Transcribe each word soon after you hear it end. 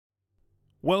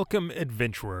Welcome,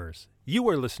 adventurers. You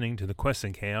are listening to the Quests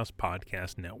and Chaos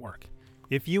Podcast Network.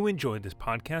 If you enjoyed this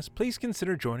podcast, please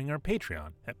consider joining our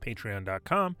Patreon at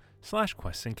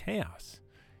patreon.com/questsandchaos.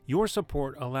 Your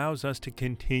support allows us to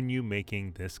continue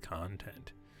making this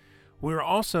content. We're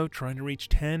also trying to reach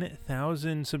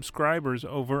 10,000 subscribers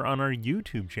over on our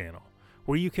YouTube channel,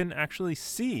 where you can actually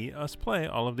see us play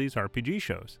all of these RPG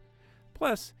shows.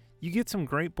 Plus, you get some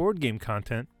great board game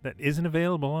content that isn't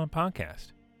available on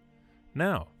podcast.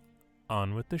 Now,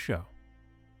 on with the show.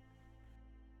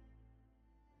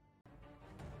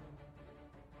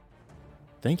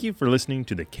 Thank you for listening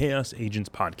to the Chaos Agents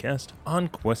podcast on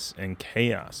Quests and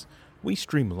Chaos. We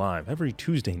stream live every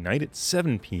Tuesday night at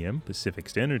 7 p.m. Pacific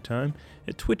Standard Time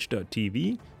at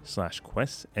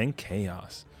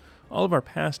twitch.tv/questsandchaos. All of our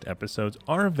past episodes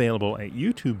are available at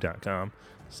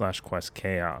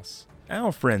youtube.com/questchaos.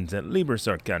 Our friends at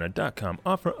LibrisArcana.com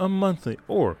offer a monthly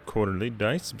or quarterly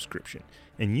dice subscription,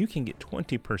 and you can get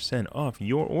 20% off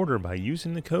your order by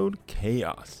using the code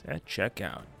CHAOS at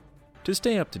checkout. To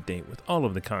stay up to date with all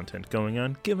of the content going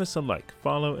on, give us a like,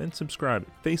 follow, and subscribe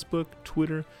at Facebook,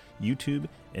 Twitter, YouTube,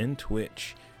 and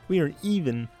Twitch. We are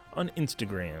even on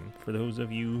Instagram for those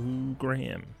of you who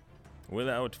gram.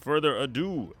 Without further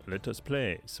ado, let us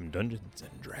play some Dungeons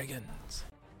and Dragons.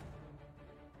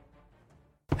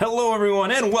 Hello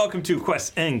everyone and welcome to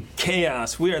Quests and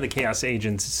Chaos. We are the Chaos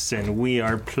Agents and we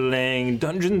are playing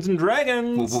Dungeons and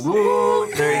Dragons. Woo, woo,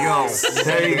 woo. There you go.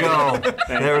 There you go.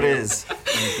 There it is.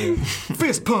 Thank you.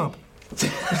 Fist pump. You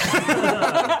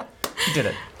did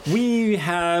it. We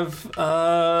have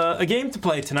a game to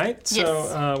play tonight,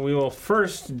 so we will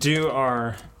first do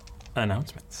our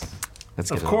announcements.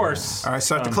 Let's get Of course. All right,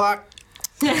 start the clock.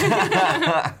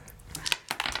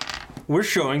 We're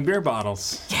showing beer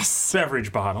bottles. Yes.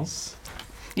 Beverage bottles.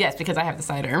 Yes, because I have the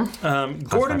cider.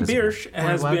 Gordon Biersch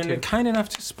has allowed been to. kind enough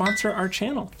to sponsor our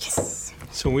channel. Yes.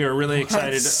 So we are really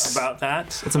excited about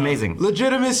that. It's amazing.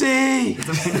 Legitimacy.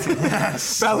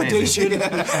 Validation.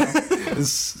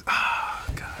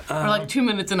 We're like 2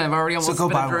 minutes and I've already almost go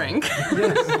spit buy a one. drink.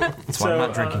 That's why I'm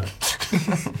not drinking.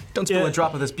 Don't spill Yeah. a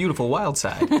drop of this beautiful wild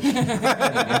side.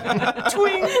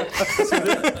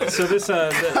 So this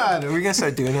God, are we gonna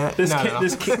start doing that? this No.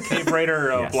 this Cave Raider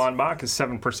Yes. Blonde Bock is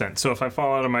 7%. So if I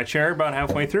fall out of my chair about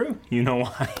halfway through, you know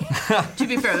why. To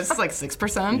be fair, this is like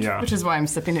 6%, Yeah. which is why I'm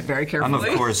sipping it very I'm, carefully.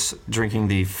 of course, drinking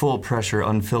the full-pressure,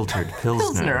 unfiltered Pilsner.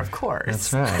 Pilsner, of course.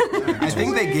 That's right. I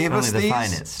think they gave us Only the these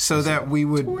finest. so that we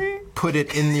would put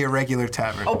it in the irregular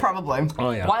tavern. Oh, probably.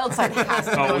 Oh, yeah. Wild side has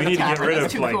to go Oh, in we the need to get tavern. rid It's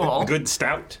of too like cool. good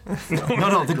stout.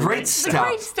 No, the Great Stout.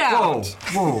 Great Stout.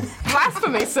 Whoa,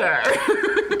 Blasphemy, sir.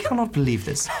 I cannot believe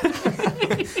this.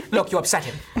 Look, you upset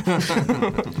him.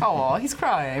 Aw, he's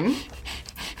crying.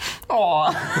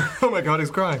 Aw. Oh my God, he's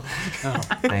crying.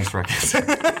 Thanks, Ruckus.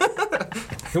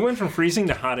 It went from freezing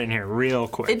to hot in here real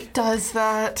quick. It does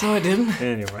that. No, I didn't.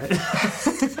 Anyway.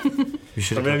 You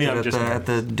should Or have maybe looked I'm at, just at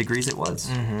the degrees it was,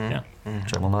 Yeah.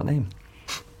 which I will not name.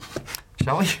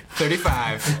 Shall we?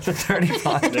 35.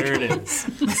 35. There it is.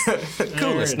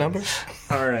 Coolest number.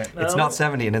 All right. It's not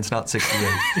 70 and it's not 68.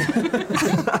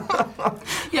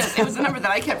 Yes, it was the number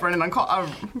that I kept running on rolling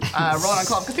on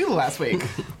Call of Cthulhu last week.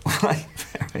 I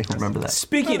remember that.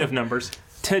 Speaking of numbers,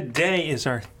 today is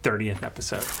our 30th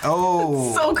episode.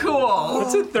 Oh, So cool.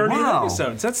 What's it? 30 Wow.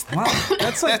 episodes. That's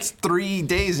that's 3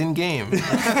 days in game.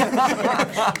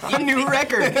 A new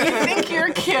record. You think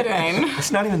you're kidding?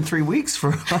 It's not even 3 weeks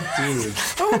for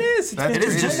oh, it is. It's been It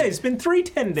is 10 just- days. It's been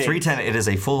 310 days. 310. It is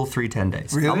a full 310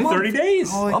 days. Really? 30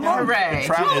 days. A month. Hooray.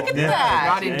 Look at that.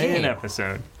 Not in Day an game.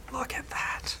 episode. Look at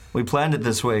that. We planned it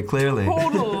this way, clearly.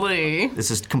 Totally. This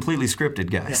is completely scripted,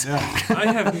 guys. I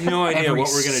have no idea Every what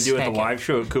we're going to do at the second. live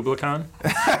show at Kubla Khan.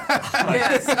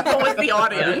 Yes. But with the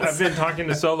audience. I've been talking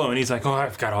to Solo, and he's like, "Oh,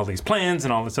 I've got all these plans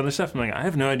and all this other stuff." I'm like, "I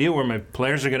have no idea where my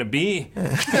players are going to be.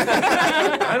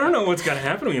 I don't know what's going to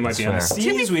happen. We might be on the That's fair.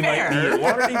 seas. To be We might be fair. at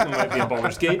Waterdeep. We might be at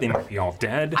Baldur's Gate. They might be all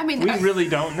dead. I mean, we really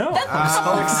don't know." I'm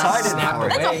so excited for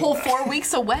it. That's a whole 4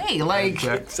 weeks away. Like,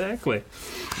 Exactly.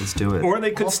 Let's do it. Or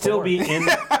they could still be in.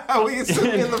 We can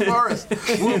still be in the forest.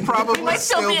 We'll probably we might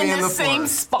still be in the the same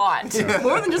forest. spot.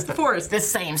 More than just the forest, this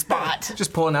same spot.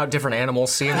 Just pulling out different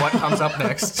animals, seeing what comes up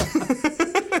next.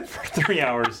 3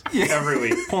 hours every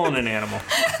week, pulling an animal.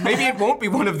 Maybe it won't be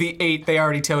one of the 8 they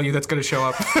already tell you that's going to show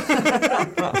up.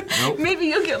 Maybe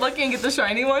you'll get lucky and get the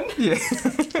shiny one.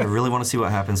 I really want to see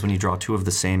what happens when you draw 2 of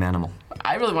the same animal.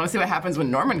 I really want to see what happens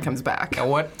when Norman comes back. Now,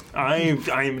 what I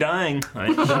am dying.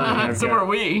 I'm dying. So are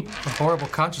we. horrible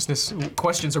consciousness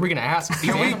questions are we going to ask these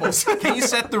animals? Can you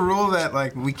set the rule that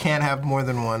like we can't have more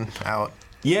than one out?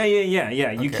 Yeah.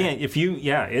 You can't. If you,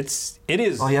 it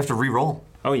is. Oh, you have to re-roll.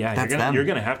 Oh yeah, That's them. you're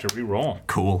gonna have to re-roll.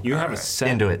 Cool. You have a set.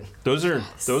 Into it. Those are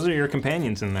your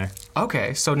companions in there.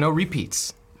 Okay, so no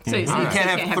repeats. So you You can't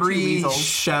have two 3 weasels.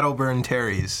 Shadowburn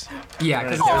Terrys. Yeah,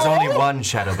 because There's only one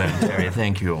Shadowband Terry.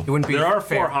 Thank you. it wouldn't be There are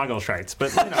fair. 4 Hoggleshites, but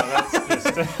you know that's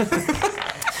just.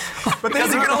 But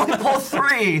because you can only pull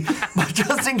 3, but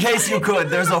just in case you could,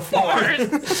 there's a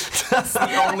 4th. That's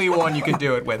the only one you can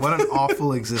do it with. What an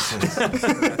awful existence.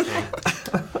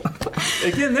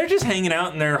 Again, they're just hanging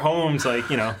out in their homes, like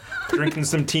drinking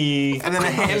some tea. And then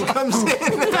a hand comes in.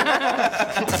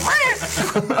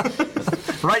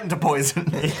 Right into poison.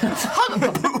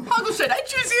 Hoggleshite, I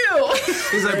choose you.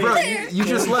 He's like, bro, you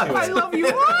just left. I love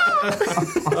you.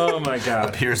 Oh my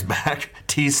god! Peers back,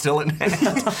 tea still in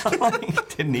hand.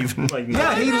 Like, didn't even. Like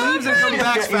Yeah, he leaves and comes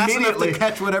back fast enough to immediately.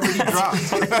 catch whatever he drops.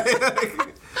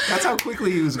 That's how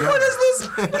quickly he was going. What is this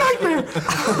nightmare?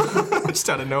 Just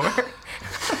out of nowhere.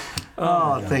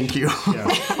 Oh, thank you. Yeah.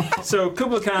 So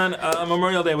KublaCon,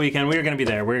 Memorial Day weekend, we're going to be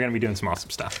there. We're going to be doing some awesome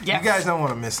stuff. You guys don't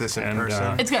want to miss this in And,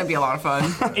 person. It's gonna be a lot of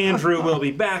fun. Andrew will be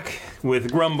back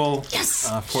with Grumble Yes.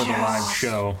 for the live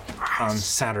show on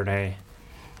Saturday,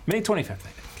 May 25th. I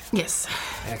think. Yes.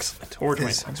 Excellent. Or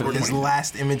 26th. Or His 25th.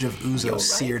 last image of Uzo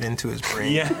seared into his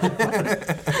brain. Yeah.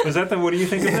 Was that the? What do you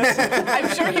think of this? I'm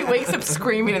sure he wakes up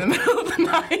screaming in the middle of the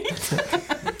night.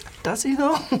 Does he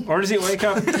though? Or does he wake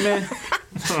up? Meh.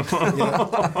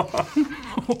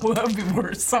 That would be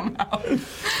worse somehow.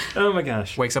 Oh my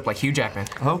gosh. Wakes up like Hugh Jackman.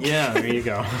 Okay. Yeah, there you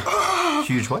go.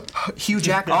 Huge what? Hugh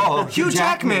Jackman. Oh, Hugh Hugh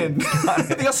Jackman.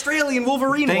 the Australian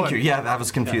Wolverine Thank one. you. Yeah, I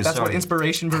was confused. That's what Sorry.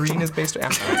 Inspiration Vereen is based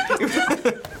on.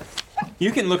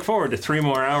 You can look forward to 3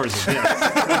 more hours of this.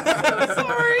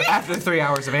 Sorry. After 3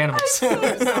 hours of animals.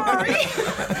 Sorry.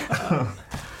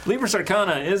 Libris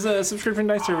Arcana is a subscription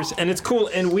dice service, and it's cool.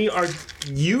 And we are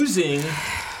using.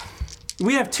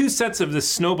 We have 2 sets of the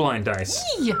Snowblind dice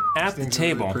at the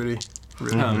table. Pretty.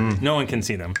 No one can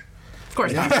see them. Of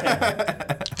course not.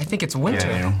 I think it's winter.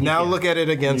 Yeah. Now look at it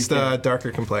against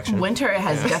darker complexion. Winter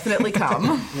has definitely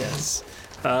come. Yes.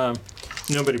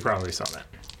 Nobody probably saw that.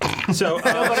 So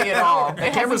Nobody at all. The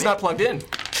camera's not plugged in.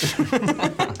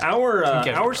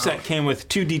 our set came with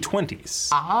 2 D20s.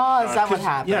 Ah, is that what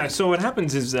happened? Yeah. So what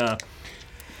happens is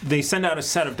they send out a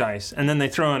set of dice, and then they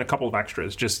throw in a couple of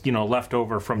extras, just left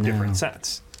over from different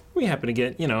sets. We happen to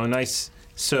get a nice.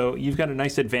 So you've got a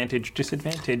nice advantage,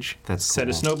 disadvantage That's set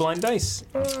of cool. Snowblind dice.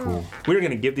 That's cool. We're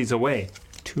going to give these away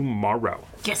tomorrow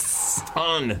Yes.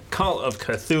 on Call of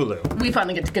Cthulhu. We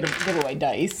finally get to give away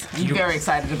dice. I'm very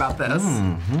excited about this.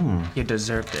 You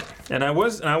deserved it. And I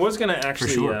was going to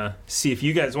actually sure. see if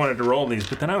you guys wanted to roll these,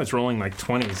 but then I was rolling like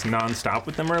 20s nonstop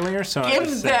with them earlier, so I Give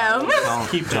just them.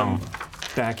 keep them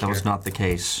back That here. was not the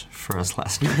case for us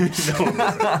last week.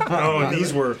 Oh,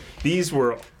 these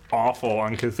were awful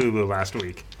on Cthulhu last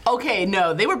week. Okay,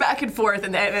 no, they were back and forth,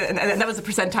 and that was a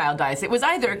percentile dice. It was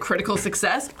either critical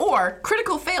success or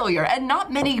critical failure, and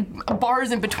not many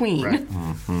bars in between. Right.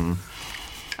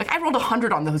 Like, I rolled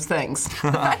 100 on those things.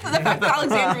 The fact that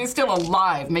Alexandria is still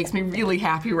alive makes me really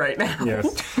happy right now.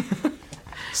 Yes.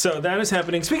 So that is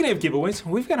happening. Speaking of giveaways,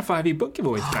 we've got a 5e book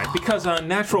giveaway tonight because on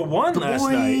Natural One last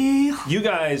night, you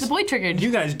guys The boy triggered.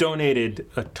 You guys donated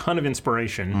a ton of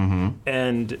inspiration,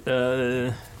 and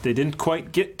they didn't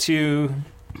quite get to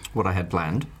What I had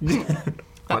planned.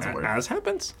 as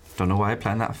happens. Don't know why I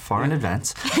planned that far in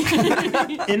advance.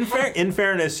 In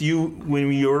fairness,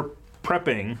 when you were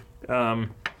prepping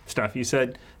stuff, you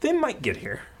said they might get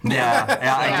here.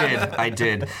 Yeah, I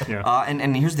did. Yeah.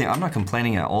 And here's the thing, I'm not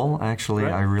complaining at all. Actually,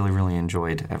 Right. I really, really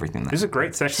enjoyed everything. It was a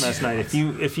great session last night.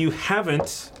 If you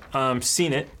haven't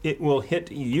seen it, it will hit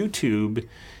YouTube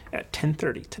at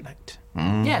 10:30 tonight.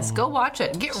 Yes, go watch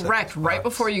it. Get wrecked right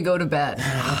before you go to bed.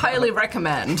 Highly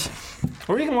recommend.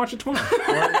 Or you can watch it tomorrow,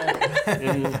 or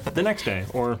in the next day,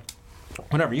 or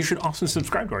whatever. You should also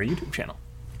subscribe to our YouTube channel.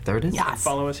 There it is. Yes.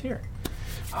 Follow us here.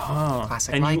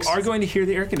 Classic And Mike's. you are going to hear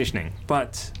the air conditioning,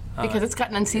 but Because it's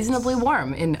gotten unseasonably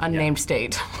warm in unnamed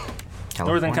state.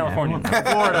 Northern California.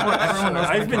 everyone knows.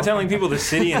 I've been telling people the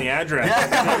city and the address.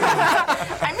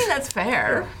 I mean, that's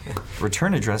fair.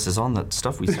 Return address is on the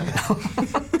stuff we sent.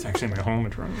 It's actually my home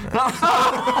address.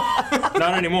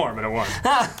 Not anymore, but it was.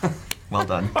 Well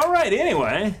done. All right,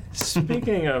 anyway,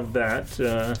 speaking of that,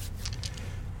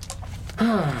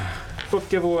 book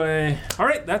giveaway. All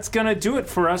right, that's going to do it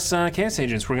for us, Chaos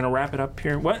Agents. We're going to wrap it up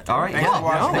here. What? All right,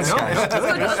 yeah. Thanks, guys.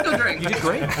 Let's go drink. You did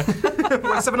great.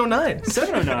 We're 709.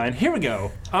 709, here we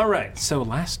go. All right, so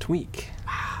last week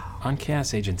on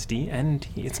Chaos Agents D&D,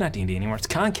 it's not D&D anymore, it's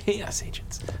Con Chaos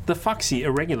Agents. The Foxy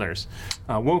Irregulars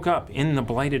woke up in the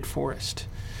Blighted Forest,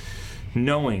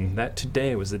 knowing that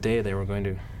today was the day they were going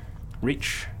to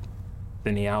reach the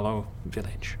Nialo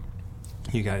village.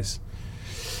 You guys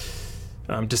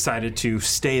decided to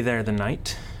stay there the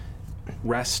night,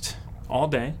 rest all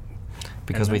day.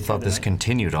 Because we thought this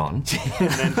continued on. And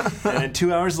then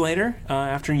 2 hours later,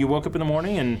 after you woke up in the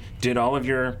morning and did all of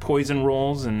your poison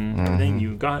rolls and everything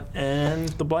you got, and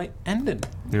the blight ended.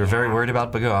 We were very worried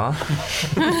about Bagar.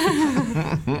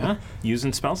 Yeah,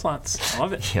 using spell slots. I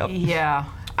love it. Yep. Yeah.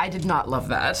 I did not love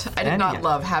that. I did And not yet-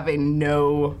 love having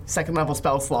no second level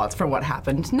spell slots for what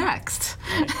happened next.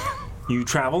 You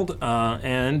traveled,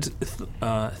 and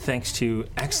thanks to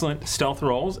excellent stealth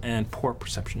rolls and poor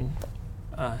perception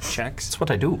checks, That's what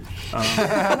I do.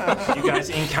 you guys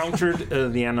encountered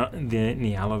the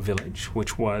Nialo village,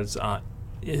 which was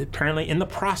apparently in the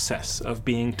process of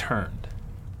being turned,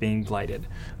 being blighted.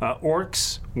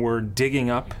 Orcs were digging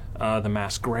up the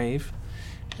mass grave,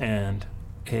 and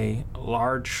a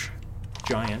large,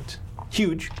 giant,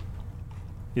 huge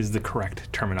is the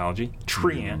correct terminology,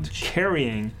 tree ant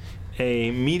carrying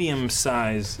a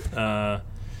medium-sized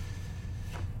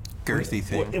Girthy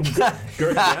thing.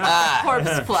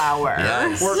 Corpse flower.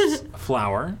 corpse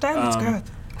flower. That's good.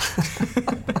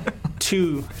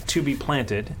 to be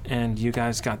planted, and you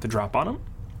guys got the drop on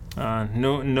them.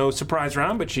 No surprise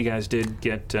round, but you guys did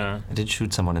get. I did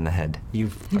shoot someone in the head.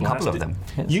 You've A couple of blasted- them.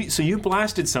 Yes. So you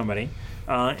blasted somebody,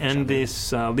 and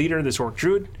this leader, this orc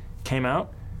druid, came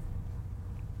out.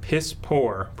 Piss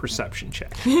poor perception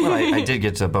check. Well, I did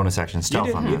get a bonus action stealth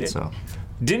did, on you that, did. so.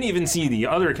 Didn't even see the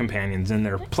other companions in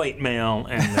their plate mail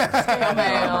and their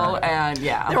Mail and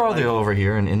yeah. They're all over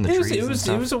here and in the It was, trees it and was,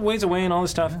 stuff. it was a ways away and all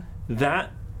this stuff.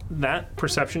 That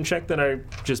perception check that I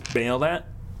just bailed at,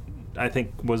 I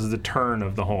think was the turn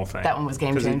of the whole thing. That one was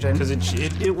game-changing. Because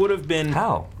it would have been.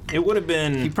 How? It would have He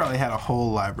been. probably had a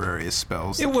whole library of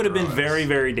spells. It to would have been throw at very, us.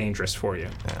 very dangerous for you.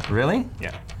 Really? Yeah.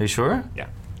 Are you sure? Yeah.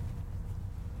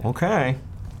 Okay.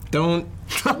 Don't.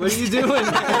 What are you doing?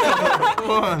 Come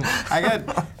on. I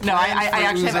got. No, I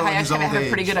actually Friends have, I of his actually have old a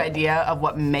pretty age. good idea of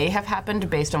what may have happened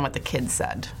based on what the kids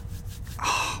said.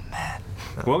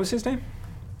 What was his name?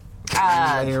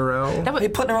 Arrow. That was, They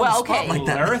put her on the spot like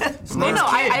that. Lareth? No,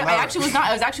 I actually was not.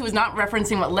 I was not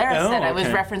referencing what Lara Oh, said. I was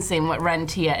okay. referencing what Ren,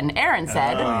 Tia, and Aaron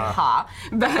said. Ha!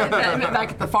 Back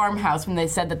at the farmhouse when they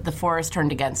said that the forest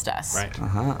turned against us. Right.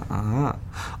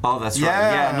 Oh, that's right.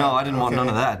 Yeah, Yeah, no, I didn't want none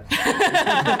of that.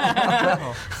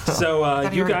 So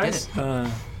Thought he you already guys,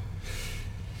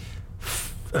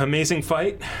 amazing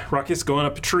fight. Ruckus going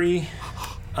up a tree.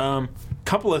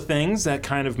 Couple of things that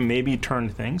kind of maybe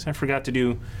turned things. I forgot to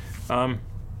do.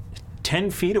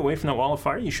 10 feet away from that wall of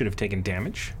fire, you should have taken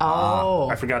damage. Oh.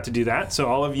 I forgot to do that, so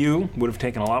all of you would have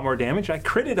taken a lot more damage. I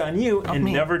critted on you and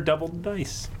me. never doubled the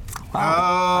dice.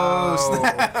 Oh,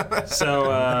 snap. So,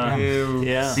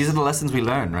 yeah. These are the lessons we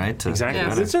learn, right? To Exactly.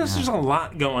 Yeah. There's a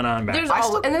lot going on back There's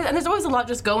there. and there's always a lot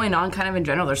just going on, kind of in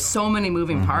general. There's so many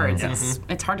moving parts.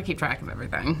 It's hard to keep track of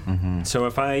everything. So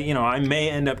if I may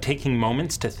end up taking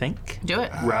moments to think Do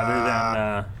it. rather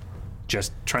than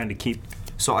just trying to keep,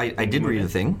 So I did read a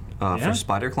thing Yeah? for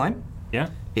spider climb. yeah?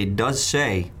 It does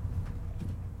say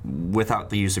without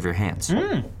the use of your hands.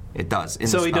 It does. in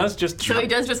So the he spell. does just, So he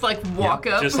does just like walk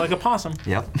up. just like a possum.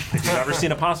 Yep. If you've ever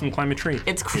seen a possum climb a tree,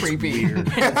 It's creepy. weird.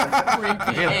 Creepy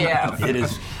AF. It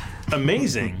is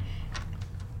amazing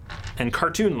and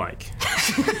cartoon-like.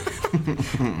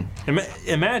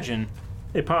 Imagine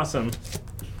a possum.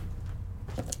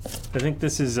 I think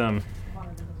this is I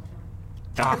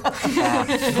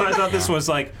thought this was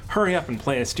like, hurry up and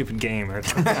play a stupid game. Or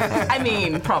something. I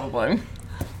mean, probably.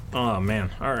 Oh man!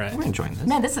 All right. I'm enjoying this.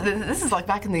 Man, this is like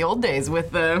back in the old days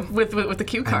with the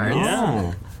cue cards.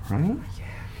 Yeah. Oh, right?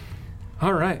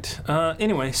 All right.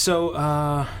 Anyway,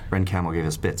 so Ren Camel gave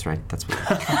us bits, right? That's what.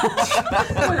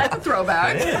 Oh, that's a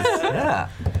throwback. Yeah.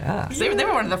 Yeah. They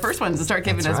were one of the first ones to start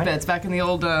giving That's us right. bits back in the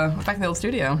old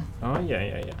studio. oh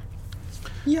yeah.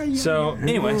 So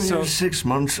anyway, so 6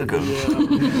 months ago.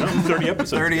 30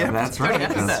 episodes. 30 ago. That's right.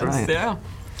 That's Episodes. right. Yeah.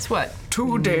 It's what?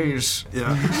 2 days.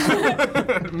 Yeah.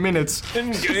 Minutes.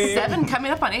 7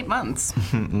 coming up on 8 months.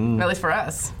 At least for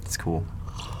us. It's cool.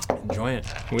 Enjoy it.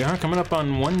 We are coming up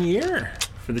on 1 year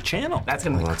for the channel. That's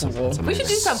gonna be that's- cool. that's We should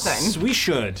do amazing. something. We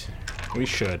should. We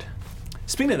should.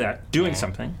 Speaking of that, doing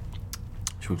something,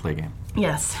 Should we play a game?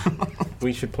 Yes.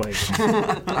 we should play a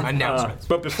game. Announcements.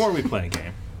 But before we play a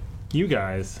game, you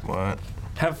guys What?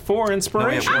 have 4 No, we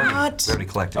inspiration. already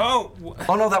collected. Oh,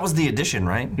 Oh, no, that was the addition,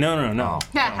 right? no.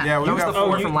 Yeah, we got Oh,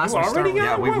 4 you, from last you week. already got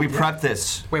Yeah, we one? prepped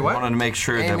this. Wait, what? We wanted to make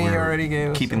sure that Amy we already gave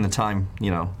were us keeping the time,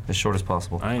 as short as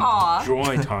possible. I Aw.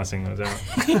 enjoy tossing those out.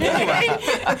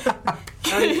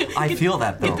 I feel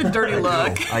that, though. the dirty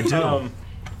look. I do.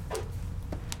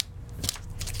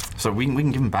 So we can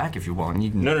give them back if you want.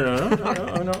 You can, No.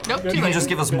 Nope, you too can late. just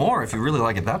give us more if you really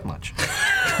like it that much.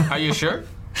 Are you sure?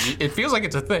 It feels like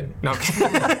it's a thing. No.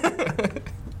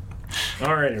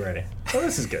 Alrighty, ready. Well,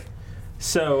 this is good.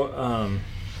 So,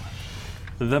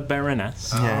 the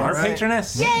Baroness, our right.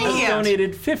 patroness, Yay! has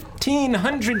donated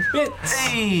 1,500 bits.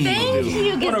 Hey! Thank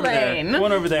you, One over there, Ghislaine.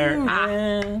 one over there,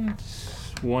 and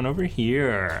one over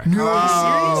here.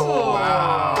 Oh.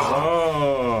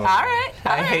 Oh. All right.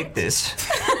 I hate this.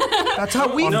 That's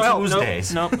how we No, felt.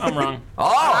 Tuesdays. Nope, I'm wrong.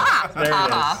 Oh! There it is.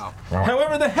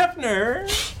 However, the Hefner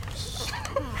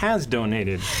has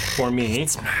donated for me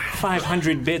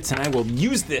 500 bits, and I will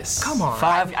use this. Come on.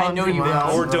 I know you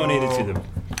will. Or donate it to them.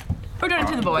 We're doing it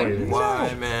to the boy.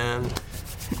 Why, man?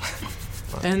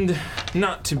 And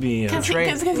not to be Because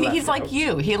he's like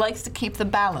you. He likes to keep the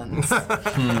balance.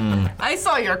 I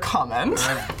saw your comment.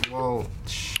 Whoa,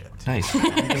 shit. Nice. I'm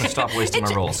gonna stop wasting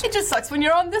my rolls. It just sucks when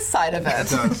you're on this side of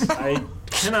it. I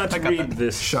cannot read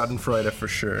this. Schadenfreude for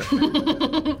sure.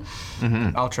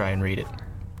 I'll try and read it.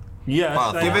 Yes,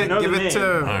 Well, I Give it, know give the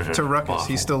it name. to Ruckus.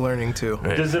 He's still learning too.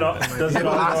 Does it all go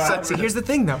See, here's the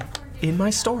thing, though. In my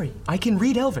story, I can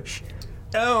read Elvish.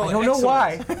 Oh, I don't know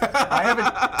why. I haven't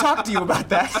talked to you about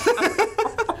that.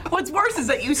 What's worse is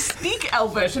that you speak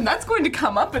Elvish, and that's going to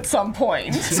come up at some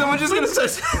point. Someone's just gonna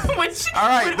start. Which, All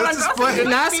right, when let's I'm just not play. supposed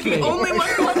to Ask be me. the only one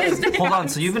who understands. Hold on,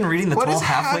 so you've been reading the What tall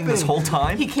has halfling this happened? whole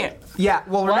time? He can't. Yeah,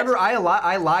 well, remember, I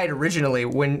lied originally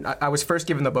when I was first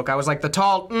given the book. I was like, the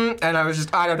tall, and I was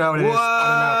just, I don't know what it is.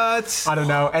 What? I don't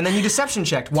know. And then you deception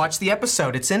checked. Watch the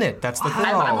episode. It's in it. That's the thing.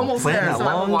 I'm almost playing there, that so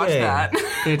I will long watch game. that.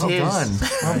 It Well is. done.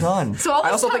 Well done. So all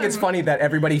I this also think time, it's funny that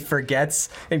everybody forgets,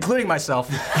 including myself,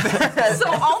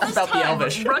 So all this about the time,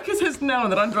 Elvish. Ruckus has known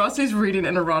that Andraste is reading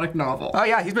an erotic novel. Oh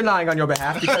yeah, he's been lying on your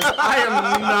behalf because I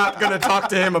am not gonna talk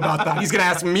to him about that. He's gonna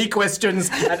ask me questions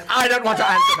and I don't want to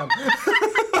answer them.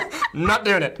 Not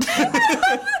doing it.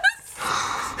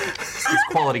 It's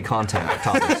quality content,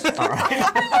 Thomas. All right.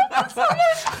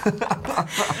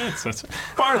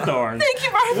 Barthorn. Thank you,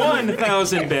 Barthorn.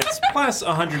 1,000 bits plus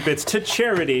 100 bits to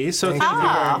charity. So thank you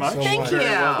very much. Thank you.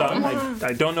 Well done.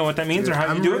 I don't know what that means or how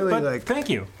I'm you do really, it, but like- thank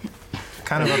you.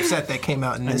 Kind of upset that came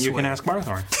out in And this you way. can ask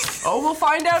Barthorn. Oh, we'll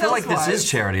find out I feel like this elsewise. is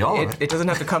charity, all of it. It doesn't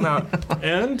have to come out.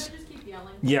 And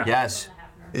yeah, Yes.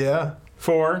 Yeah.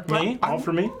 for me, all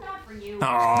for me. The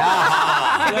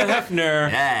Hefner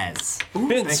Yes. bits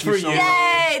Thank you for so you. much.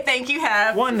 Yay! Thank you,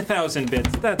 Hef. 1,000 bits.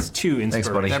 That's 2 inspiration. Thanks,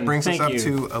 buddy. That brings Thank us up you.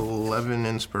 to 11 We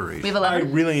inspiration. have I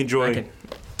 11. really enjoy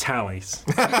tallies.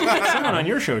 Someone on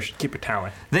your show should keep a tally.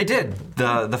 They did.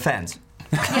 The fans.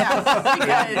 Yeah, because,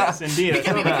 Yes, indeed.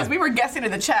 because we were guessing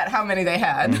in the chat how many they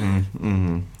had.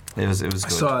 It was good.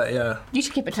 Saw it, yeah. You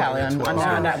should keep a tally on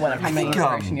how many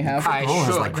inspiration you have. Critical Role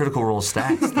has like Critical Role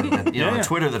stats. That, Yeah. on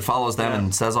Twitter that follows them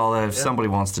and says all that if somebody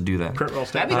wants to do that. Crit roll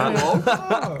That'd stats. be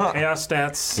cool. Chaos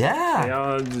stats. Yeah.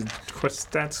 Chaos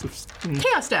quest stats.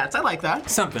 Chaos stats, I like that.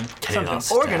 Something.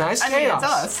 Chaos. Organized I mean, chaos.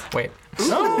 it's us. Wait.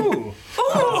 Oh,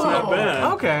 Ooh, not bad.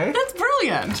 Okay. that's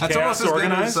brilliant. That's Chaos almost as good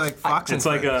organized? as like Fox and It's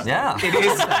like Friends. a. Yeah. It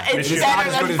is. It's Mission. not better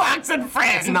as good than as- Fox and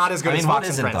Friends. It's not as good I mean, as what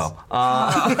Fox and isn't Friends.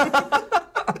 though?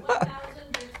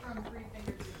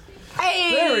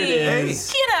 Hey, There it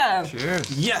is. Get him.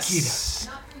 Cheers. Yes.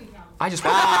 I just.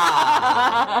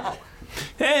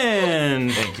 And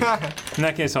in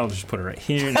that case, I'll just put it right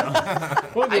here now.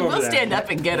 We'll go I over will that. stand up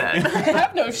and get it. I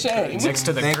have no shame. next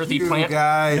to the Thank girthy you, plant.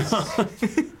 guys.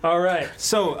 All right.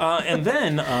 So, and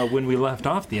then when we left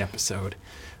off the episode,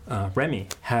 Remy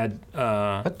had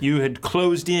you had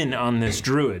closed in on this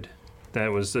druid that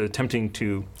was attempting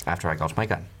to After I got my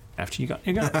gun. after you got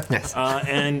your gun. Yes.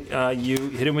 And you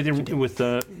hit him with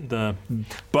the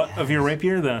butt of your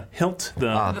rapier, the hilt, the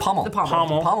Pommel. the pommel.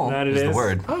 pommel. Pommel that it is is the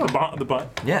word. The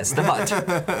butt. Yes, the butt.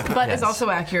 But Yes. it's also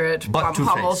accurate. Butt to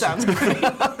Pommel face. sounds great.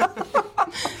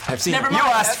 I've seen Never it. mind.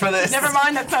 asked for this. Never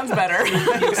mind, that sounds better.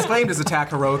 He exclaimed his attack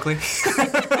heroically.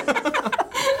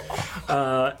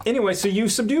 Anyway, so you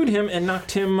subdued him and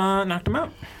knocked him out.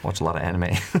 Watch a lot of anime.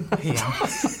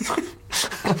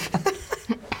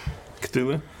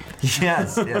 Cthulhu.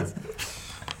 yes, yes.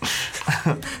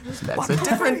 That's a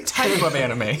different type of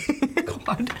anime.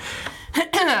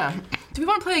 Do we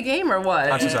want to play a game or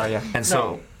what? I'm so sorry, yeah. And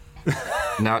so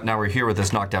now we're here with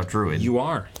this knocked out druid. You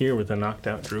are here with a knocked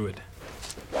out druid.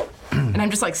 And I'm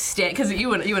just like because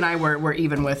you and I were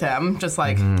even with him, just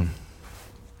like.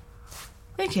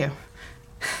 Thank you.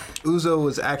 Uzo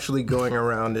was actually going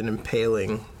around and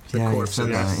impaling the yeah, you corpses. said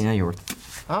that. Yeah, you were.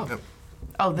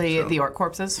 Oh, the orc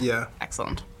corpses. Yeah.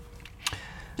 Excellent.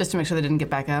 Just to make sure they didn't get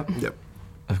back up. Yep.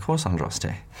 Of course,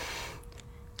 Andraste.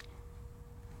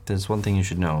 There's one thing you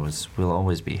should know is we'll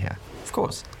always be here. Of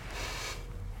course.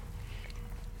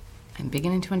 I'm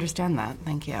beginning to understand that.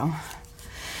 Thank you.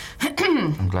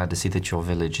 I'm glad to see that your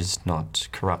village is not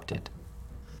corrupted.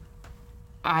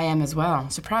 I am as well.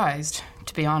 Surprised,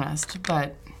 to be honest,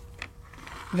 but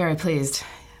very pleased.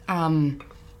 And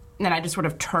I just sort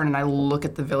of turn and I look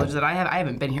at the village that I have. I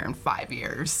haven't been here in 5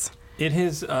 years. It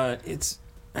is. It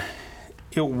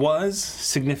was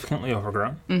significantly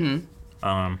overgrown.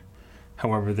 Mm-hmm.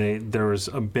 However, there was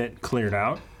a bit cleared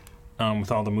out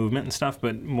with all the movement and stuff,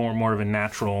 but more of a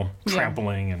natural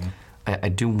trampling and. I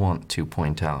do want to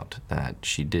point out that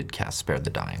she did cast Spare the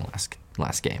Dying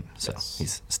last game, so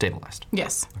he's stabilized.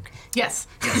 Yes. Okay. Yes.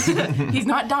 He's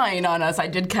not dying on us. I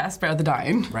did cast Spare the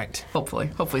Dying. Right. Hopefully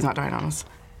he's not dying on us.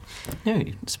 No,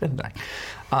 Spare the Dying.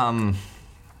 I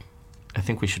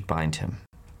think we should bind him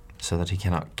so that he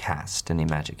cannot cast any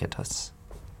magic at us.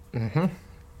 Mm-hmm.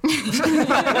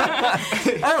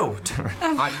 Oh,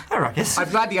 hi, Ruckus. I'm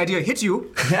glad the idea hit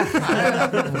you.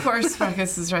 Of course,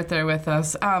 Ruckus is right there with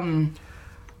us. And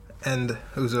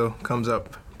Uzo comes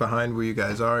up behind where you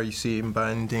guys are. You see him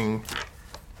binding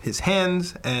his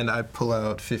hands, and I pull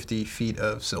out 50 feet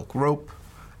of silk rope,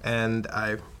 and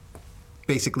I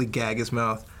basically gag his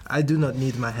mouth. I do not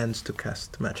need my hands to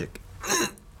cast magic.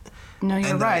 No,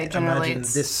 you're And right. I Generally,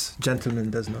 imagine this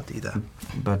gentleman does not either.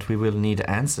 But we will need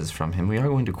answers from him. We are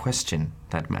going to question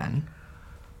that man.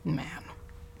 Man.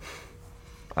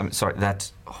 I'm sorry,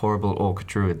 that horrible orc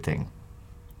druid thing.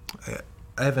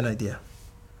 I have an idea.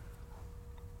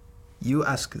 You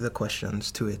ask the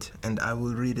questions to it, and I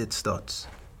will read its thoughts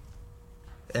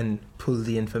and pull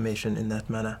the information in that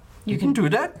manner. You can do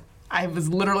that? I was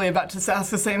literally about to ask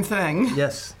the same thing.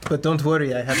 Yes, but don't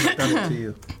worry, I haven't done it to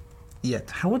you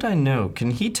yet. How would I know? Can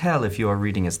he tell if you are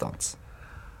reading his thoughts?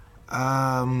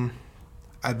 I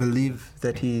believe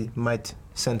that he might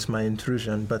sense my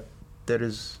intrusion, but there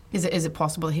is... Is it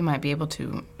possible he might be able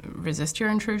to resist your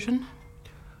intrusion?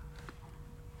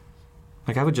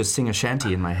 Like, I would just sing a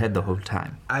shanty in my head the whole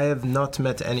time. I have not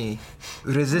met any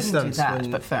resistance that,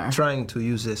 when but fair. trying to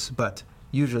use this, but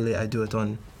usually I do it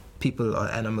on people or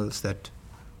animals that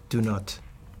do not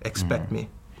expect me.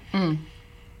 Mm.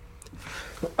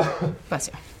 Bless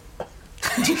you.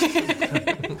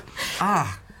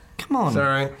 Come on.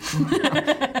 Sorry.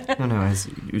 No, as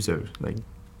Uzo,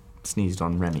 sneezed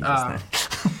on Remy just now.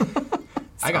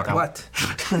 I got that. What?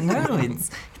 No,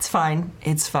 it's fine.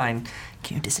 It's fine.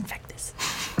 Can you disinfect this?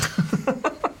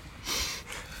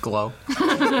 Glow.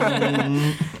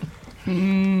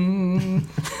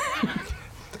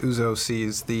 Uzo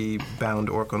sees the bound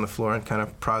orc on the floor and kind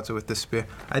of prods it with the spear.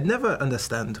 I'd never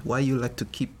understand why you like to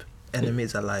keep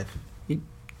enemies alive. Doing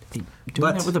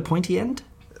But- it with a pointy end?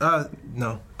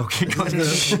 No. Okay, good.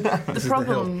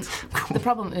 The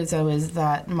problem is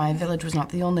that my village was not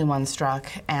the only one struck,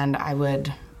 and I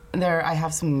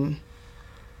have some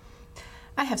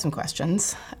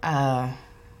questions.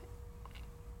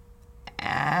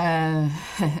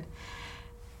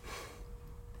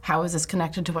 How is this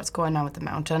connected to what's going on with the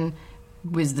mountain?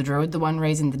 Was the druid the one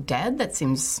raising the dead? That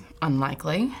seems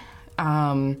unlikely.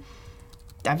 We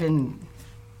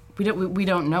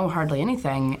don't know hardly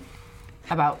anything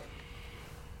about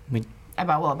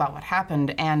what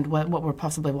happened and what we're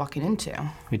possibly walking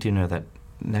into. We do know that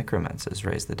necromancers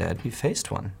raise the dead. We faced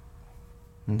one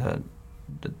in the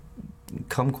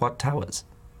Kumquat Towers.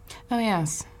 Oh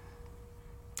yes,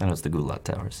 I know it's the Gulat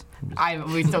Towers.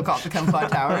 we still call it the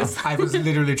Kumquat Towers. I was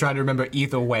literally trying to remember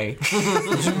either way.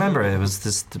 Just remember, it was the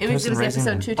It was person raising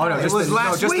episode 2. Oh no, It was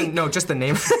last week. Just the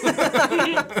name.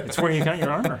 It's where you got your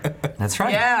armor. That's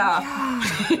right. Yeah.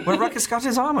 Where Ruckus got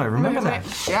his armor. Remember that?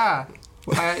 Yeah,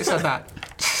 I said that.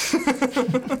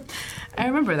 I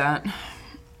remember that.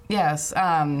 Yes.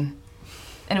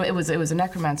 Anyway, it was a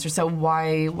necromancer. So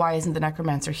why isn't the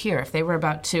necromancer here? If they were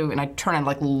about to, and I turn and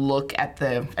look at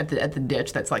the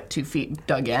ditch that's 2 feet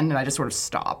dug in, and I just sort of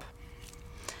stop.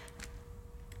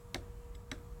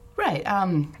 Right.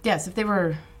 Yes. If they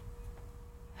were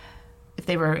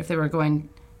going.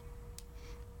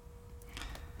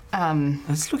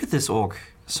 Let's look at this orc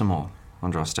some more,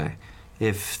 Andraste.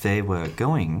 If they were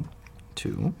going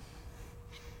to...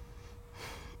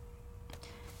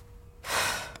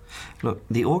 Look,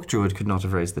 the orc druid could not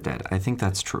have raised the dead. I think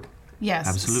that's true. Yes.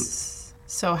 Absolutely.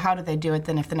 So how do they do it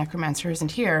then if the necromancer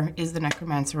isn't here? Is the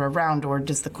necromancer around, or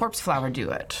does the corpse flower do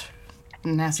it?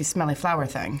 Nasty, smelly flower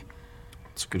thing.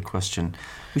 It's a good question.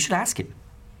 We should ask him.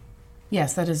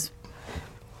 Yes, that is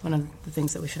one of the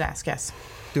things that we should ask, yes.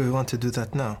 Do we want to do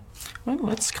that now? Well,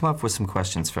 let's come up with some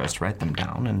questions first, write them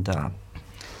down, and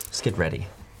let's get ready.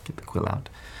 Get the quill out.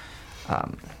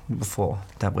 Before,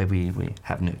 that way we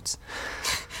have notes.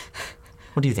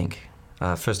 What do you think?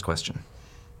 First question.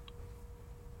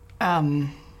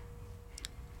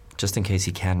 just in case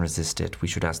he can resist it, we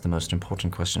should ask the most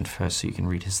important question first so you can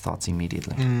read his thoughts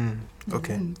immediately.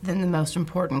 Okay. Then the most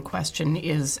important question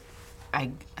is,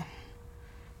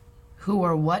 who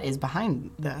or what is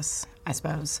behind this, I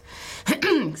suppose.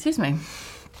 Excuse me.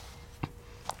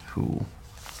 Who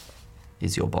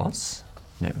is your boss?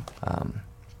 No.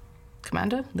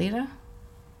 Commander? Leader?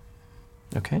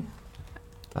 Okay.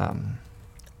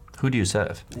 Who do you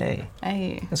serve? Hey,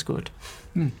 Hey. that's good.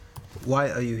 Why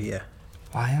are you here?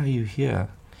 Why are you here?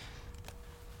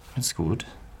 That's good.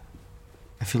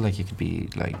 I feel like you could be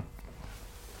like,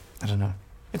 I don't know.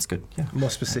 It's good. Yeah. More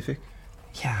specific.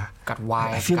 Yeah. Got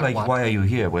why? I feel got like, what. why are you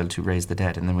here? Well, to raise the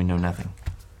dead, and then we know nothing.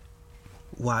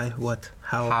 Why? What?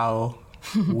 How? How?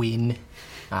 When?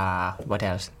 What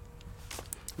else?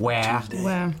 Where?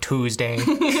 Well, Tuesday.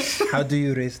 How do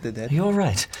you raise the dead? You're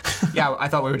right. Yeah, I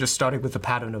thought we were just starting with the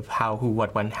pattern of how, who,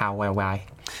 what, when, how, where, why.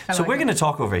 So we're going to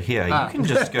talk over here. You can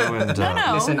just go and...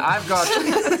 No. Listen, I've got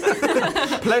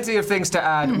plenty of things to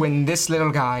add when this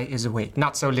little guy is awake.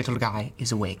 Not so little guy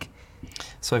is awake.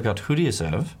 So I've got who do you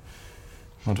serve?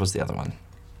 What was the other one?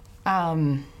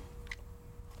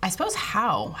 I suppose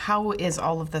how? How is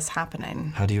all of this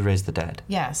happening? How do you raise the dead?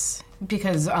 Yes,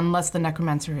 because unless the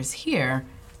necromancer is here,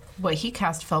 what he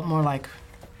cast felt more like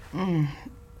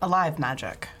alive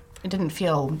magic. It didn't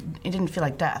feel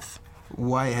like death.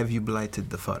 Why have you blighted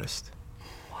the forest?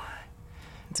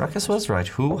 Ruckus was right.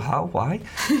 Who, how, why?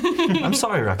 I'm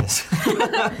sorry, Ruckus.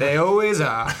 They always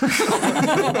are.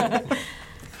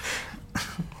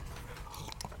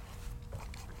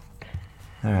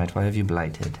 All right, why have you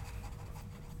blighted?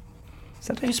 Is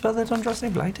that how you spell that,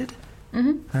 Andraste? Blighted?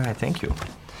 Mm-hmm. All right, thank you.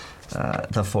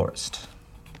 The forest.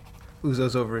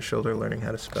 Uzo's over his shoulder learning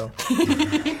how to spell.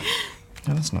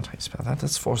 No, that's not how you spell that.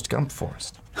 That's Forrest Gump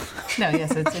Forest. No,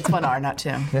 yes, it's one R, not two.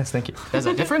 Yes, thank you. There's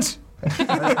a difference?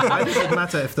 Why does it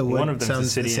matter if the word One of them's a sounds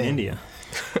the city in same? India.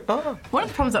 One of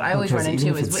the problems that I always Because run even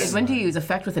into if is it's- when do you use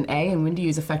effect with an A and when do you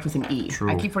use effect with an E? True.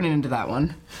 I keep running into that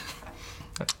one.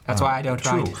 That's why I don't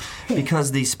True. write.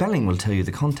 Because the spelling will tell you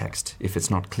the context if it's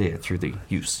not clear through the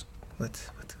use.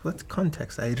 What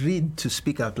context? I read to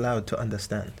speak out loud to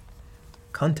understand.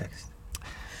 Context.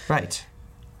 Right.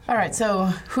 All right, so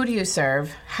who do you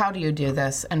serve? How do you do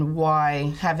this? And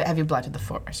why have you blighted the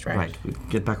forest, right? Right. We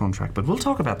get back on track, but we'll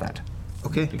talk about that.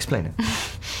 Okay. Explain it.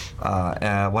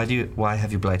 Why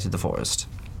have you blighted the forest?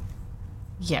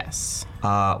 Yes.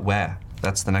 Where?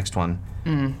 That's the next one.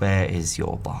 Where is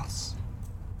your boss?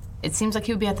 It seems like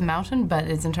he would be at the mountain, but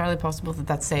it's entirely possible that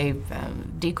that's a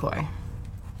decoy.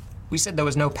 We said there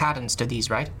was no patterns to these,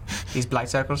 right? These blight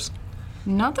circles?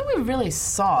 Not that we really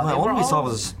saw. Well, all we saw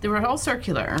was- They were all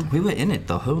circular. We were in it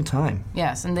the whole time.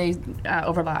 Yes, and they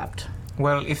overlapped.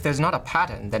 Well, if there's not a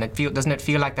pattern, then doesn't it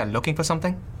feel like they're looking for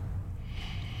something?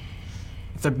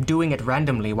 If they're doing it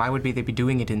randomly, why would they be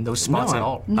doing it in those spots No, at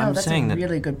all? No, I'm that's saying a that-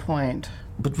 really good point.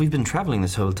 But we've been traveling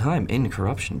this whole time in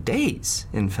corruption. Days,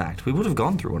 in fact. We would have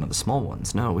gone through one of the small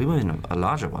ones. No, we were in a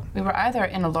larger one. We were either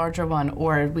in a larger one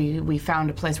or we found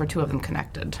a place where two of them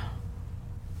connected.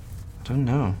 I don't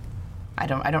know. I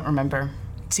don't remember.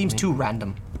 It seems too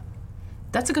random.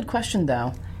 That's a good question,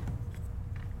 though.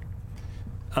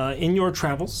 In your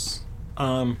travels,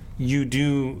 you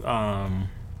do.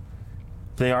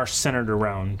 They are centered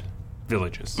around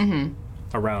villages,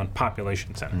 around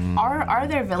population centers. Are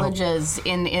there villages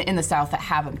in the south that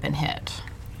haven't been hit?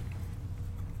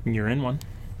 You're in one.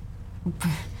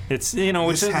 It's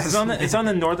it's on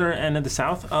the northern end of the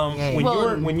south.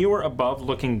 When you were above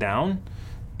looking down,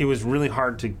 it was really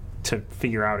hard to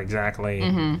figure out exactly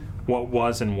what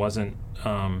was and wasn't.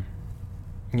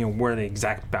 Where the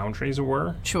exact boundaries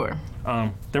were. Sure.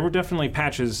 There were definitely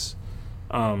patches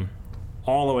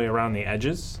all the way around the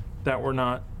edges that were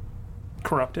not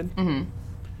corrupted.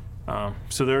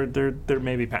 So there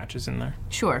may be patches in there.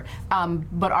 Sure.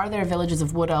 But are there villages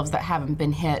of wood elves that haven't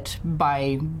been hit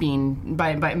by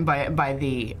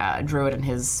the druid and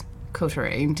his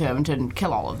coterie to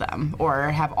kill all of them, or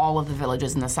have all of the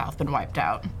villages in the south been wiped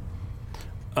out?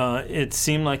 It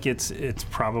seemed like it's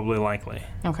probably likely.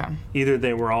 Okay. Either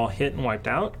they were all hit and wiped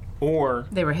out, or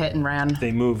They were hit and ran,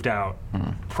 they moved out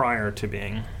prior to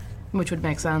being. which would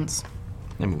make sense.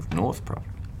 They moved north, probably.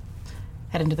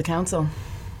 Head into the council.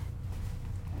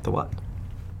 The what?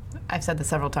 I've said this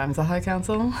several times. The High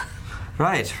Council.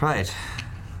 Right.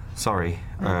 Sorry,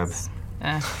 Herb.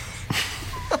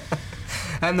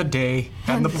 And the day,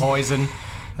 and the poison,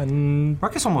 and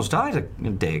Ruckus almost died a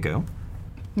day ago.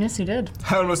 Yes, you did.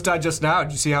 I almost died just now.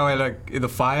 Did you see how I the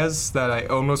fires that I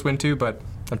almost went to, but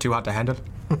I'm too hot to handle?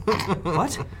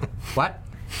 What? What?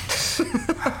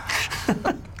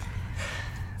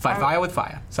 Fight fire with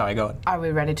fire. Sorry, go on. Are we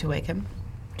ready to wake him?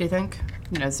 do you think?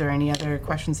 Is there any other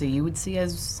questions that you would see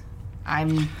as... I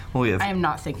am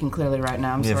not thinking clearly right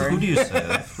now, I'm We have sorry. who do you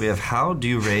serve? We have how do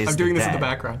you raise I'm doing the this in the dead?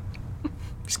 background.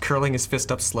 He's curling his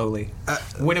fist up slowly.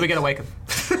 When are we gonna wake him?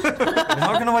 We're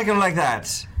not going to wake him like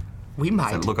that. We I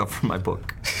might. look up from my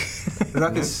book.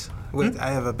 Ruckus, wait,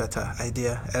 I have a better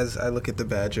idea. As I look at the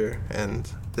badger and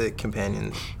the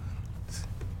companions,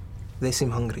 they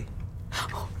seem hungry.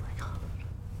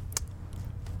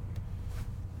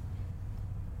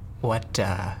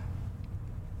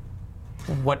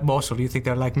 What morsel do you think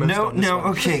they're like most No, on this no, one?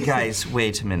 okay, guys,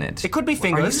 wait a minute. It could be Are you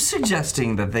fingers.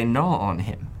 suggesting that they gnaw on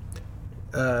him?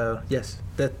 Yes,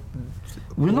 that...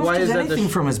 We'll not Why get is that the anything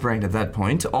sh- from his brain at that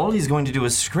point. All he's going to do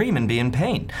is scream and be in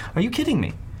pain. Are you kidding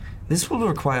me? This will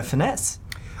require finesse.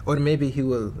 Or maybe he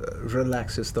will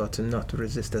relax his thoughts and not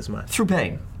resist as much. Through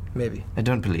pain. Maybe. I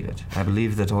don't believe it. I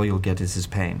believe that all you'll get is his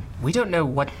pain. We don't know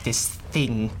what this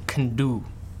thing can do.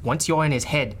 Once you're in his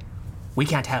head, we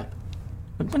can't help.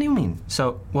 What do you mean?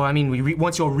 So, well, I mean,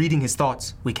 once you're reading his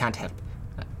thoughts, we can't help.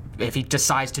 If he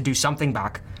decides to do something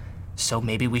back, so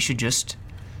maybe we should just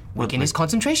weaken his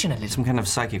concentration a little. Some kind of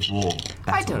psychic wall.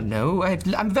 I don't know.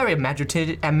 I'm very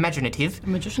imaginative.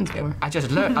 Magician's war. I just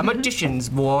learned a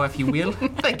magician's war, if you will.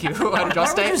 Thank you, Why would you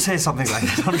Andraste. say something like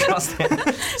that,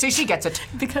 Andraste? See, she gets it.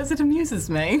 Because it amuses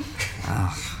me.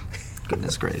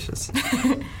 Goodness gracious.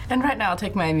 And right now I'll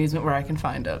take my amusement where I can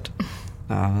find it.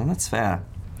 Well, that's fair.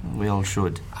 We all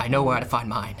should. I know where to find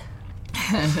mine.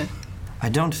 I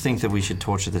don't think that we should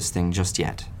torture this thing just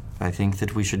yet. I think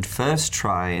that we should first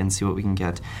try and see what we can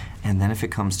get, and then if it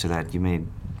comes to that, you may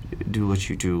do what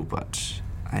you do, but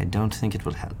I don't think it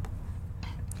will help.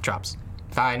 Drops.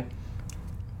 Fine.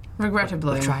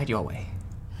 Regrettably. We'll try it your way.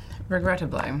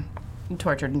 Regrettably.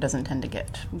 Tortured doesn't tend to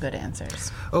get good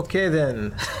answers. Okay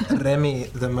then, Remy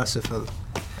the Merciful.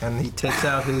 And he takes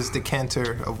out his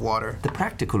decanter of water. The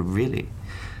practical, really.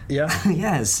 Yeah?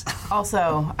 Yes.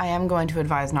 Also, I am going to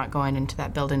advise not going into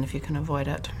that building if you can avoid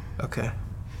it. Okay.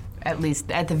 At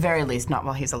the very least, not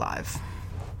while he's alive.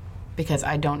 Because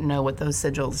I don't know what those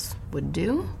sigils would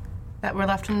do that were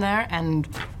left in there, and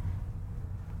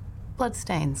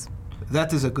bloodstains.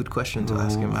 That is a good question to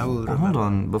ask him. I will remember. Hold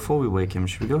on, before we wake him,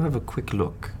 should we go have a quick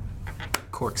look?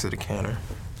 Corks a decanter.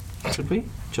 Should we?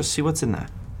 Just see what's in there.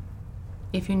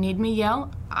 If you need me,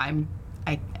 yell. I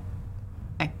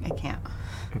can't.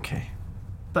 Okay.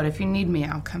 But if you need me,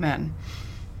 I'll come in.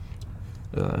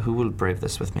 Who will brave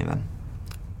this with me then?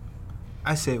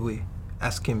 I say we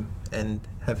ask him and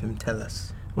have him tell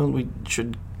us. Well, we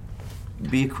should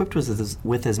be equipped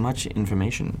with as much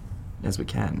information as we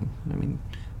can. I mean,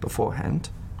 beforehand.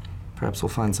 Perhaps we'll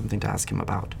find something to ask him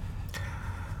about.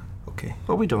 Okay.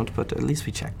 Or we don't, but at least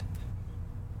we checked.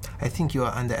 I think you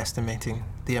are underestimating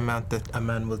the amount that a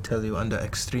man will tell you under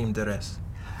extreme duress.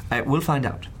 We'll find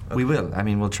out. Okay. We will. I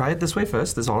mean, we'll try it this way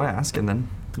first. That's all I ask, and then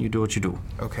you do what you do.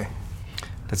 Okay.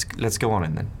 Let's go on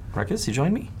in then. Ruckus, you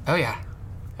join me? Oh, yeah.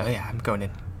 Oh, yeah, I'm going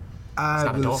in. I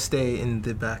not a will door. stay in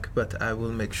the back, but I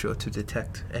will make sure to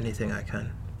detect anything I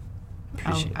can.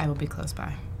 Appreciate I will be close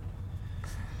by.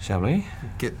 Shall we?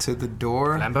 Get to the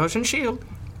door. Lambos and shield.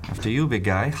 After you, big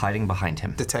guy, hiding behind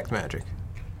him. Detect magic.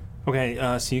 Okay,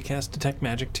 so you cast Detect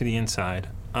Magic to the inside.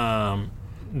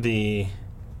 The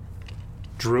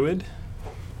druid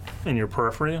in your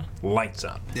periphery lights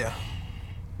up. Yeah.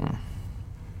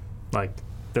 Like,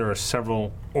 there are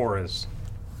several auras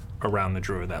around the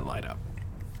druid that light up.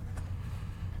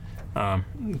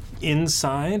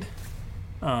 Inside,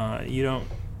 you don't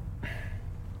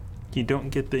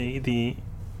get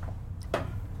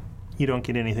you don't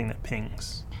get anything that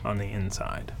pings on the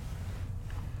inside.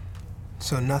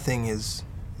 So nothing is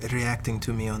reacting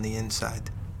to me on the inside.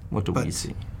 What do we But-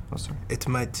 see? Oh, sorry. It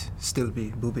might still be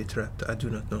booby-trapped. I do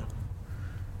not know.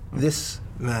 This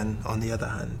man, on the other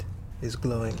hand, is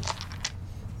glowing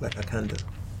like a candle.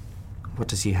 What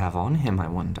does he have on him, I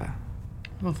wonder?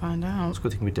 We'll find out. It's a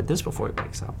good thing we did this before he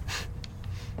wakes up.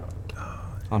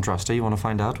 Andraste, you want to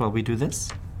find out while we do this?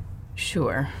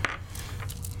 Sure.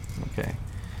 Okay.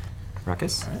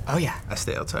 Ruckus? Oh, yeah. I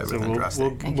stay outside So with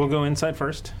Andraste. we'll go inside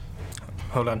first.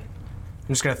 Hold on. I'm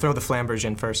just going to throw the flambers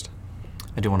in first.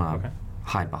 I do want to Okay.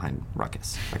 hide behind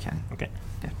Ruckus if I can. Okay.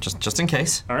 Yeah, just in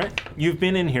case. All right. You've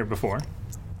been in here before.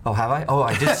 Oh, have I? Oh,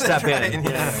 I did step in.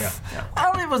 Yeah.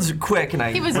 Well, it was quick, and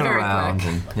I He was went very around.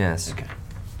 quick. And, yes. Okay.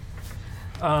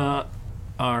 All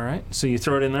right. So you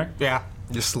throw it in there. Yeah.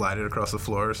 Just slide it across the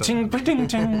floor or something. Ting, ting,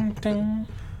 ting, ting,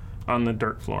 on the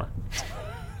dirt floor.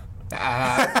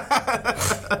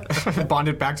 Bond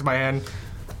it back to my hand.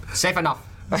 Safe enough.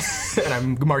 And I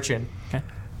march in. Okay.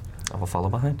 I will follow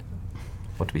behind.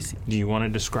 What do we see? Do you want to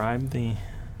describe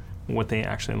what they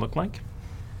actually look like?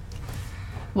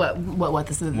 What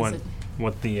this is?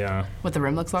 What the What the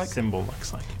room looks like? symbol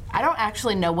looks like. I don't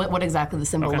actually know what exactly the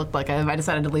symbol Okay. looked like. I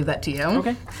decided to leave that to you.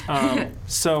 Okay.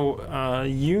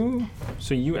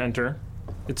 You enter.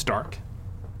 It's dark.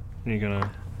 You're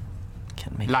gonna.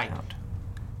 Can't make Light. it out.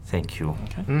 Thank you.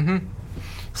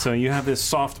 So you have this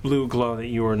soft blue glow that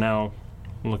you are now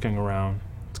looking around.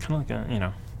 It's kind of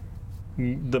like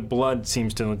the blood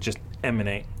seems to just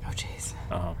emanate. Oh, jeez.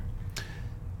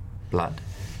 Blood.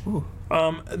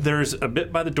 There's a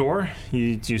bit by the door.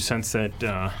 You sense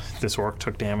that this orc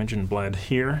took damage and bled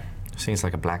here. Seems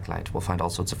like a black light. We'll find all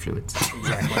sorts of fluids.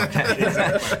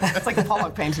 It's like a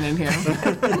Pollock painting in here.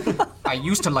 I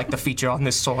used to like the feature on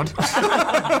this sword.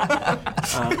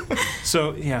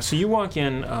 So you walk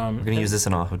in. We're gonna use this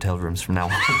in our hotel rooms from now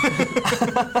on.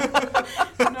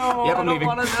 No, Yep, I I'm don't leaving.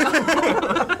 want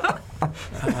to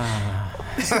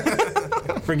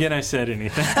know. Forget I said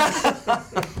anything.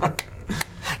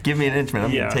 Give me an instrument.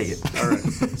 I'm Yes. gonna take it. All right.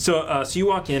 So you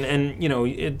walk in,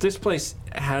 and this place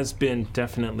has been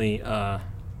definitely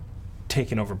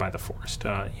taken over by the forest.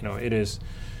 It is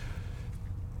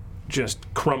just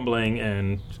crumbling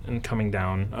and coming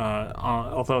down.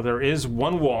 Although there is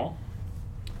one wall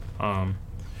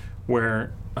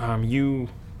where you,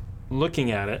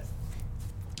 looking at it,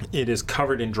 it is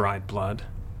covered in dried blood.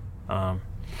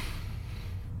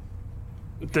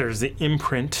 There's the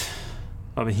imprint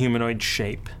of a humanoid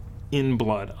shape in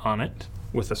blood on it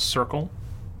with a circle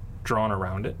drawn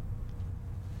around it.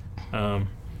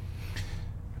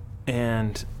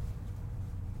 And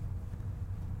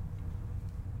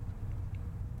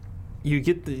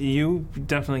you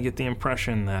definitely get the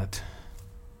impression that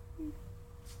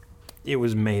it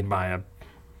was made by a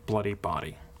bloody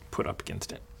body put up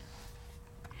against it.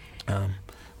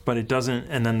 But it doesn't,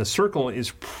 and then the circle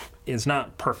is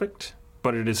not perfect,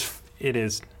 but it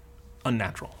is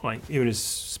unnatural. Like it is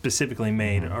specifically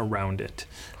made around it.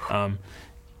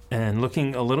 And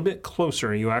looking a little bit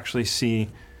closer, you actually see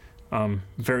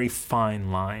very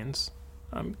fine lines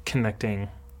connecting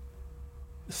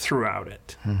throughout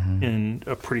it in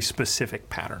a pretty specific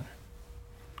pattern.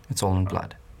 It's all in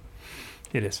blood.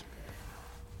 It is.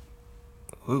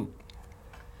 Ooh,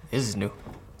 this is new.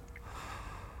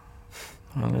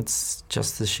 Well, it's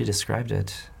just as she described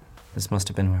it. This must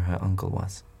have been where her uncle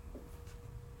was.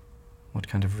 What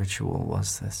kind of ritual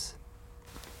was this?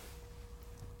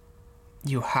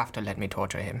 You have to let me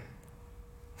torture him.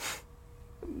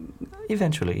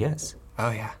 Eventually, yes.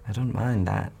 Oh, yeah. I don't mind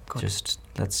that. Good. Just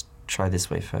let's try this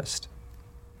way first.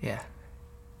 Yeah.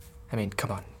 I mean,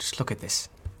 come on, just look at this.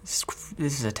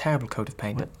 This is a terrible coat of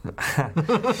paint.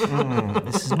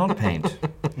 This is not paint.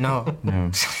 No.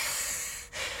 No.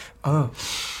 Oh,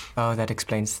 that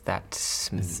explains that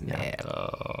smell.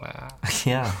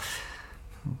 Yeah.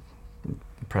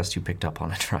 Impressed you picked up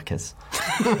on it, Ruckus.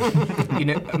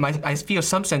 I feel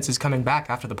some senses coming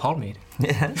back after the palmade.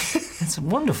 Yeah. It's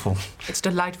wonderful. It's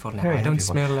delightful now. Very I don't happy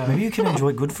for- smell. Maybe you can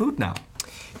enjoy good food now.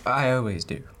 I always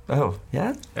do. Oh,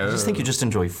 yeah? I just think you just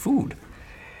enjoy food.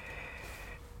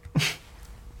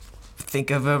 Think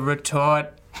of a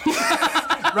retort.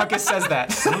 Ruckus says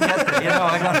that. We'll get there.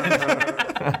 I got it.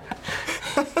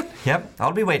 Yep,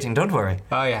 I'll be waiting. Don't worry.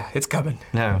 Oh yeah, it's coming.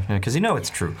 No, because it's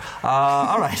true.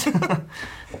 All right.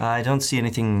 I don't see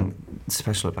anything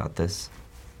special about this.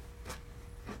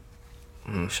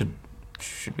 Should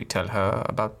we tell her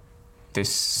about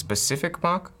this specific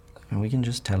mark? We can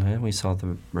just tell her we saw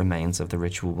the remains of the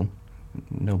ritual.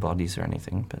 No bodies or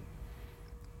anything, but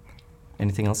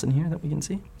anything else in here that we can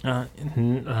see?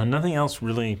 Nothing else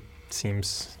really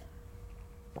seems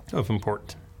of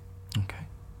import. Okay.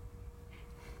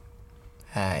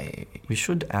 I We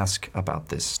should ask about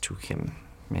this to him,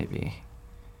 maybe.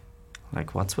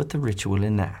 Like, what's with the ritual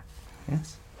in there?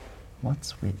 Yes?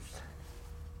 What's with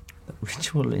the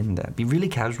ritual in there? Be really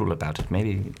casual about it.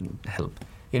 Maybe it'll help.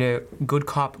 good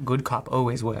cop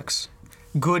always works.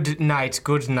 Good night,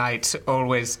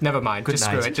 always. Never mind, Good just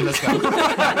night. screw it. Let's go.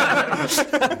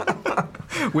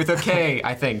 With a K,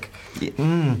 I think.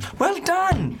 Well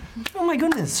done! Oh my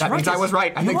goodness. That means I was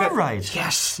right. I you think are that- right.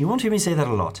 Yes. You won't hear me say that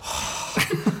a lot.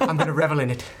 I'm gonna revel in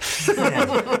it.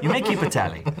 Yeah. You may keep a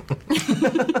tally.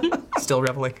 Still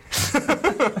reveling.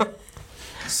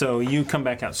 So you come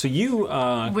back out. So you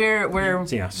We're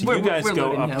so you we're guys go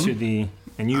loading up him. to the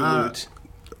and you loot.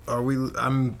 Are we?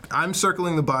 I'm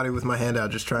circling the body with my hand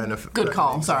out, just trying to. Good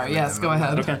call. Sorry. Yes, go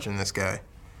ahead. I'm touching this guy.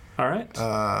 All right.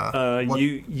 What do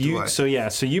You I- so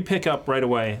you pick up right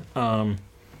away.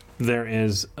 There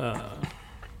is a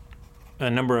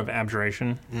number of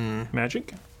abjuration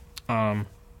magic.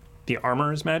 The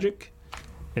armor is magic.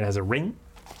 It has a ring.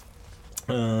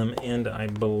 And I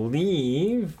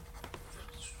believe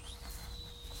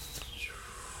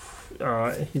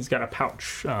he's got a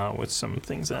pouch with some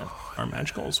things that are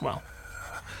magical as well.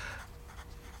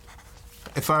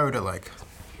 If I were to like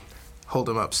hold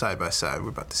them up side by side, we're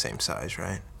about the same size,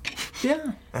 right?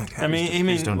 Yeah. Okay. I mean,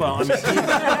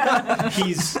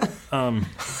 he's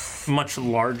much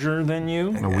larger than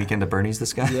you, A weekend at Bernie's,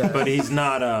 this guy? Yeah. but he's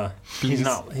not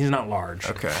large.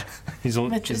 Okay. He's a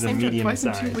medium twice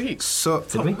in size. 2 weeks. So,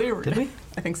 Did we?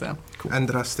 I think so.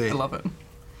 Andraste, I love it.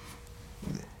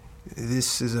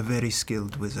 this is a very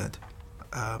skilled wizard.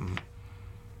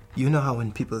 You know how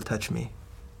when people touch me,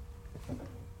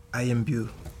 I imbue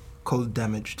cold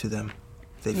damage to them.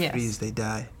 They Yes. freeze, they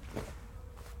die.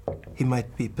 He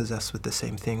might be possessed with the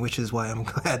same thing, which is why I'm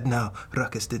glad now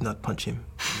Ruckus did not punch him.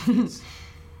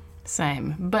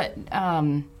 Same. But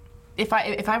if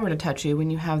I were to touch you when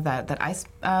you have that ice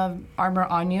armor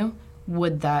on you,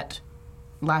 would that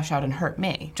lash out and hurt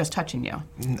me, just touching you?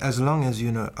 As long as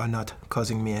you are not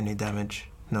causing me any damage,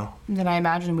 no. Then I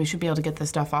imagine we should be able to get this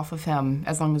stuff off of him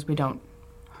as long as we don't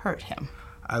hurt him.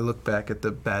 I look back at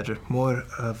the badger. More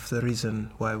of the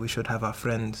reason why we should have our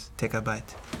friends take a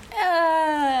bite.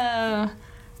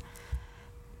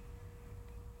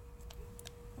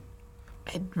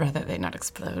 I'd rather they not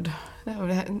explode. That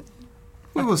would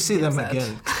We will see be them upset.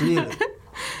 again, clearly.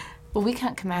 Well, we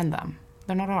can't command them.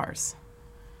 They're not ours.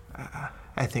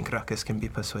 I think Ruckus can be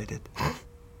persuaded.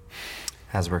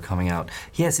 As we're coming out.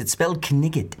 Yes, it's spelled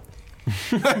Knigget.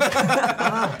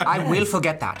 I will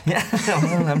forget that. Yeah,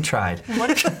 well, I'm tried.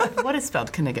 What is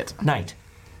spelled Knigget? Night.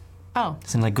 Oh.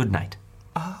 It's in like good night.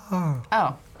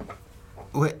 Oh.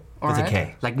 Wait, With a Alright.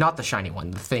 K. Like not the shiny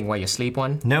one, the thing where you sleep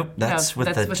one. Nope, that's with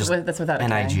that's the just that's without a K.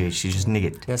 N-I-G-H. You just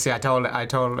Knigget. Yeah, see, I told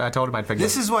him I'd forget.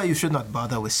 this is why you should not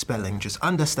bother with spelling. Just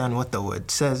understand what the word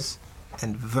says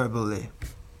and verbally.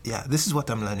 Yeah, this is what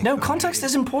I'm learning. No, from context you.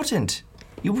 is important.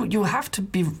 You have to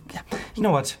be... You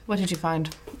know what? What did you find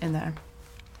in there?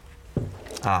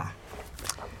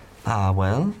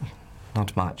 Well,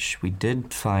 not much. We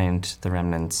did find the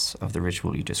remnants of the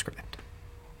ritual you described.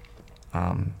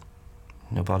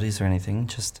 No bodies or anything,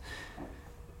 just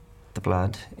the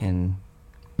blood in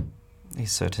a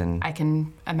certain... I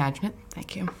can imagine it.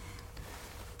 Thank you.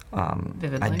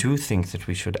 Vividly. I do think that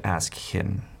we should ask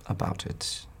him about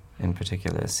it in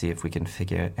particular, see if we can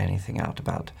figure anything out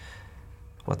about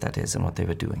what that is and what they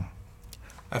were doing.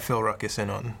 I fill Ruckus in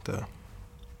on the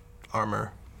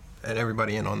armor, and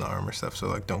everybody in on the armor stuff, so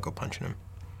like don't go punching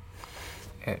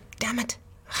him. Damn it.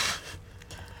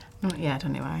 Not yet,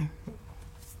 anyway.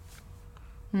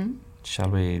 Shall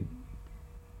we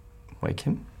wake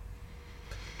him?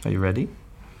 Are you ready?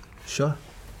 Sure.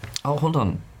 Oh, hold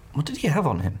on. What did he have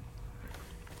on him?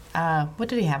 What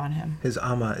did he have on him? His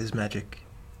armor is magic.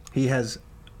 He has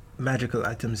magical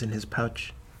items in his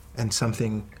pouch and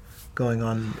something going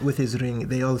on with his ring.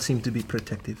 They all seem to be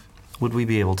protective. Would we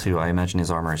be able to? I imagine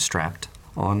his armor is strapped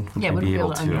on. Would Yeah, we would be we be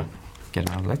able able to to undo? get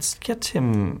him out? Let's get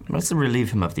him. Let's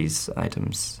relieve him of these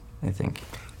items, I think.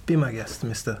 Be my guest,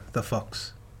 Mr. the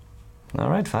Fox. All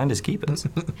right, finders keepers.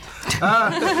 On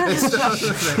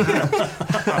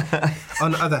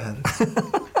the other hand,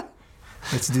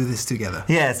 let's do this together.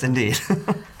 Yes, indeed.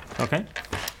 Okay.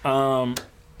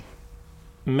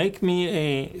 Make me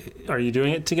a. Are you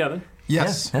doing it together?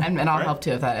 Yes. Yeah. And I'll Alright. help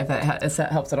too if that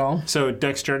helps at all. So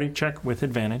dexterity check with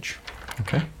advantage,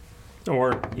 Okay.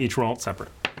 or each roll separate.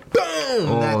 Boom!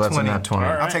 Oh, Nat that's 20. a nat 20.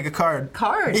 All right. I'll take a card.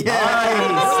 Card.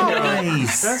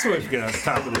 Nice. That's what we've got at the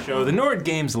top of the show. The Nord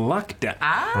Games Luck Deck,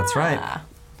 That's right.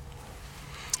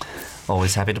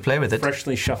 Always happy to play with it.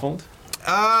 freshly shuffled.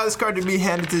 This card to be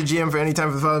handed to the GM for any time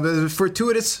for the following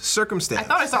fortuitous circumstance. I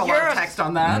thought I saw a lot of text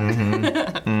on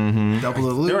that. Double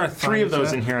the loot. There are three of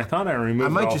those Find in here. I thought I removed I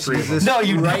might all just three use of them. this No,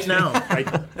 you right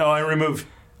didn't. now. I removed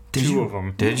Did two you? of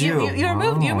them. Did you? You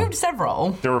removed Wow.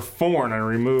 several. There were four, and I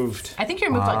removed. I think you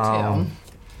removed Wow. like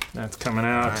That's coming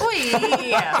out. 2.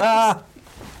 Oy.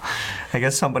 I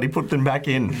guess somebody put them back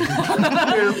in.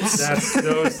 That's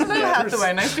those.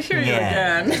 Hathaway, nice to hear you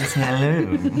again.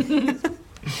 Hello.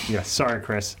 Yeah, sorry,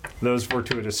 Chris. Those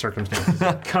fortuitous circumstances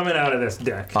coming out of this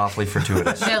deck. Awfully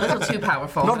fortuitous. They're a little too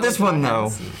powerful. Not this one,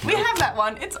 though. We have that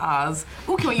one. It's Oz.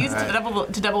 Ooh, can we use it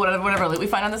to double whatever loot we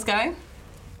find on this guy?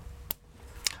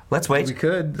 Let's We wait.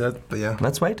 could, but yeah.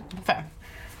 Let's wait. Fair.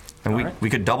 And we, Alright. we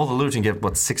could double the loot and get,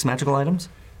 what, 6 magical items?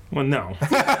 Well, no.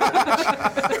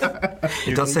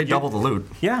 It does say double the loot.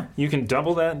 Yeah, you can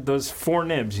double that. Those 4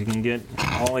 nibs, you can get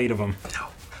all 8 of them.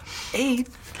 8.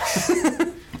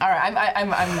 All right, I'm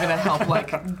gonna help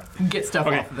get stuff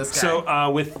Okay, off of this guy. so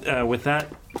with that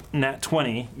nat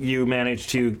 20, you manage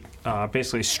to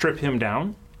basically strip him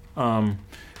down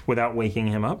without waking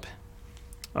him up,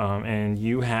 and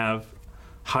you have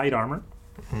hide armor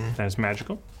that is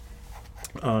magical.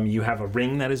 You have a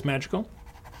ring that is magical.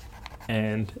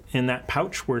 And in that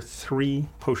pouch were 3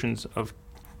 potions of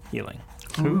healing.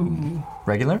 Ooh.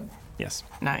 Regular? Yes.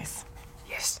 Nice.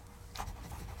 Yes.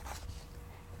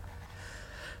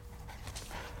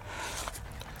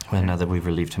 Well, now that we've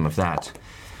relieved him of that,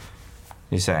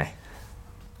 you say.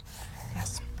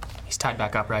 Yes. He's tied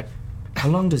back up, right? How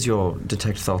long does your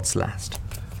detect thoughts last?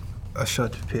 A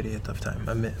short period of time,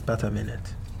 about a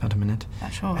minute. About a minute?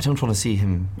 Not sure. I don't want to see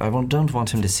him. Don't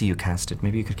want him to see you cast it.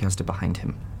 Maybe you could cast it behind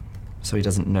him, so he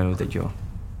doesn't know that you're.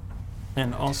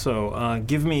 And also,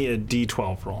 give me a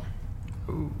d12 roll.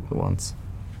 Who wants?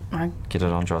 I- Get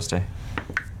it on Droste.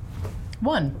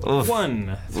 1. Oof.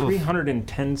 1.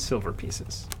 310 silver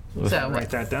pieces. So Write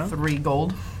that down. 3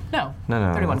 gold. No.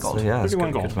 No. 31 that's- gold. Yeah, that's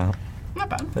 31 good gold. amount. Not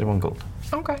bad. 31 gold.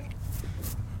 Okay.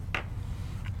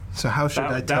 So how should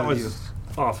I That tell was you?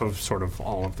 off of sort of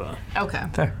all of the... Okay.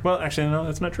 Fair. Well, actually, no,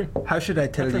 that's not true. How should I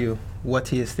tell you what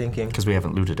he is thinking Because we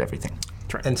haven't looted everything.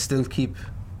 and still keep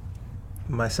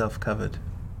myself covered?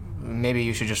 Maybe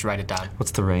you should just write it down.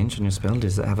 What's the range on your spell?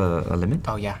 Does it have a limit?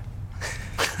 Oh, yeah.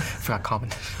 Forgot common.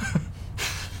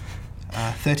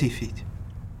 30 feet.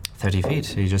 30 feet.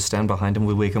 So you just stand behind him,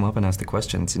 we wake him up and ask the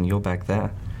questions, and you're back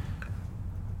there.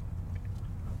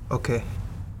 Okay.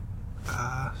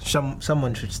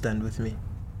 Someone should stand with me,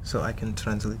 so I can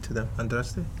translate to them.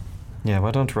 Andraste? Yeah,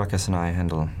 why don't Ruckus and I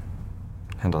handle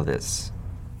this?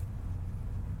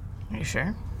 Are you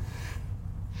sure?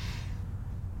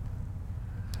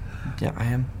 Yeah, I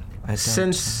am. I don't.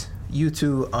 Since you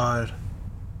two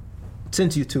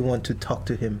want to talk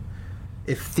to him,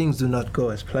 if things do not go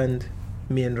as planned,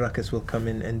 me and Ruckus will come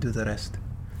in and do the rest.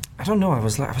 I don't know. I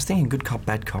was thinking good cop,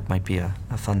 bad cop might be a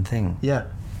fun thing. Yeah.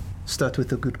 Start with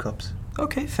the good cops.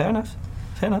 Okay, fair enough.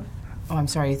 Fair enough. Oh, I'm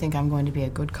sorry. You think I'm going to be a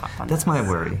good cop on That's this? my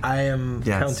worry. I am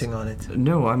Yes. counting on it.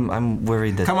 No, I'm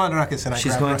worried that. Come on, Ruckus, and I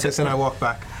She's grab going Ruckus to- and I walk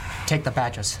back. Take the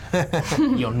badges.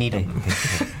 You'll need Hey, them.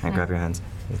 hey, I grab your hands.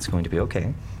 It's going to be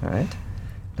okay. All right.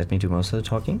 Let me do most of the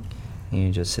talking. And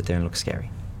you just sit there and look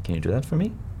scary. Can you do that for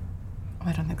me? Oh,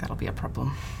 I don't think that'll be a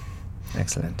problem.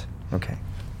 Excellent. Okay.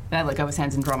 And I let go of his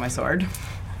hands and draw my sword.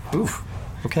 Oof.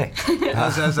 Okay.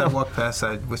 As I walk past,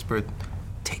 I whispered,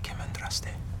 "Take him, Andraste."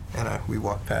 And we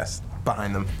walk past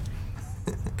behind them.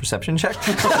 Perception check.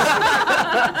 Am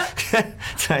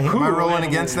I rolling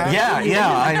against that? Yeah.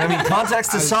 I mean,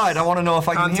 context aside, I want to know if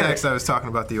I can Context, hear I was talking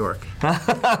about the orc. it.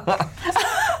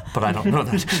 But I don't know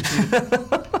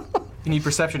that. You need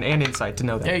perception and insight to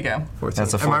know that. There you go. 14.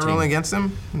 That's a Am I 14. rolling against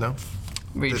him? No.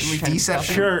 We The trying to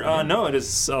deception? Sure, no, it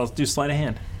is. I'll do sleight of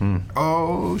hand.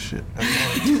 Oh shit!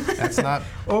 That's not.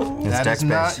 Oh, that dex is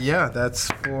not. based. Yeah, that's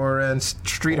for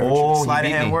street urchin. Oh, he Sleight of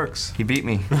beat hand me. works. He beat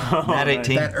me. At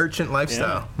 18. That urchin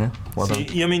lifestyle. Yeah. Well So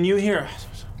done. I mean, you hear.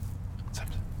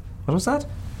 What was that?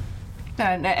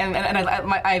 And I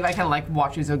kind of like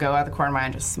watch Uzo go out of the corner of my eye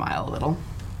and just smile a little.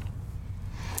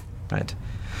 Right.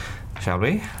 Shall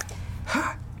we?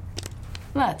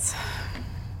 Let's.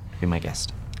 Be my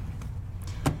guest.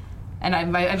 And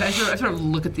I sort of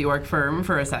look at the orc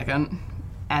for a second,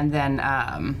 and then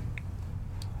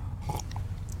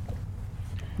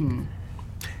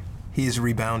He is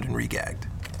rebound and regagged.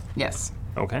 yes,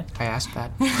 Okay. I asked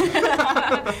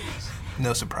that.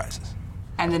 No surprises.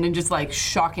 and then in just like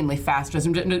shockingly fast,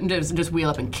 just wheel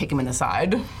up and kick him in the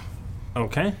side.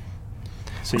 Okay.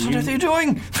 So What are you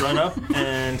doing? run up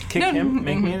and kick him.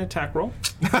 Make me an attack roll.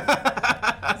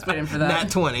 Just waiting for Nat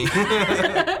that. 20.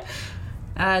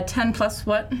 10 plus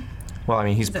what? Well, I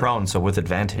mean, he's prone, so with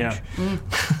advantage. Yeah.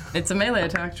 It's a melee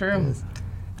attack, true.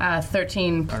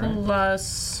 13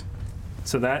 plus.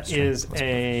 So that is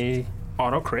a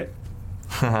auto crit.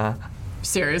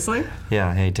 Seriously?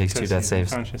 Yeah, hey, he takes 2 Because death he's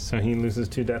saves. unconscious, so he loses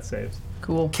 2 death saves.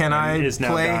 Cool. Can I is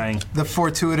now play dying. the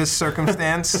fortuitous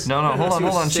circumstance? No, hold To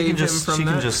on. She save can him just, from she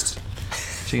can that? just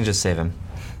save him.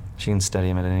 She can steady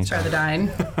him at any Try the time.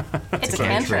 dying. It's a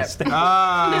cantrip.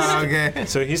 Ah, okay.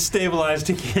 So he's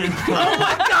stabilized again. Oh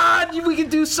my god, we can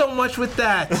do so much with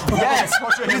that. Yes!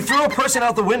 You threw a person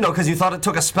out the window because you thought it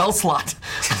took a spell slot.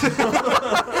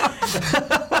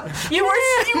 You were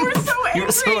so angry. You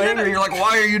were so angry. You're like,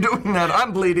 why are you doing that?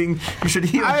 I'm bleeding. You should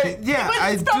heal me. I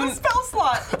It's not a do. spell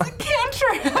slot. It's a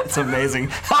cantrip. It's amazing.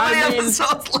 How many mean-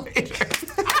 episodes later?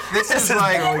 This is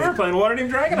like. We're playing Waterdeep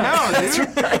Dragon. No,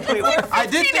 dude. I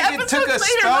did think it took a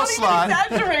spell slot,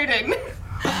 Exaggerating.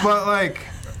 but like,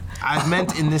 I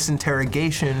meant in this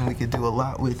interrogation we could do a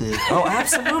lot with it. Oh,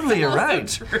 absolutely. You're right.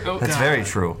 True. That's very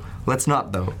true. Let's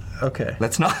not, though. Okay.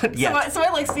 Let's not yet. So I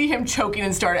like see him choking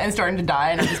and starting to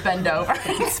die, and I just bend over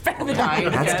and spare the dying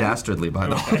That's again. dastardly, by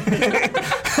the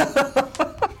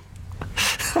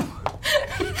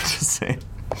way.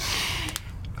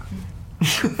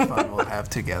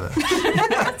 together.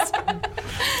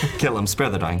 Kill him, spare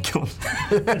the dying, kill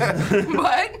him.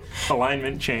 What?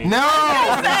 Alignment change. No!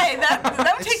 Hey,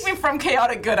 that would take me from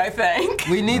chaotic good, I think.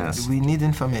 We need Yes.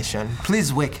 information.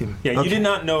 Please wake him. Yeah, you did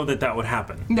not know that would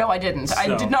happen. No, I didn't. I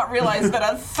So- did not realize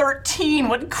that a 13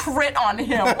 would crit on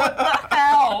him. What the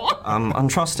hell?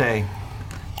 Andraste,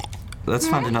 let's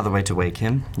find another way to wake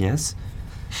him, yes?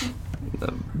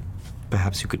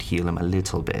 Perhaps you could heal him a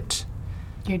little bit.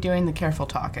 You're doing the careful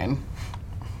talking.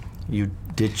 You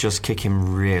did just kick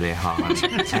him really hard.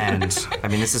 And, I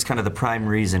mean, this is kind of the prime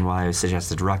reason why I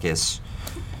suggested Ruckus.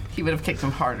 He would have kicked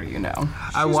him harder, you know.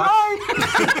 I watch.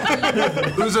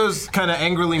 Uzo's kind of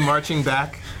angrily marching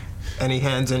back, and he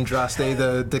hands Andraste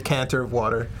the decanter of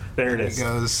water. There it He is.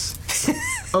 goes,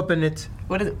 open it,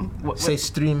 What is it? What, say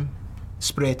stream,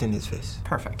 spray it in his face.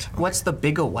 perfect. What's the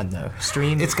bigger one though?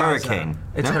 Stream. It's Hurricane.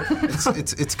 It's No?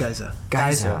 It's Geyser.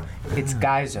 geyser. It's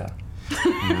geyser.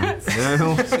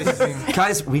 No.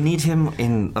 Guys, we need him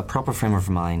in a proper frame of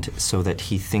mind so that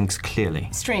he thinks clearly,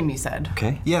 Stream, you said.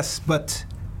 okay? Yes, but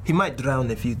he might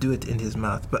drown if you do it in his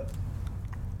mouth. But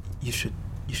you should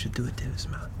do it in his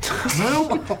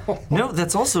mouth. No,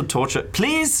 that's also torture.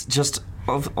 Please, just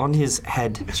on his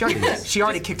head. She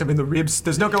already kicked him in the ribs.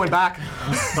 There's no going back.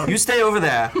 You stay over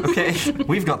there, okay?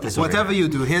 We've got this over Whatever you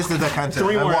do, here's the decanter.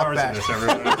 3 I more walk hours back. of this,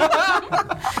 everybody.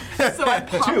 So I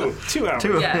pop. 2 hours.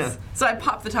 Yes. So I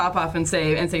pop the top off and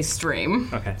say stream.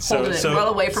 Okay. Hold it well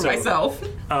away from so, myself.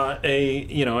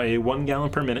 A 1 gallon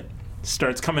per minute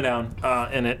starts coming down,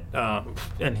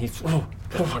 and he's And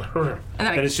then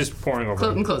I it's just pouring over.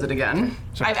 and close it again.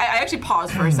 I actually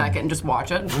pause for a second and just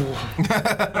watch it.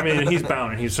 I mean, he's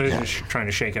bound, and he's just trying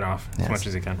to shake it off as much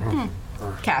as he can.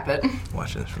 Cap it.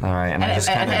 Watch this. All right, and I just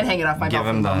And kind hang it off my give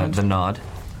belt him for a moment. the nod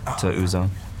to Uzo.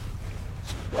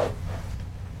 You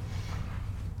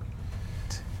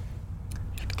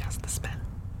have to cast the spell.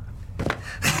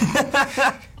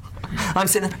 I'm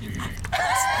sitting there.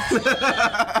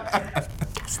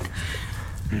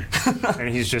 And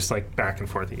he's just like back and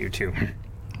forth at you too.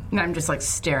 And I'm just like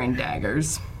staring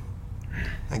daggers.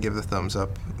 I give the thumbs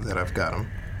up that I've got him.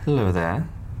 Hello there.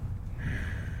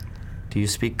 Do you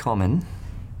speak common?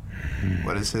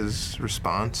 What is his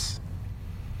response?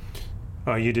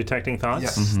 Are you detecting thoughts?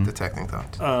 Yes, detecting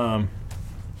thoughts.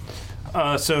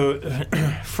 So,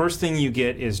 first thing you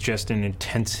get is just an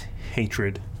intense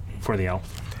hatred for the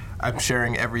elf. I'm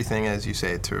sharing everything as you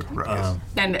say it to Ruckus.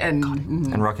 And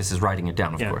And Ruckus is writing it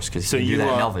down, of course, because you do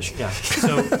that in Elvish. Yeah.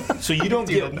 So you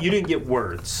didn't get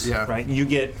words. Yeah. Right. You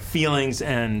get feelings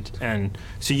and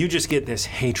so you just get this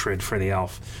hatred for the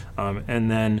elf, and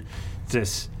then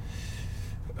this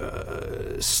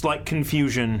slight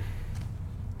confusion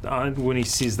when he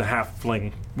sees the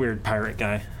halfling weird pirate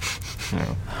guy.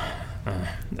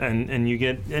 And you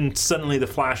get suddenly the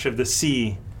flash of the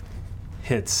sea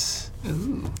hits.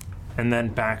 Ooh. And then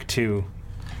back to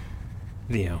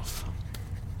the elf.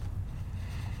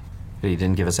 He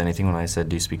didn't give us anything when I said,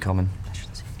 do you speak common?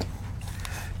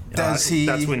 Does he?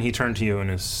 That's when he turned to you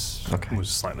and was Okay.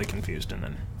 slightly confused, and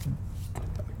then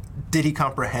Did he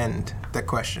comprehend the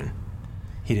question?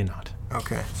 he did not.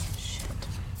 Okay.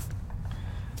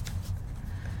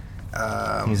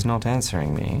 He's not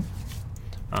answering me.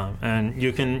 And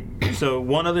you can. So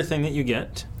one other thing that you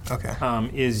get Okay.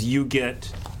 is you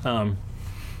get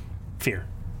fear.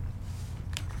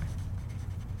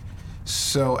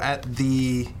 So at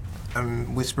the,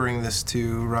 I'm whispering this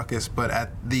to Ruckus, but at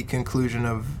the conclusion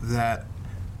of that,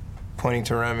 pointing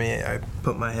to Remy, I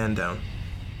put my hand down.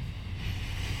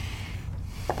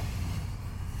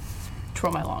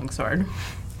 Twirl my longsword.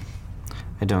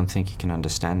 I don't think he can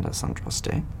understand us,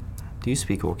 Andraste. Do you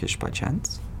speak Orcish by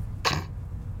chance?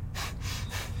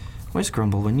 Where's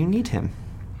Grumble when you need him?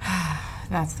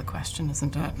 That's the question,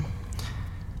 isn't it?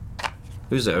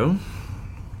 Uzo.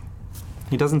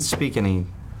 He doesn't speak any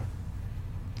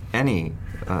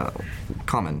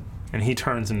common. And he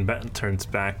turns turns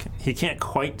back. He can't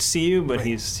quite see you, but Wait.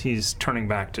 he's turning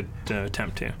back to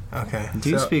attempt to. Okay. Do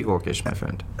you so, speak Orcish, my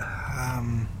friend?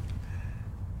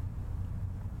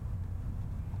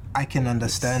 I can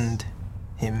understand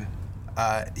him.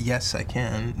 Yes, I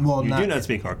can. Well, You do not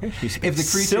speak Orcish. You speak If the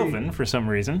creature- Sylvan for some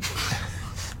reason.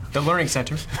 The Learning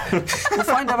Center. We'll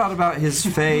find out about his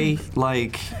Fey,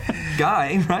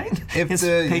 guy, right? If his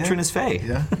the- patron yeah. is Fey.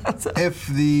 Yeah. If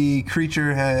the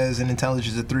creature has an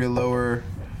intelligence of 3 or lower,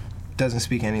 doesn't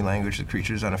speak any language, the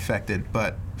creature is unaffected.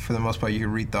 But for the most part, you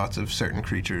can read thoughts of certain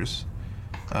creatures.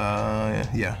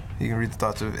 Yeah, you can read the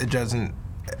thoughts of. It doesn't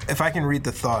if I can read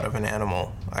the thought of an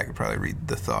animal, I could probably read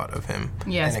the thought of him.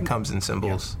 Yes. And it comes in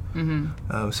symbols. In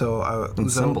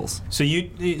symbols. So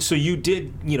you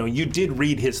did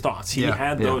read his thoughts. He Yeah.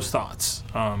 had Yeah. those thoughts.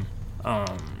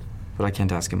 But I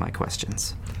can't ask him my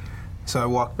questions. So I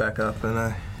walk back up and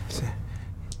I say,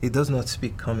 he does not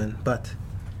speak common, but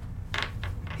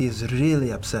he is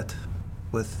really upset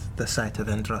with the sight of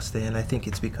Andraste, and I think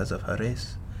it's because of her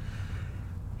race.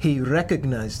 He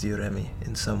recognized you, Remy,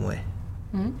 in some way.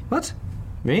 What?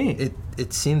 Me?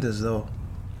 It seemed as though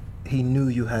he knew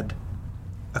you had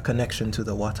a connection to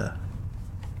the water.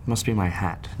 Must be my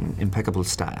hat. In impeccable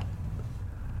style.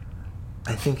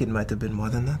 I think it might have been more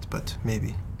than that, but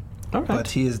maybe. All right. But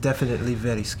he is definitely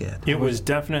very scared. It was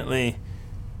definitely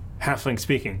halfling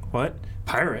speaking. What?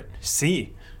 Pirate?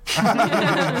 Sea?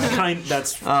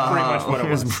 That's pretty much what it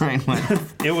was. His brain went.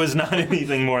 It was not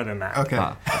anything more than that. Okay.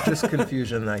 Ah. Just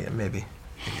confusion, maybe.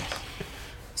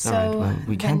 So All right, well,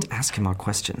 we can't then- ask him our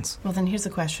questions. Well, then here's the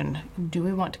question. Do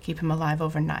we want to keep him alive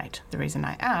overnight? The reason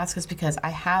I ask is because I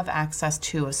have access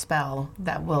to a spell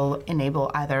that will enable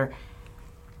either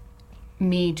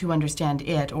me to understand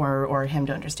it or him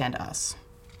to understand us.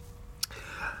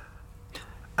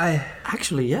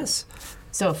 Actually, yes.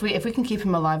 So if we can keep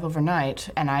him alive overnight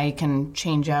and I can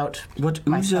change out What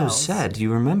my Uzo spells. said,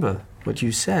 you remember what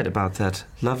you said about that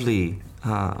lovely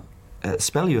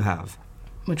spell you have?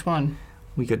 Which one?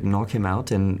 We could knock him out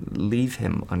and leave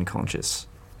him unconscious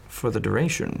for the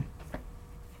duration.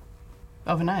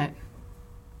 Overnight.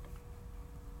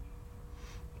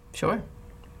 Sure.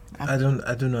 I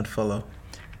do not follow.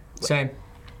 Same.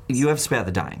 You have Spare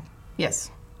the Dying,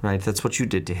 Yes. right? That's what you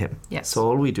did to him. Yes. So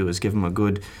all we do is give him a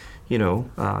good,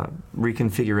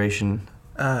 reconfiguration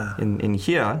in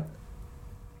here,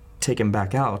 take him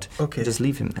back out, Okay. and just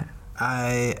leave him there.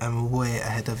 I am way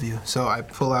ahead of you. So I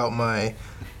pull out my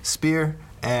spear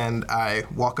and I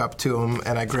walk up to him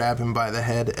and I grab him by the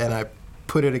head and I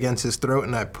put it against his throat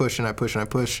and I push and I push and I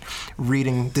push,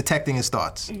 detecting his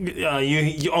thoughts.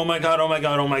 You oh my god, oh my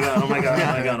god, oh my god, oh my god,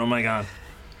 oh my god, oh my god.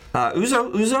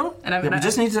 Uzo, And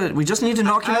I'm- we just need to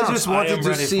knock him I out. just I wanted am to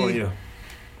ready see. for you.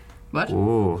 What?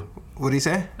 Ooh. What did he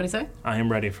say? What did he say? I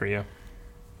am ready for you.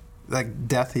 Like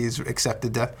death, he's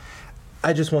accepted death.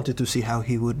 I just wanted to see how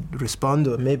he would respond,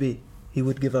 or maybe he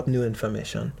would give up new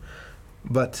information.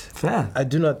 But Fair. I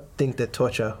do not think that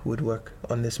torture would work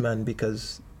on this man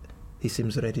because he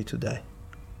seems ready to die.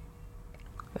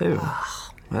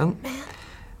 Oh. Well,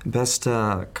 best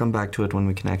come back to it when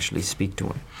we can actually speak to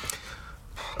him.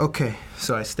 Okay,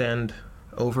 so I stand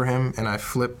over him and I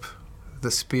flip the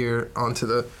spear onto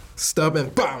the stub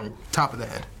and bang, top of the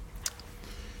head.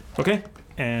 Okay,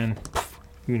 and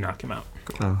you knock him out.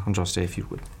 Andraste, if you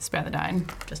would. Spare the dying,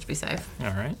 just to be safe.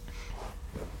 All right.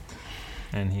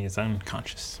 And he is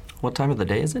unconscious. What time of the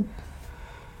day is it?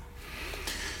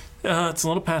 It's a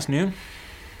little past noon.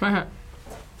 Oh.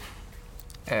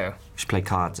 We should play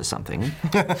cards or something.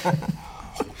 Do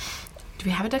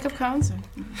we have a deck of cards?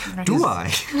 Do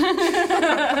I?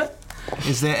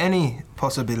 Is there any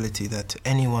possibility that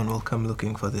anyone will come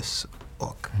looking for this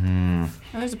orc? Well,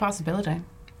 there's a possibility.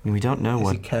 We don't know Is he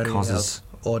what carrying causes.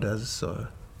 out orders or?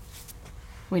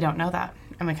 We don't know that,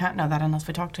 and we can't know that unless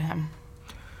we talk to him.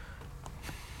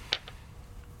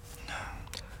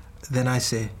 Then I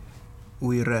say,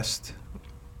 we rest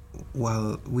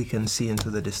while we can see into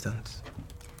the distance.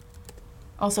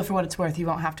 Also, for what it's worth, you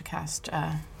won't have to cast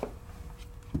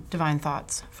divine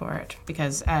thoughts for it,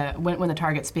 because when the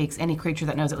target speaks, any creature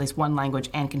that knows at least one language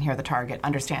and can hear the target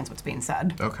understands what's being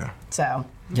said. Okay. So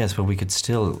Yes, but we could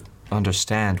still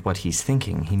understand what he's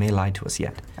thinking. He may lie to us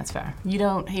yet. that's fair. You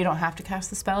don't have to cast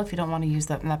the spell if you don't want to use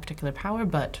that particular power,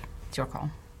 but it's your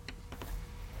call.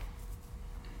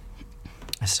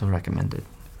 I still recommend it.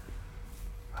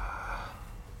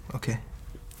 Okay.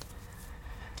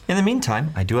 In the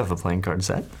meantime, I do have a playing card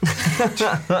set.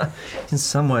 It's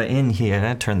somewhere in here.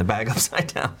 I turned the bag upside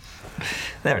down.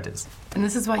 There it is. And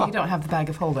this is why you don't have the bag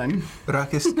of holding.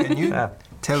 Rakis, can you Yeah.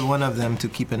 tell one of them to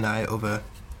keep an eye over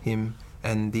him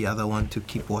and the other one to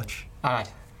keep watch? All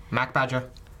right. Mac Badger,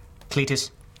 Cletus,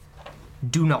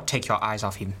 do not take your eyes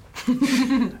off him.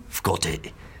 I've got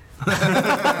it.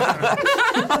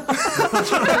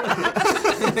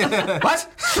 What?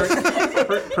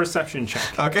 Perception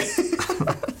check. Okay.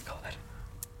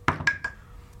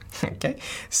 Okay.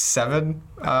 7.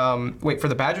 Wait, for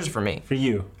the Badgers or for me? For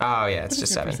you. Oh, yeah, it's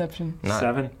just 7. Perception. Not,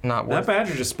 7. Not That worth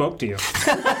badger just spoke to you.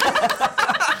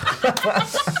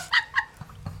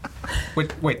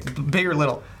 Wait, big or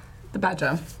little? The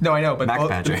badger. No, I know, but... Mac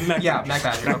Badger. Yeah, Mac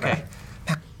Badger, okay.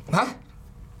 Huh?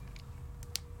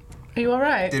 Are you all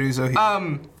right? Deruzo,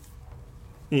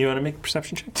 You want to make a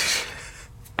perception check?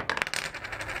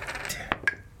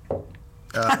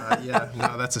 Yeah,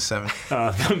 no, that's a 7.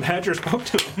 The badger spoke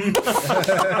to him.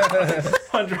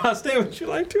 Andraste, would you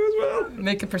like to as well?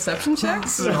 Make a perception check.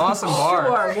 This is an awesome bar.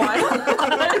 Sure, why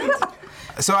not?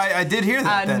 So I did hear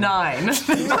that then. 9.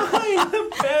 The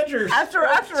badger. After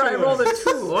I rolled a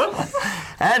 2.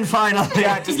 And finally,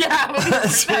 Yeah, Tree of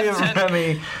perception.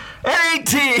 Remy,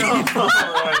 18! All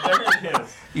right, there it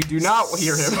is. You do not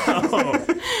hear him.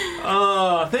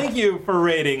 Thank you for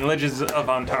raiding Legends of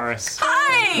Antares.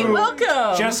 Hi,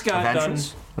 welcome. Just got done.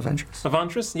 Adventurous.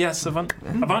 Avantris? Yes,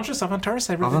 Avantris, Avantaris?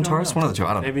 I really don't Avantaris? know. One of the two,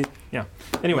 I don't know. Maybe, yeah.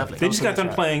 Anyway, they just got done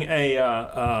playing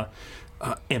a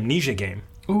amnesia game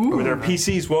where their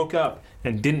PCs woke up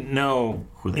and didn't know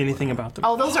anything about them.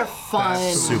 Oh, those are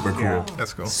fun. Super cool. Yeah.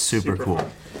 That's cool. Super cool.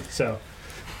 So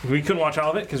we couldn't watch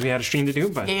all of it because we had a stream to do,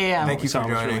 but Yeah. Thank you so for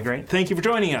it was really joining. great. Thank you for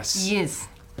joining us. Yes.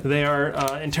 They are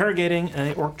interrogating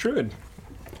an orc druid.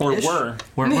 Or Ish. were.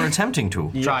 We're attempting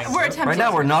to. Trying. We're attempting. Right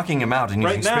now, we're knocking him out and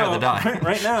Right using spare the now, die.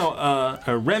 right now,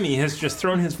 Remy has just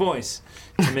thrown his voice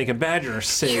to make a badger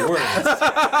say words, and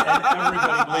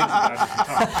everybody believes the badger can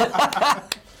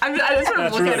talk. I just sort of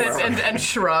That's look really at it and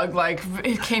shrug, like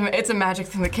it's a magic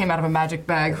thing that came out of a magic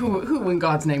bag. Who in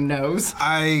God's name knows?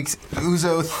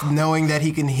 Uzo, knowing that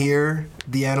he can hear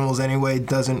the animals anyway,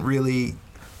 doesn't really.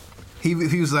 He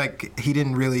was like, he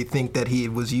didn't really think that he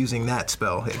was using that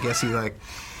spell. I guess he like.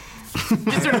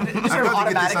 Just sort of I've got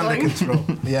to get this under automatically.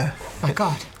 control. Yeah. My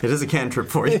God. It is a cantrip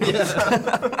for you.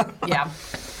 Yeah.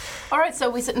 All right, so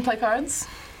we sit and play cards.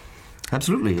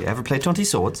 Absolutely. Ever play 20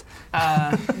 swords?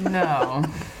 No.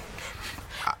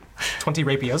 20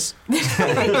 rapiers.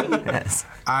 Yes.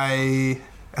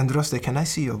 Andraste, can I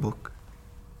see your book?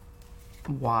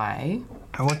 Why?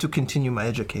 I want to continue my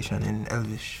education in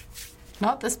Elvish.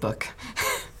 Not this book.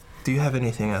 Do you have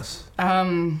anything else?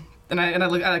 And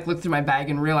I looked through my bag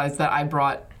and realized that I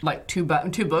brought like two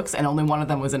books and only one of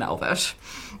them was in Elvish.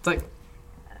 It's like,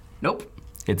 nope.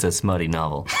 It's a smutty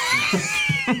novel.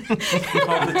 Called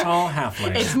The Tall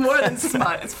Halfling. It's more than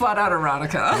smut. It's flat out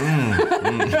erotica.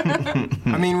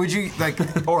 I mean, would you like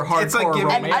Or hardcore It's like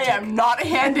giving- And I am not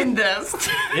handing this.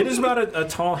 It is about a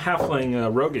tall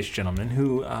halfling roguish gentleman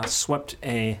who swept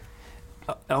a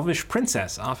elvish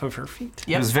princess off of her feet.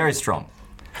 It was very strong.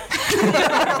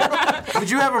 Would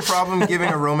you have a problem giving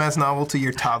a romance novel to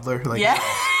your toddler? Like, Yeah.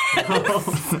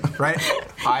 right?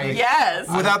 Yes.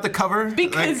 Without the cover?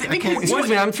 Because- I because- can't- Excuse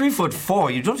me, I'm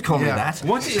 3'4". You don't call me Yeah. that.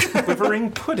 What is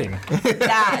quivering pudding?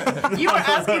 Dad, you were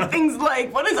asking things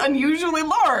like, what is unusually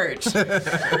large?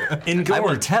 Engorged. I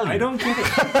will tell you. I don't get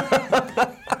it.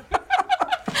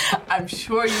 I'm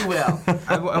sure you will.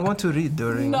 I want to read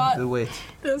during Not- the wait.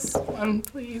 This one,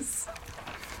 please.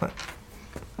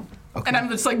 Okay. And I'm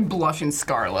just like blushing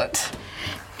scarlet.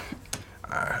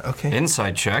 Okay.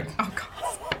 Inside check. Oh, God.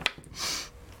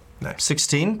 Nice.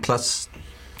 16 plus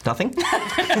nothing.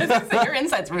 So your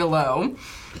insight's real low.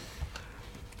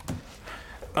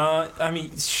 I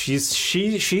mean,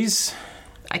 she's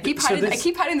I keep So hiding. this- I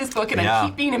keep hiding this book, and Yeah. I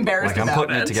keep being embarrassed Like I'm about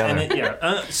putting it together. and it,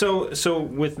 yeah. So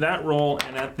with that role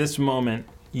and at this moment,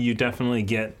 you definitely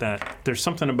get that there's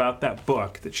something about that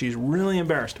book that she's really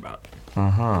embarrassed about.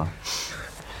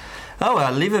 Oh,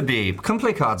 well, leave it be. Come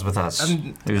play cards with us.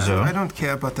 Uzo. I don't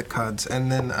care about the cards.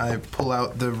 And then I pull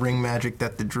out the ring magic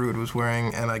that the druid was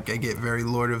wearing, and I get very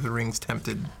Lord of the Rings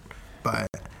tempted by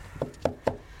it.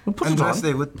 We'll put it on.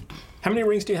 Andraste, what? How many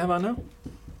rings do you have on now?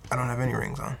 I don't have any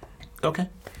rings on. Okay.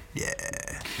 Yeah.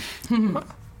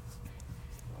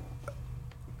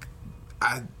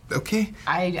 Okay.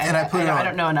 And I put it I on.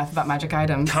 don't know enough about magic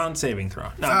items. Con saving throw.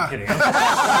 No, Ah. I'm kidding.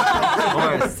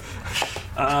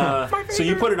 So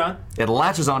you put it on. It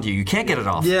latches onto you. You can't get it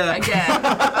off. Yeah. Again,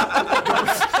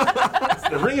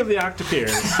 The ring of the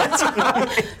Octopeers.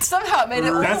 somehow it made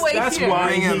it all the way That's here. why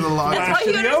Ring he of the Lost. That's why flashed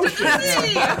he to the understood ocean. the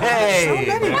sea. Hey!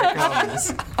 There it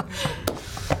comes.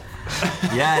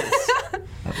 Yes.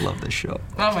 I love this show.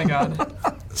 Oh my God.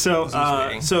 So,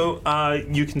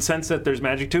 waiting. you can sense that there's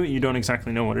magic to it. You don't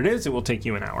exactly know what it is. It will take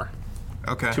you an hour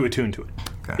Okay. to attune to it,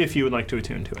 Okay. if you would like to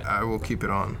attune to it. I will keep it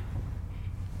on.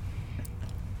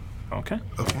 Okay.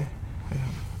 Okay.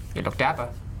 You look dapper.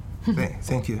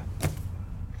 Thank you.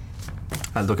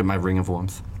 I look at my ring of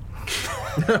warmth.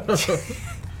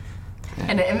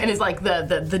 And it is like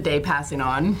the day passing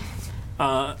on.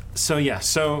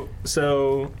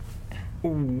 So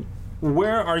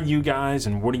where are you guys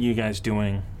and what are you guys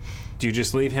doing? Do you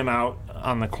just leave him out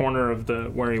on the corner of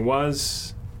where he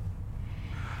was?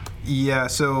 Yeah,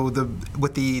 so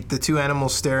with the two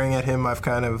animals staring at him, I've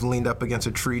kind of leaned up against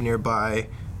a tree nearby,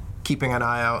 keeping an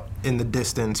eye out in the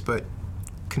distance, but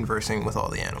conversing with all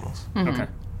the animals. Okay.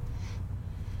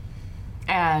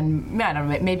 And I don't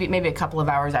know, maybe a couple of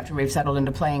hours after we've settled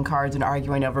into playing cards and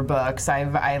arguing over books,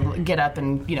 I get up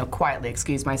and quietly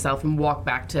excuse myself and walk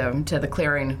back to the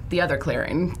clearing, the other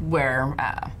clearing, where.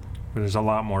 There's a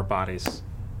lot more bodies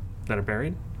that are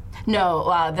buried. No,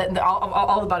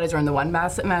 all the bodies are in the one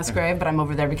mass grave, but I'm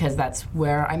over there because that's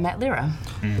where I met Lyra.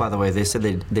 By the way, they said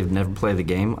they've never played the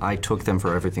game. I took them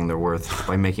for everything they're worth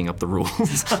by making up the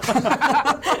rules.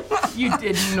 You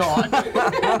did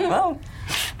not.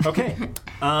 Okay.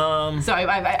 So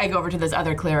I go over to this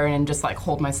other clearing and just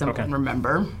hold my symbol and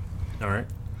remember. All right.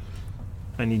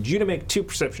 I need you to make 2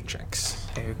 perception checks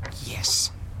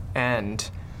Yes. And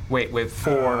wait, with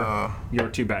for your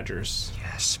 2 badgers.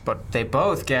 yes, but they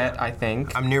both get, I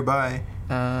think, I'm nearby.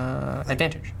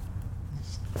 advantage.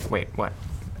 Wait, what?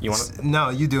 You want to? No,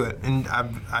 you do it, and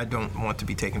I don't want to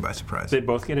be taken by surprise. They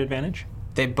both get advantage?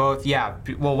 They both, yeah.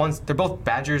 Well, they're both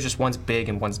badgers, just one's big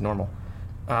and one's normal.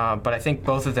 But I think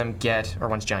both of them get, or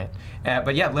one's giant.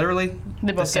 But yeah, literally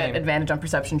They both the same. get advantage on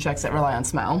perception checks that rely on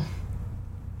smell.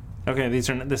 Okay,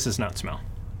 this is not smell.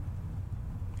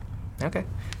 Okay.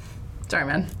 Sorry,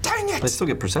 man. Dang it! They still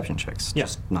get perception checks. Yeah.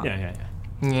 Just not. Yeah.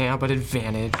 Yeah, but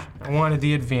advantage. I wanted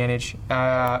the advantage.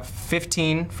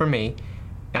 15 for me,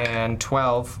 and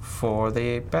 12 for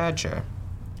the badger.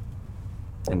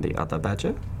 And the other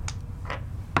badger?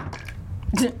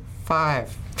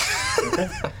 5.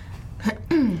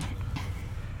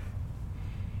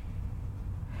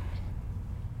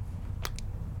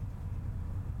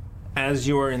 As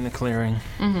you are in the clearing,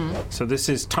 so this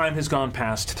is, time has gone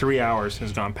past, 3 hours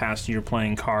has gone past, you're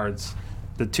playing cards,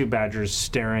 the 2 badgers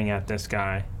staring at this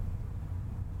guy.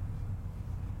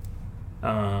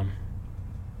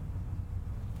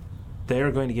 They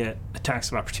are going to get attacks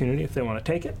of opportunity if they want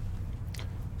to take it.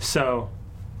 So,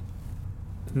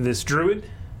 this druid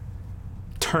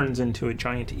turns into a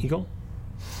giant eagle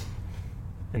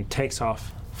and takes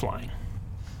off flying.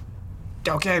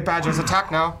 Okay, badgers,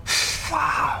 attack now.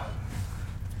 Wow.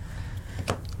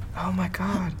 Oh my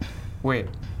god. Wait.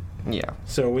 Yeah.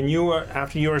 So when you are,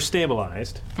 after you are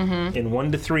stabilized, in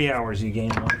 1 to 3 hours you gain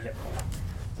 1 hit.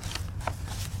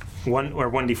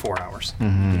 1d4 hours.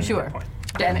 Sure. Point.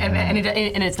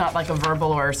 And it's not like a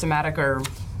verbal or somatic or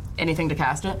anything to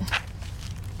cast it?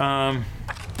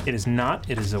 It is not.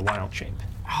 It is a wild shape.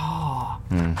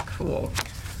 Cool.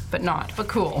 But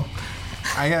cool.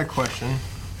 I got a question.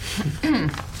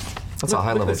 That's a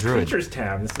high-level This druid. creatures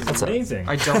tab. This is amazing.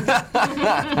 I don't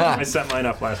I set mine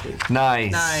up last week.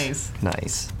 Nice.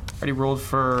 Nice. already rolled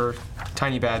for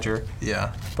Tiny Badger,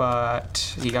 Yeah. but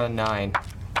he got a 9.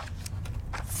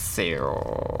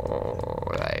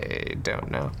 So I don't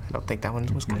know. I don't think that one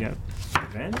was You good. got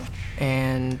advantage?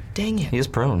 And dang it. He is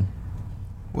prone.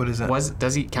 What is that?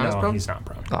 Does he count as No, prone? he's not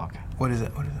prone. Oh, okay. What is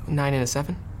it? What is it? 9 and a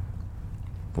 7?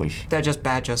 Weesh. They're just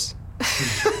badges.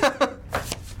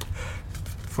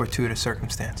 Fortuitous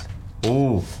circumstance. Ooh.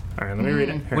 All right, let me read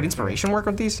it. Here. Would inspiration work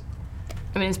with these?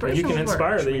 I mean, You inspiration can would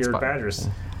inspire work. that your Inspire. badgers.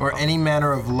 Or any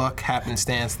manner of luck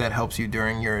happenstance that helps you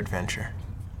during your adventure.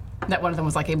 That one of them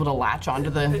was like able to latch onto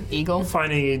the eagle.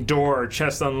 Finding a door,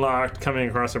 chest unlocked, coming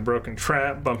across a broken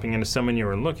trap, bumping into someone you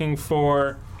were looking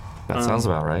for. That sounds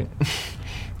about right.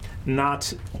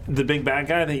 Not the big bad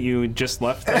guy that you just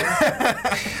left there.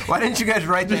 Why didn't you guys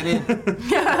write that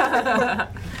in?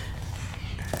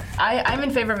 I'm in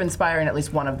favor of inspiring at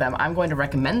least one of them. I'm going to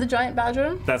recommend the giant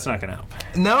badger. That's not going to help.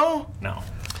 No? No.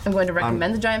 I'm going to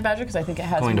recommend the giant badger because I think it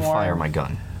has Going to more fire my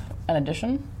gun an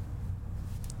addition.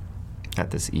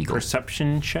 at this eagle.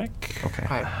 Perception check. Okay.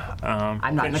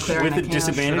 I'm not in the clearing. With I a can't.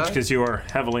 disadvantage Should I? because you are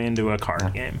heavily into a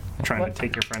card game, trying What? to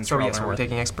take your friends So for all yes, they're we're worth.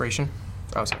 taking expiration.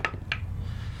 Oh, sorry.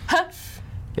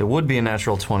 It would be a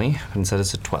natural 20, but instead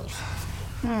it's a 12.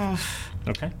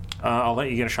 Okay. I'll let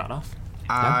you get a shot off.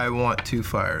 I want to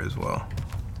fire as well.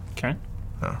 Okay.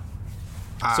 Oh.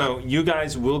 So you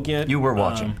guys will get. You were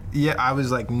watching. Yeah, I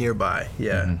was like nearby.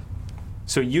 Yeah.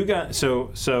 So you got.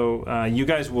 So you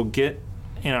guys will get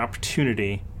an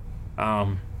opportunity.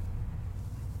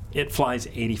 It flies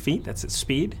 80 feet. That's its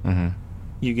speed.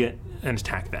 You get an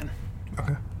attack then.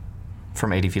 Okay.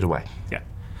 From 80 feet away. Yeah.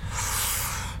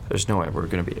 There's no way we're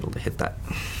going to be able to hit that.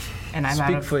 And I'm out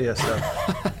Speak of. for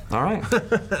yourself. All right.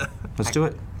 Let's do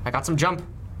it. I got some jump.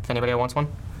 If anybody wants one.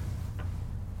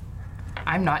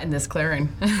 I'm not in this clearing.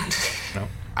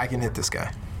 I can hit this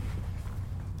guy.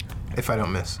 If I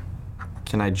don't miss.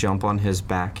 Can I jump on his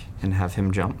back and have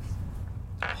him jump?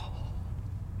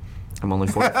 I'm only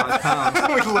 45 pounds.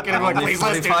 We look at him like, Only please,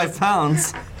 let's do 45 this.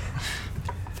 pounds.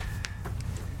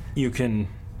 You can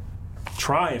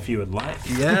try if you would like.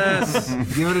 Yes.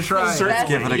 Give it a try. Certainly.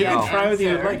 Give it a You go. can try with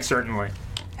you would like, certainly.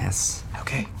 Yes. Okay.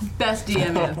 Okay. Best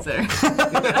DM answer.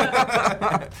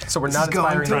 So we're not going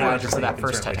inspiring to the work. Roger for that You can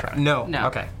first certainly attack. No. No.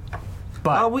 Okay.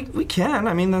 But We can.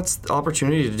 I mean, that's the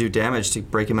opportunity to do damage to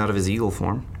break him out of his eagle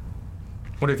form.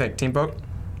 what do you think? Team vote?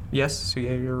 Yes. So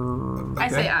you're. I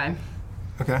say aye.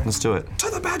 Okay. Let's do it. To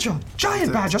the badger,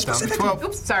 giant badger Down to specifically. 12.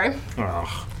 Oops, sorry.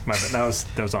 Oh, my bad.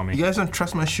 That was on me. You guys don't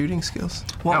trust my shooting skills?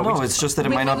 Well, No, no, we it's just that it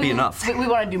might not be enough. We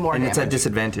want to do more And it's at damage.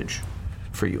 disadvantage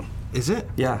for you. Is it?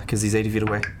 Yeah, because he's 80 feet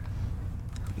away.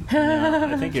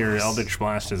 I think your Eldritch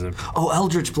Blast is a. Oh,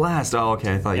 Eldritch Blast. Oh,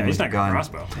 okay. I thought Yeah, you he's meant not a got a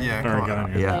gun. crossbow. Yeah, Or a come gun.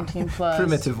 on. Yeah. 19 plus.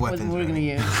 Primitive weapons, What are we going to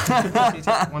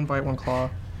use? 1 bite, 1 claw.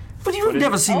 But you've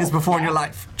never seen this before in your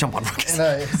life. Jump on Ruckus.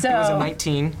 It was a So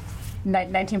 19.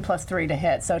 19 plus 3 to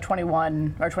hit, so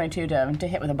 21 or 22 to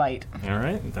hit with a bite. All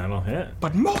right, that'll hit.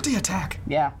 But multi-attack.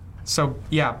 Yeah. So,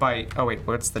 yeah, bite. Oh, wait,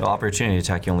 what's the The opportunity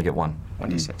attack, you only get one.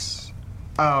 1d6?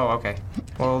 Oh, okay.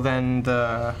 Well, then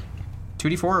the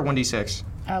 2d4 or 1d6?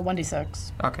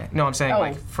 1d6. Okay. No, I'm saying, Oh.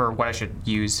 like, for what I should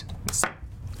use.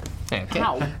 Yeah, okay.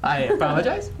 Ow. I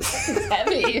apologize.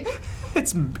 Heavy.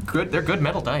 It's good. They're good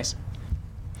metal dice.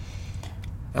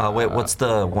 Wait, what's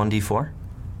the 1d4?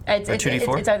 It's, Or it's,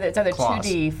 2d4? it's either Claws.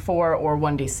 2d4 or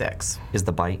 1d6. Is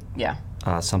the bite Yeah.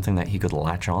 something that he could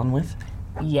latch on with?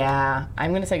 Yeah.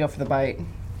 I'm going to say go for the bite.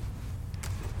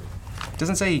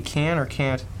 Doesn't say you can or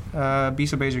can't.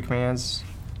 Beast obeys your commands.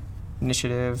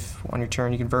 Initiative. On your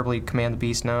turn, you can verbally command the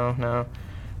beast. No.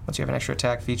 Once you have an extra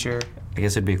attack feature. I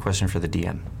guess it'd be a question for the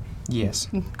DM. Yes.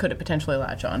 Could it potentially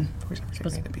latch on?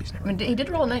 Command the beast. I mean, he did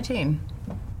roll a 19.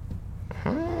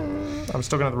 I'm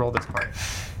still gonna roll this part.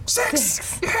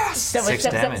 6. Yes. So Six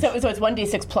it's, damage. So it's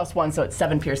 1d6 plus 1, so it's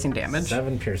 7 piercing damage.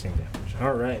 7 piercing damage.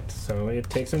 All right, so it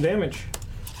takes some damage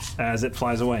as it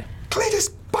flies away. Cletus,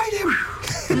 bite him.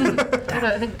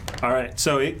 I think All right,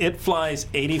 so it flies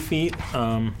 80 feet.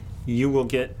 You will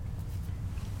get.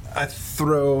 I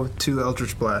throw 2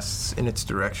 Eldritch Blasts in its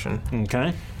direction.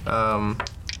 Okay.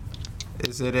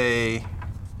 Is it a...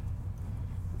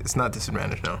 It's not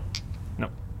disadvantage, no. No.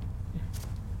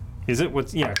 Is it?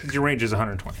 What's yeah? 'Cause your range is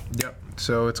 120. Yep.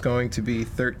 So it's going to be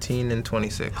 13 and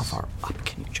 26. How far up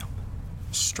can you jump?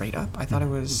 Straight up. I thought it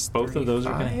was. Both of those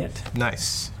are going to 35. hit.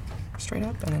 Nice. Straight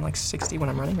up, and then like 60 when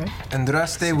I'm running, right?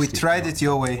 Andraste, we tried it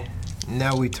your way.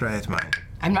 Now we try it mine.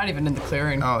 I'm not even in the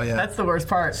clearing. Oh, yeah. That's the worst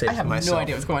part. Saved I have myself. no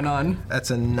idea what's going on.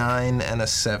 That's a 9 and a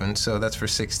 7, so that's for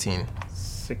 16.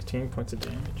 16 points of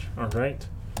damage. All right.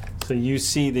 So you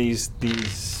see these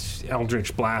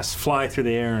eldritch blasts fly through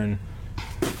the air and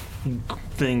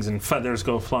things and feathers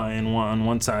go flying on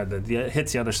one side. It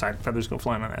hits the other side. Feathers go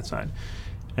flying on that side,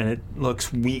 and it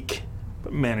looks weak,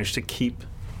 but managed to keep.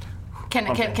 Can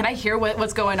I hear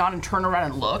what's going on and turn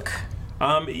around and look?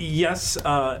 Yes.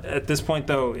 At this point,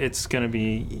 though, it's going to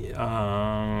be.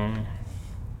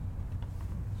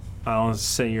 I'll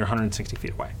say you're 160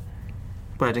 feet away.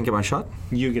 But I didn't get my shot?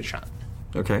 You get shot.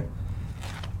 Okay.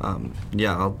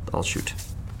 Yeah, I'll shoot.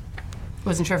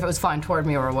 Wasn't sure if it was flying toward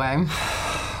me or away.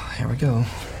 Here we go.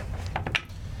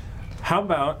 How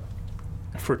about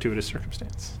fortuitous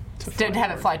circumstance? to Did fly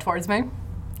have it toward fly towards me?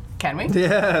 Can we?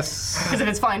 Yes. Because if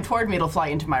it's flying toward me, it'll fly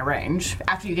into my range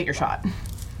after you get your shot.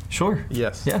 Sure.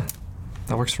 Yes. Yeah.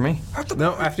 That works for me.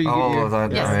 No, after you get Oh, your...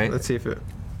 that, Yes. all right. Let's see if it...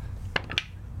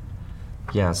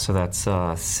 Yeah, so that's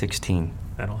 16.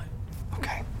 That'll hit.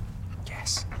 Okay.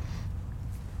 Yes.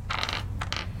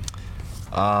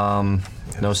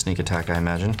 No sneak attack, I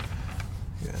imagine.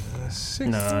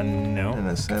 16 No. and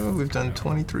a 7. We've done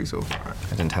 23 so far.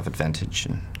 I didn't have advantage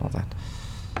and all that.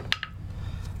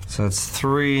 So that's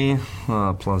 3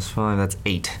 plus 5. That's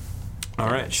 8. All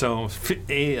right, so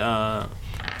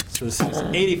so this is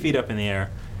 80 feet up in the air,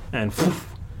 and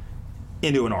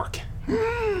into an orc,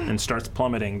 and starts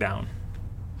plummeting down.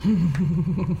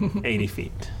 80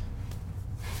 feet.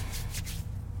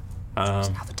 Now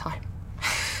the time.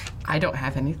 I don't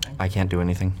have anything. I can't do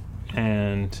anything.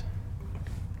 And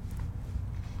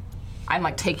I'm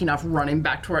like taking off, running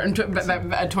back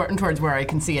towards where I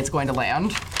can see it's going to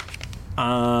land.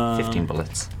 15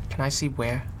 bullets. Can I see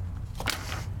where?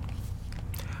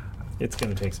 it's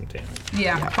going to take some damage.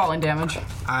 Yeah, falling damage.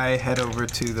 I head over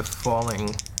to the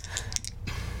falling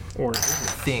Or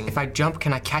thing. If I jump,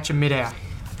 can I catch him midair?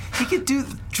 He could do...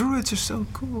 Druids are so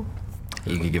cool.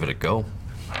 You could give it a go.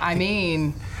 I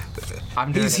mean,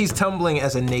 I'm doing He's tumbling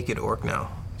as a naked orc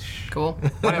now. cool.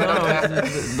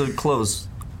 The clothes.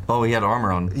 Oh, he had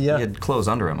armor on. Yeah. He had clothes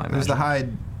under him, I It was the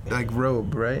imagine. hide, like,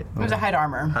 robe, right? It was a hide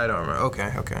armor. Hide armor.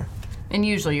 Okay, okay. And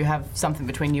usually you have something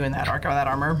between you and that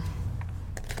armor.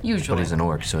 Usually. But he's an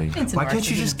orc, so he... It's an Why orc, can't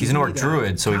you isn't just it? give He's an me orc that?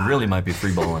 druid, so he really might be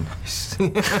freeballing.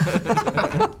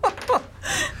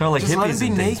 Well, like Just let hippies him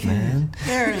and be things, man.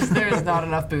 There's not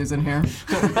enough booze in here.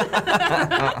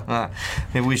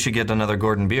 Maybe we should get another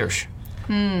Gordon Biersch.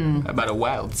 About a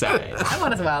wild side. I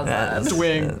want as well as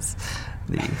Swing. Yes.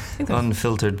 The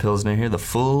unfiltered Pilsner here, the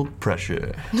full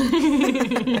pressure.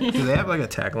 Do they have like a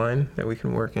tagline that we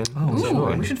can work in? Oh, Ooh,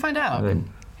 sure. we should find out. Good.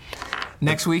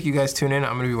 Next week, you guys tune in.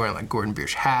 I'm gonna be wearing like Gordon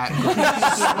Biersch hat, We're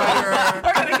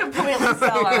gonna completely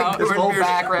sell out. Gordon whole Biersch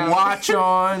background. watch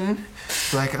on.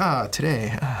 Like,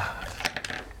 today.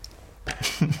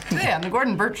 Yeah, on the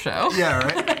Gordon Burt Show. Yeah,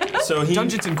 right. So he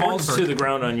Dungeons and falls Gordon to the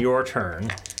ground on your turn,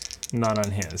 not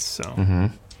on his. So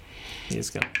he's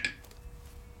gonna.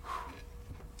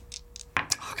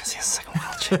 Oh, because he has a second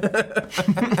wild shape.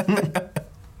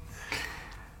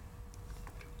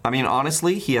 I mean,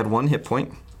 honestly, he had 1 hit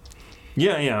point.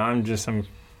 Yeah. I'm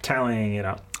tallying it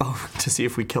up. Oh, to see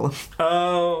if we kill him.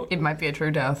 Oh It might be a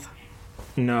true death.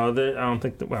 no, I don't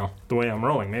think that. Well, the way I'm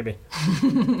rolling, maybe.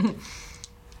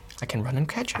 I can run and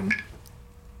catch him.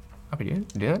 Oh, we do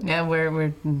it? Yeah,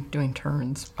 we're doing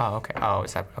turns. Oh, okay. Oh,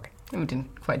 is that okay? We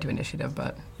didn't quite do initiative,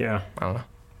 but Yeah. I don't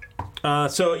know.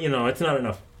 So it's not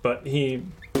enough. But you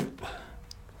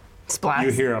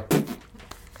splash. hear a.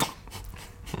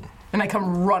 And I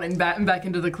come running back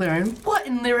into the clearing. What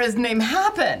in Lyra's name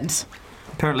happened?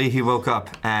 Apparently, he woke up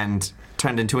and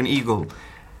turned into an eagle.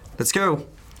 Let's go.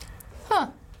 Huh.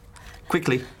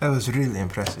 Quickly. That was really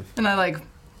impressive. And I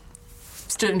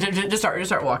just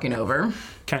start walking over.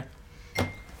 Okay.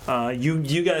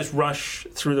 You guys rush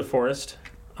through the forest.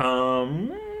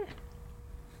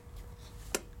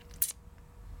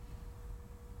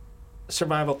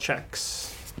 Survival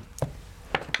checks.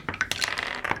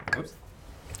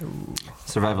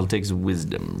 Survival takes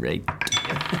wisdom, right?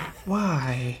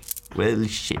 Why? Well,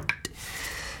 shit.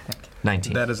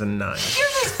 19. That is a 9.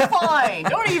 Fine.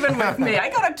 Don't even with me. I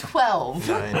got a 12.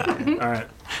 9. All right.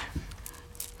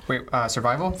 Wait,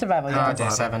 survival? Survival, yeah. It's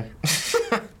a 7.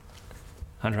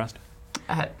 Untrust.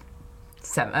 I had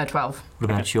 12. What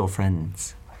about your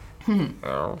friends?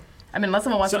 Oh. I mean, unless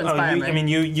someone wants to inspire me. I mean,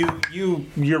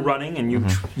 you're running, and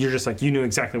you're just like, you knew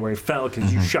exactly where he fell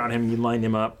because you shot him, you lined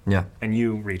him up, Yeah. and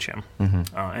you reach him,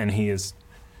 and he is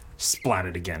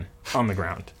splatted again on the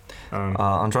ground.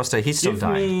 Andraste, he's still Give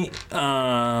dying. me, He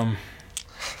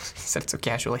said it so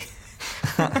casually.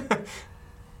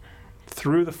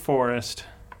 through the forest,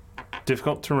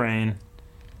 difficult terrain.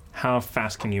 How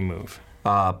fast can you move?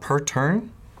 Per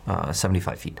turn,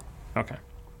 75 feet. Okay.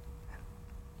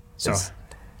 So It's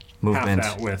movement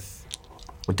half that with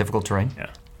difficult terrain. yeah.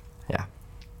 Yeah.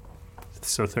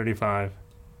 So 35.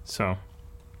 So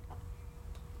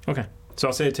okay. So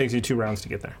I'll say it takes you 2 rounds to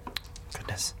get there.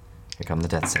 Goodness. Here come the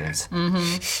death saves.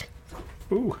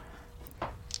 Ooh.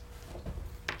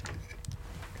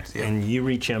 And you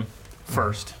reach him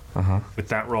first with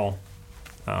that roll,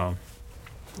 and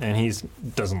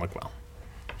doesn't look well.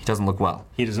 He doesn't look well.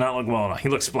 He does not look well at all. He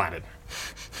looks splatted.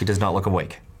 He does not look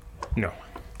awake. No.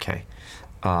 Okay.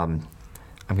 I'm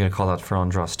going to call out for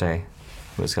Andraste,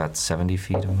 who's got 70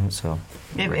 feet of movement, so...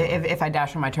 If I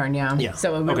dash on my turn, yeah. Yeah.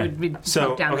 So it would be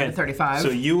So down okay. to 35. So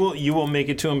you will make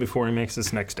it to him before he makes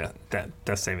this next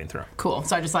death saving throw. Cool.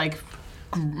 So I just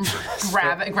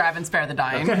grab and spare the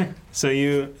dying. Okay. So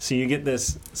you get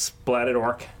this splatted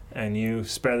orc, and you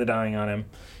spare the dying on him,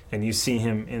 and you see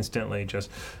him instantly just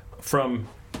from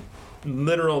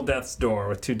literal death's door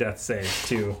with 2 death saves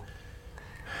to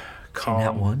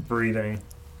calm one? breathing.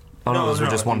 Oh, no, those were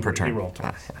just he- 1 per he turn. rolled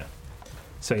twice, yeah.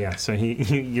 So yeah, so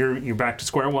you're back to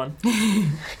square one,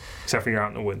 except for you're out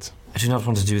in the woods. I do not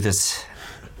want to do this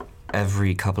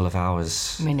every couple of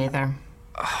hours. Me neither.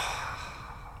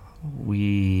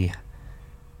 We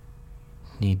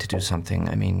need to do something.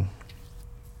 I mean,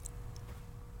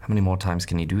 how many more times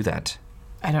can you do that?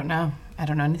 I don't know. I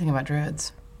don't know anything about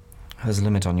druids. There's a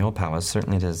limit on your powers.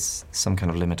 Certainly there's some kind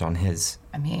of limit on his.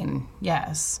 I mean,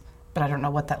 yes, but I don't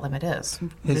know what that limit is.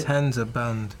 His hands are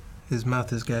bound. His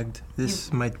mouth is gagged.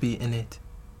 This might be innate.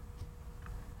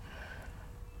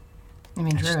 I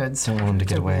mean, I just druids. don't want him to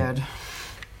get they're away. weird.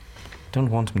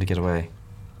 Don't want him to get away.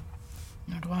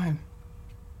 Nor do I.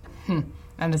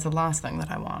 And it's the last thing that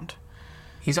I want.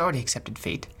 He's already accepted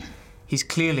fate. He's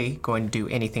clearly going to do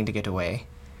anything to get away.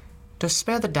 Does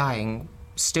spare the dying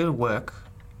still work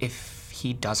if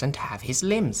he doesn't have his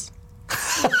limbs?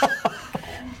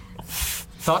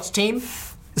 Thoughts, team?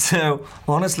 So,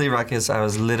 honestly, Ruckus, I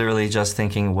was literally just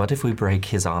thinking, what if we break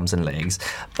his arms and legs?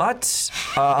 But,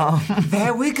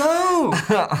 There we go!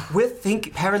 We're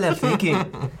parallel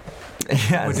thinking.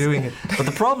 yes. We're doing it. But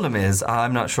the problem is,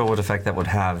 I'm not sure what effect that would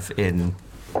have in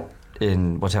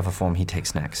whatever form he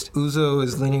takes next. Uzo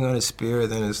is leaning on his spear,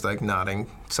 then is like nodding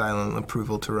silent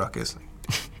approval to Ruckus.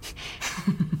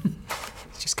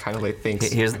 Just kind of like thinks.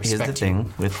 Here's the respect you.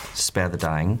 thing with Spare the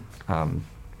Dying.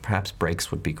 Perhaps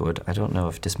breaks would be good. I don't know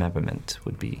if dismemberment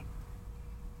would be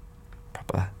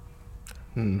proper.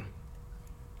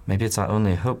 Maybe it's our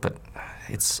only hope, but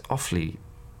it's awfully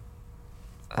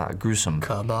gruesome.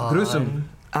 Come on. Gruesome.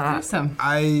 Gruesome.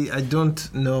 I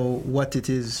don't know what it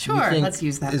is. Sure, you think let's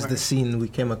use that is word. the scene we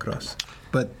came across,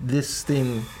 but this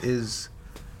thing is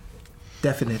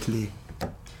definitely.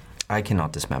 I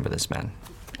cannot dismember this man.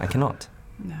 I cannot.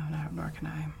 No, nor can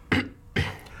I.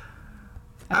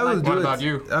 I will do What it. about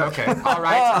you? Okay. All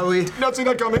right. Are we? Not see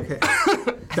that coming. Okay.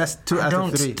 That's 2 I out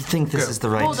don't of 3. think this is the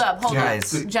right. Hold up,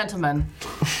 guys. gentlemen.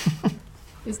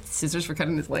 Is scissors for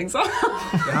cutting his legs off?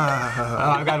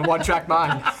 I've got a one-track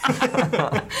mind.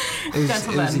 It was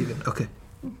Gentlemen. even. Okay.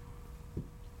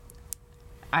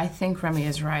 I think Remy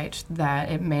is right that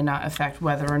it may not affect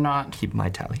whether or not. Keep my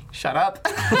tally. Shut up.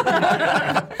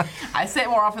 I say it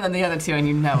more often than the other two, and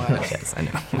you know it. Yes, I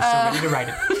know. So we need to write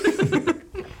it.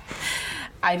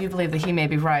 I do believe that he may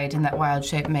be right in that wild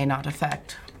shape may not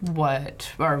affect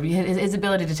or his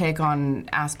ability to take on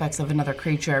aspects of another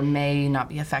creature may not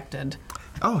be affected.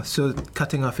 Oh, so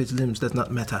cutting off its limbs does not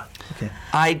matter. Okay.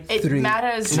 It 3.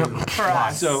 matters for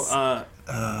us. So,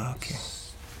 Okay.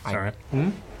 sorry.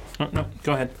 No,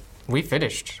 go ahead. We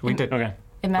finished. We did. Okay.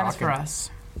 it matters for Rockin'. us.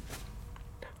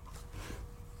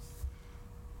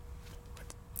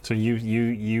 So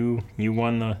you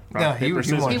won the rock, No, paper, you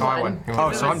scissors? won. He I won. won.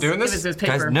 Oh, so I'm doing It was this? his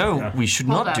paper. Guys, no, Yeah. we should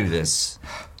Hold not up. do this.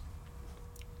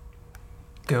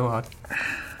 Go on.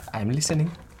 I'm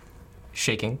listening.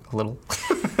 Shaking a little.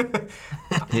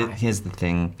 Here's the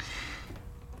thing.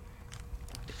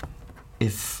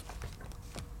 If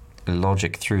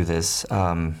logic through this,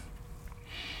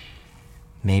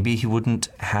 maybe he wouldn't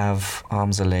have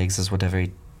arms or legs as whatever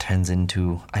he turns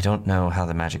into. I don't know how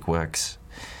the magic works.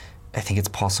 I think it's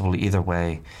possible either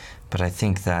way, but I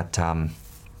think that I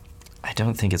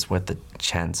don't think it's worth the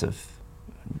chance of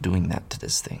doing that to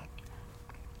this thing.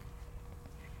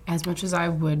 As much as I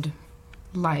would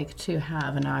like to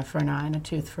have an eye for an eye and a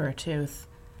tooth for a tooth,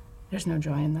 there's no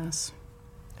joy in this.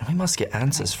 And we must get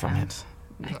answers from him.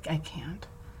 I can't.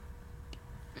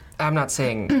 I'm not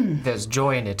saying there's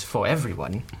joy in it for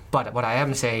everyone, but what I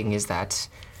am saying is that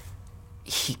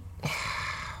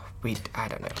I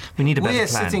don't know. We need a We better are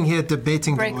plan. sitting here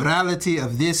debating Break- the morality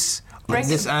of this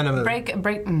animal. Break.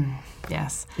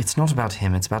 Yes, It's not about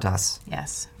him, it's about us.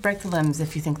 yes. Break the limbs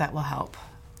if you think that will help.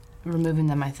 Removing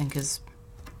them, I think, is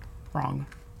wrong.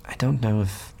 I don't know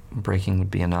if breaking would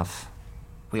be enough.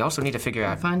 We also need to figure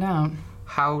out Find out.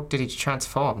 how did he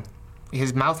transform?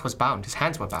 His mouth was bound. His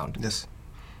hands were bound. Yes.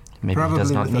 Maybe Probably he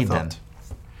does not with a need them. thought.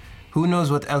 Who knows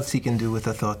what else he can do with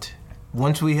a thought?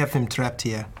 Once we have him trapped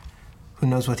here, who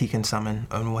knows what he can summon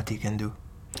and what he can do?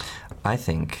 I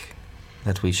think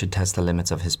that we should test the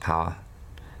limits of his power.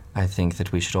 I think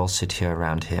that we should all sit here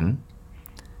around him,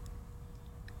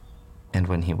 and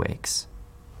when he wakes,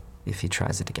 if he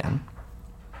tries it again,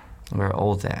 we're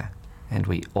all there, and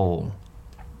we all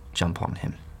jump on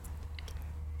him.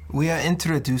 We are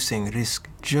introducing risk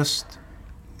just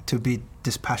to be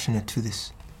dispassionate to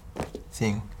this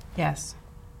thing. Yes.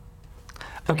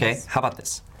 Okay, Yes. how about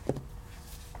this?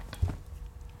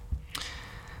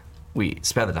 We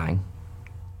spare the dying,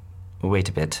 we wait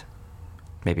a bit,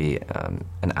 maybe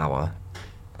an hour,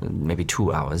 maybe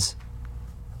 2 hours.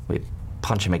 We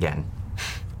punch him again.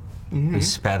 We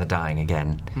spare the dying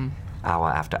again, hour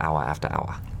after hour after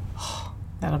hour.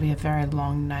 That'll be a very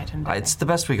long night and day. It's the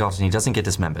best we got, and he doesn't get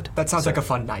dismembered. That sounds like a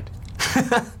fun night.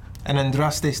 And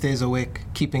Andraste stays awake,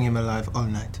 keeping him alive all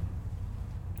night.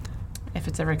 If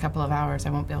it's every couple of hours,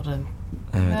 I won't be able to.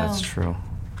 That's Well. true.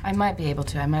 I might be able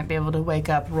to. I might be able to wake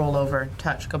up, roll over,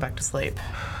 touch, go back to sleep.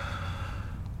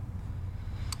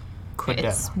 Could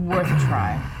It's worth a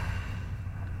try.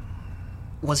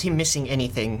 was he missing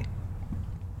anything?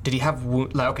 Did he have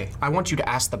okay, I want you to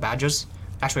ask the Badgers.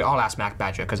 Actually, I'll ask Mac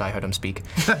Badger because I heard him speak.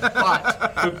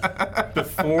 But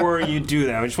Before you do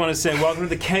that, I just want to say welcome to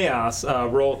the Chaos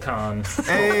Roll-Con.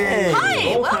 Hey! Hi,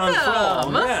 Roll-Con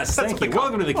welcome. Roll. Yes, thank you.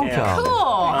 Welcome to the Welcome. Chaos. Cool.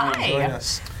 Join Hi.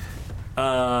 us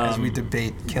as we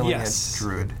debate killing yes. a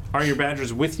druid. Are your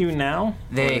Badgers with you now?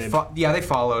 they Or they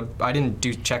followed. I didn't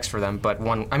do checks for them, but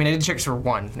one. I mean, I did checks for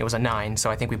one. It was a 9, so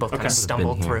I think we both kind Okay. of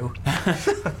stumbled Been here.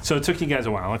 through. So it took you guys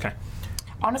a while. Okay.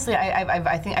 Honestly,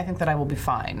 I think that I will be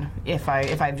fine if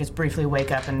I just briefly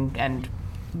wake up and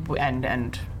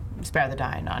spare the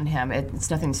dying on him.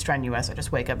 It's nothing strenuous. I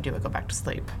just wake up, do it, go back to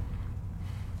sleep.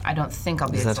 I don't think I'll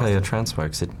be Is that how exhausted. your trance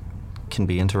works? It can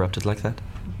be interrupted like that?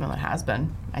 Well, it has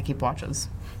been. I keep watches.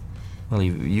 Well,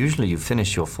 usually you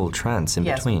finish your full trance in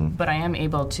Yes, between. but I am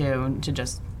able to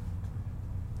just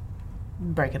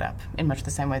break it up in much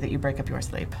the same way that you break up your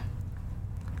sleep.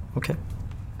 Okay.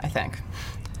 I think.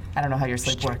 I don't know how your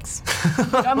sleep works.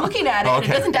 I'm looking at it, and it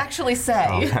Okay. doesn't actually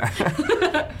say.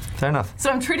 Fair enough. So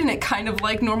I'm treating it kind of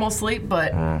like normal sleep,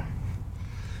 but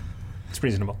It's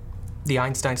reasonable. The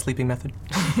Einstein sleeping method.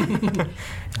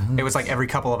 It was like every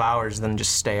couple of hours, then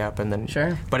just stay up, and then.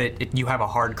 Sure. But you have a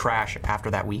hard crash after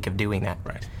that week of doing that.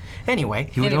 Right. Anyway,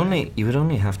 You would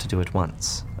only have to do it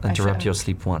once. Interrupt should. your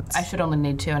sleep once. I should only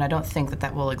need to, and I don't think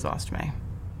that will exhaust me.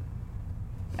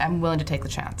 I'm willing to take the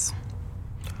chance.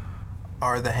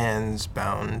 Are the hands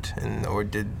bound, or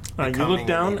did You becoming look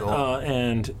down, an eagle-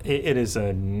 and it is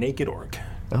a naked orc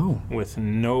Oh. with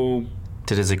no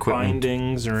Did his equipment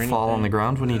bindings or anything. fall on the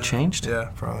ground when he changed?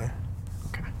 Yeah, probably.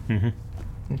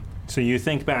 So you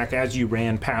think back as you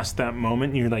ran past that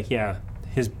moment, and you're like, yeah,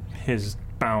 his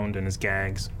bound and his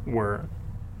gags were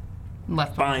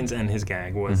Left behind. binds, and his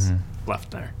gag was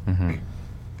left there.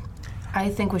 I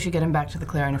think we should get him back to the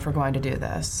clearing if we're going to do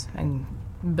this, and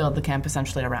build the camp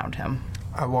essentially around him.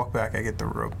 I walk back. I get the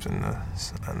ropes and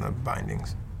the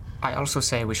bindings. I also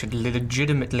say we should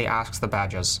legitimately ask the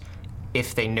Badgers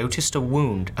if they noticed a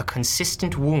wound, a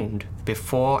consistent wound,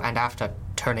 before and after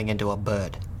turning into a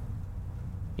bird.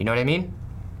 You know what I mean?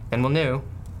 Then we'll know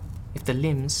if the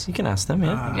limbs. You can ask them,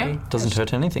 yeah. Yeah. Doesn't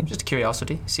hurt anything. Just a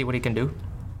curiosity, see what he can do.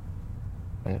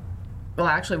 Well,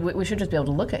 actually, we should just be able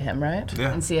to look at him, right?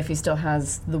 Yeah. And see if he still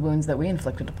has the wounds that we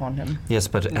inflicted upon him. Yes,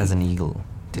 but as an eagle,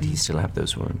 did he still have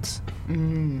those wounds?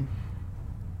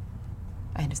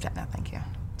 I understand now, thank you.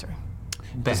 Sorry.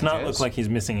 Does not look Badgers? like he's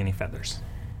missing any feathers.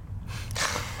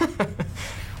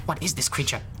 What is this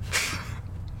creature?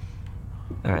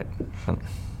 All right. Well,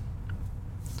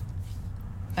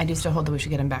 I do still hold that we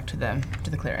should get him back to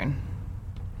the clearing.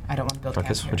 I don't want to build a camp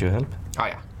Ruckus, here. would you help? Oh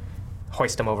yeah.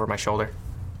 Hoist him over my shoulder.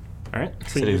 All right.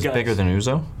 So Said he you was guys- bigger than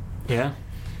Uzo. Yeah.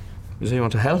 Uzo, you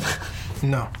want to help?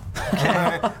 No.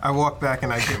 I walk back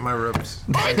and I get my ropes.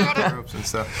 I get the ropes and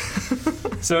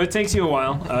stuff. So it takes you a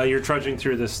while. You're trudging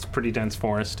through this pretty dense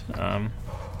forest.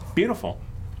 Beautiful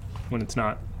when it's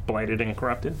not blighted and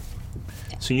corrupted.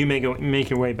 So you make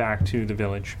your way back to the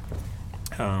village,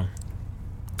 and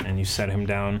you set him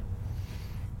down.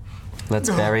 Let's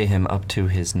bury him up to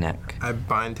his neck. I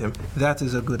bind him. That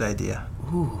is a good idea.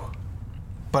 Ooh.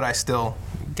 But I still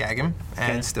gag him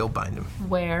and Okay. still bind him.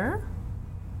 Where?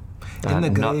 In the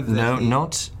grave that No, he-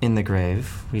 not in the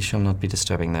grave. We shall not be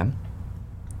disturbing them.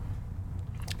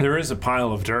 There is a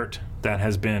pile of dirt that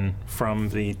has been from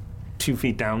the 2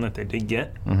 feet down that they did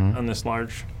get on this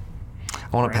large.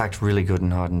 I want it Right. packed really good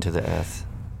and hard into the earth.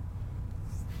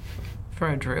 For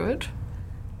a druid?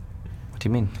 What do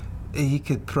you mean? He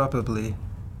could probably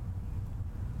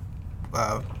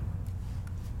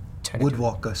Turn into-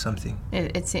 woodwalk or something.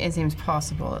 It seems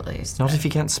possible, at least. Not if he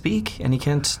can't speak and he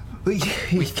can't.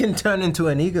 He can turn into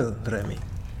an eagle, Remy.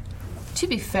 To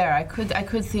be fair, I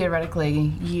could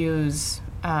theoretically use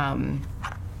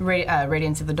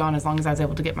Radiance of the Dawn as long as I was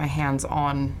able to get my hands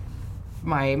on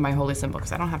my holy symbol,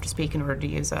 because I don't have to speak in order to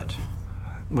use it.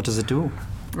 What does it do?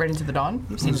 Radiance of the Dawn?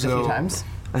 I've seen it a few So- times.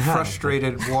 I have.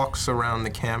 Frustrated, walks around the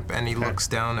camp and he looks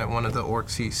down at one of the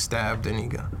orcs he stabbed and he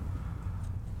goes,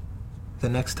 "The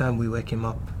next time we wake him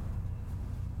up,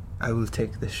 I will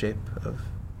take the shape of.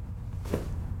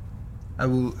 I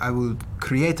will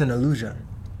create an illusion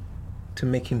to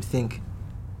make him think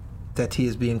that he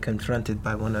is being confronted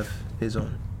by one of his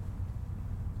own.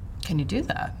 Can you do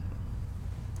that?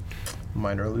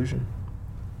 Minor illusion.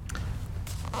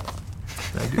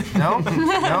 I do. No?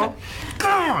 No?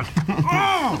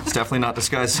 It's definitely not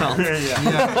disguised self.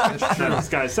 Yeah, It's not a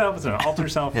disguised self. It's not an alter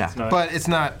self. Yeah. It's not. but it's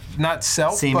not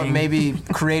self, but Seeming. maybe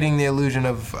creating the illusion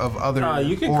of other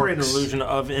You can create an orcs. illusion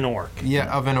of an orc,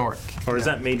 Yeah, of an orc. or is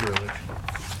that major illusion?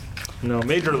 No,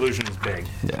 major illusion is big.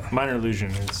 Yeah. Minor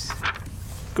illusion is.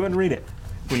 Go ahead and read it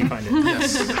when you find it.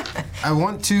 Yes. I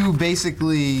want to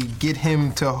basically get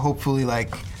him to hopefully,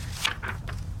 like,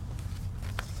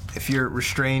 if you're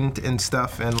restrained and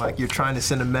stuff and like you're trying to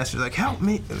send a message like help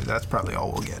me, that's probably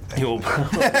all we'll get. You'll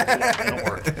an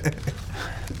orc.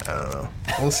 I don't know.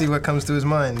 We'll see what comes to his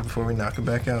mind before we knock him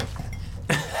back out.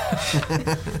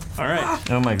 All right.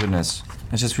 Oh my goodness.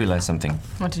 I just realized something.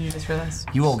 What did you just realize?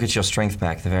 You all get your strength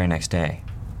back the very next day.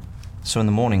 So in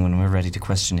the morning when we're ready to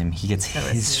question him, he gets Oh, I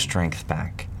his see. strength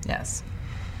back. Yes.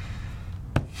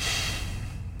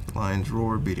 Lions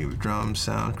roar, beating of drums,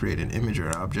 sound, create an image or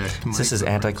object. Is this as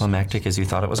anticlimactic as you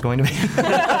thought it was going to be?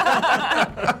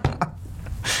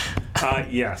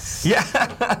 Yes.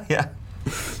 Yeah. Yeah.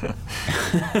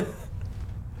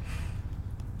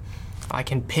 I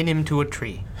can pin him to a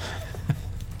tree.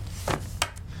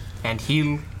 And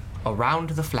heal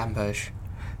around the flamberge.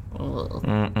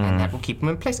 And that will keep him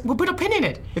in place. We'll put a pin in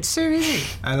it. It's so easy.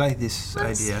 I like this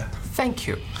idea. Thank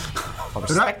you for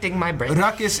respecting my brain.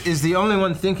 Ruckus is the only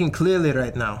one thinking clearly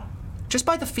right now. Just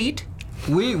by the feet.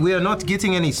 We are not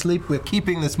getting any sleep. We're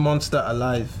keeping this monster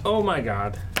alive. Oh my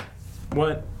god.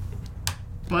 What?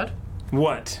 What?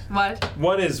 What? What?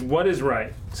 What is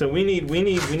right? So we need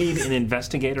an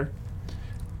investigator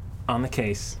on the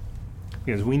case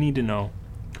because we need to know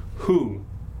who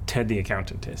Ted the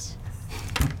accountant is.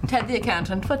 Ted the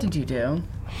accountant, what did you do?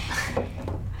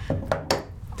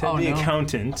 Ted the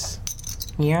accountant.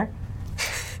 Here?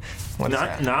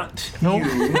 Not No. you.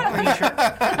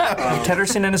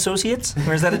 Tedderson and Associates?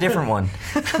 Or is that a different one?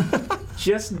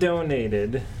 Just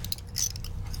donated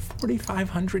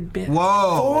 4,500 bits.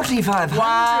 Whoa!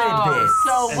 4,500 bits.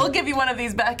 So we'll give you one of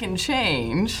these back in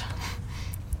change.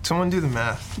 Someone do the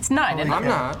math. It's 9, isn't I'm it?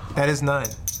 not. That is 9.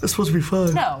 It's supposed to be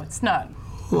 5. No, it's not.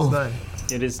 It's 9.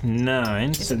 It is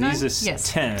 9, so it these 9? is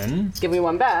Yes. 10. Give me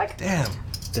one back. Damn.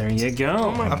 There you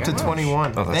go. Up to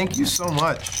 21. Oh, that's Thank you so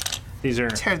much. These are.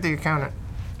 Ted the accountant.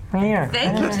 Here.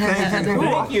 Thank you.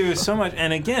 Thank you so much.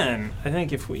 And again, I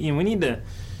think if we need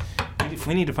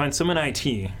to find someone in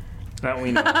IT that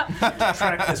we know,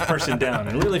 track this person down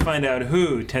and really find out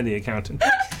who Ted the accountant.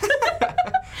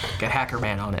 Get Hacker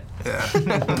Man on it.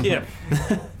 Yeah.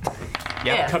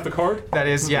 Yeah. Cut the cord. That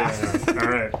is, All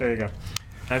right. There you go.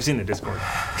 I've seen the Discord.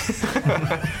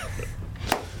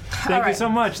 Thank you so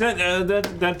much.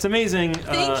 That's amazing.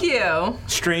 Thank you.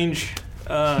 Strange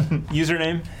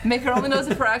username. Maker only knows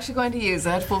if we're actually going to use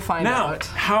it. We'll find Now, out.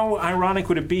 how ironic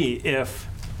would it be if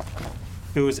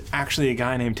it was actually a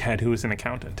guy named Ted who was an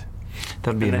accountant?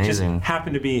 That'd be And that just amazing.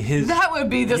 happened to be his. That would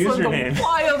be just one of username. the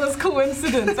wildest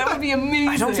coincidence. That would be amazing.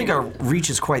 I don't think our reach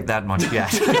is quite that much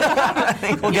yet. I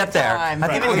think we'll get there. time. I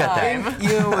think we'll get there. Time.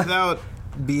 You know, without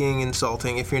being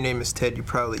insulting, if your name is Ted, you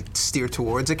probably steer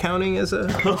towards accounting as a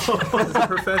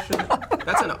profession.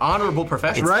 That's an honorable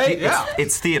profession. Right?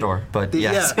 It's Theodore, but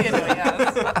yes.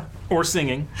 Yeah. Or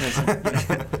singing.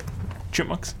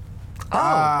 Chipmunks.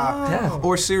 Yeah.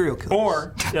 Or serial killers.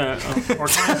 Or time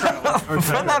travel.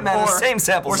 For that matter, same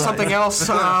sample Or size. something else.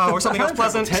 Or something else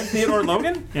pleasant. Ted Theodore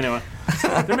Logan? You know,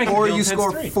 they're making Or Bill you and Ted's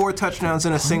score 3. 4 touchdowns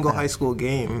in a single high school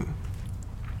game.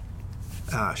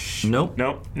 Ah, shit. Nope.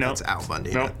 Nope. That's Al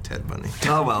Bundy, Nope. not Ted Bundy.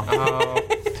 Oh, well.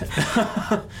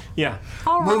 Yeah.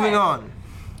 All Moving right. on.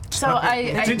 So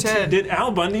I Did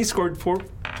Al Bundy scored 4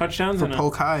 touchdowns in a...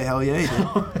 Polk High, hell yeah, he did.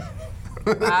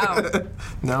 wow.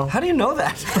 No. How do you know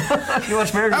that? You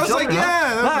watch Married I with was like, Children,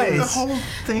 huh? yeah, that was the Nice. whole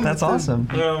thing. That's with the- awesome.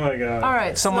 Oh my god. All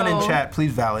right. Someone in so chat,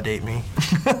 please validate me.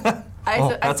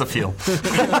 Oh, that's a feel.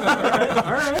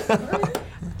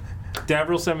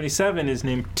 Davril77 is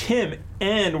named Tim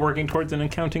and working towards an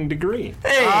accounting degree.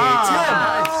 Hey,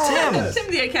 Tim!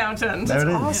 Tim the accountant. There it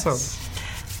is. Awesome.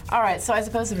 All right. So I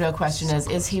suppose the real question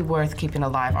is he worth keeping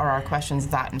alive? Are our questions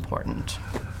that important?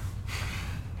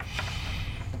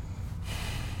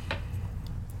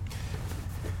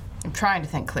 I'm trying to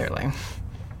think clearly.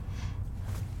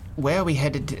 Where are we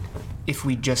headed if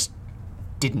we just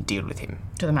didn't deal with him?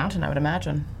 To the mountain, I would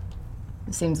imagine.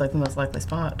 It seems like the most likely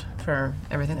spot for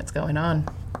everything that's going on.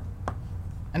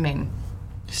 I mean,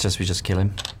 It's just we just kill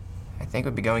him. I think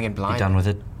we'd be going in Be blind. done with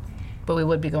it. but we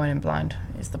would be going in blind,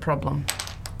 is the problem.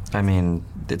 I mean,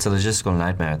 it's a logistical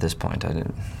nightmare at this point. I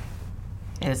didn't,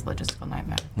 It is a logistical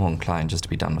nightmare. more inclined just to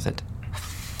be done with it.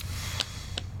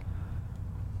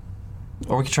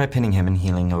 Or we could try pinning him and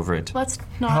healing over it. Let's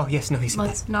not. Oh, yes, no, he's...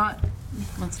 Let's not.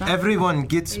 Let's not. Everyone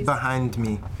gets Please. behind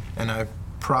me, and I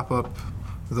prop up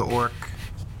the orc.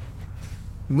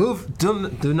 Move,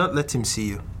 do not let him see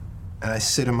you. And I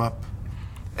sit him up,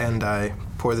 and I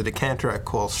pour the decanter, I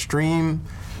call stream,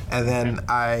 and then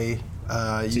I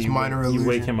use you minor you illusion.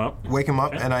 wake him up? Wake him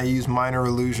up, Okay. and I use minor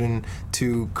illusion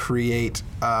to create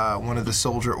one of the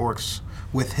soldier orcs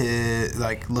with his,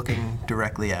 like, looking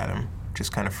directly at him,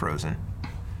 just kind of frozen.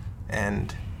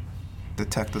 And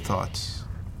detect the thoughts.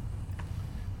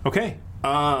 Okay.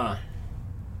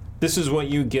 This is what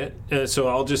you get. So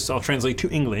I'll translate to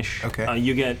English. Okay.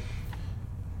 You get.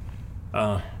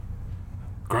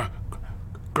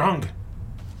 Grong.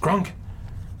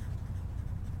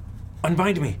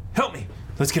 Unbind me. Help me.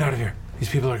 Let's get out of here. These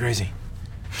people are crazy.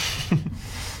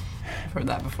 I've heard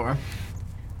that before.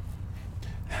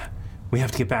 We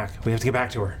have to get back. We have to get back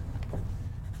to her.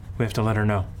 We have to let her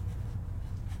know.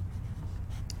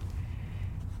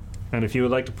 And if you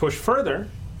would like to push further,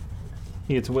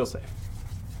 he gets a will save.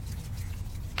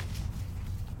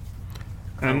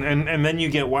 And then you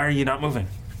get, why are you not moving?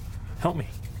 Help me.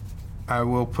 I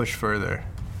will push further.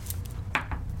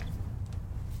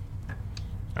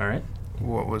 All right.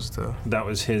 What was the... That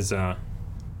was his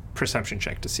perception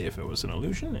check to see if it was an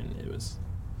illusion, and it was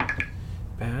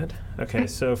bad. Okay,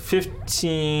 so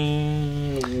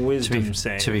 15 wisdom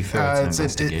save. To be fair, it's an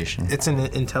investigation. It's an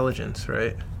intelligence,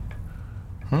 right?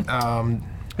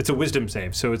 It's a wisdom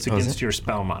save, so it's against your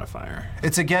spell modifier.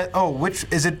 It's against... Oh, which...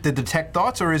 Is it the detect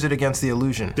thoughts, or is it against the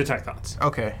illusion? Detect thoughts.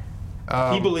 Okay.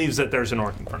 He believes that there's an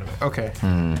orc in front of him. Okay.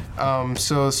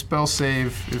 So spell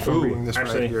save, if I'm reading this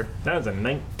actually, right here. that was a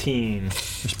 19 Your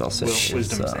spell save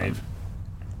wisdom is, save.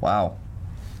 Wow.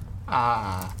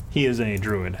 He is a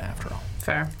druid, after all.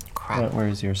 Fair.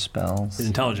 Where's your spells? His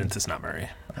intelligence is not very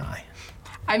high.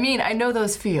 I mean, I know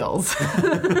those feels.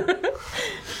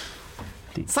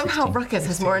 Somehow Ruckus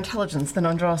has more intelligence than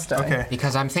Andraste. Okay.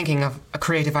 Because I'm thinking of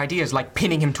creative ideas like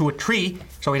pinning him to a tree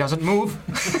so he doesn't move.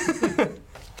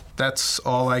 That's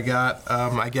all I got.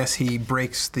 I guess he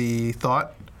breaks the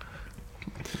thought.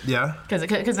 Yeah?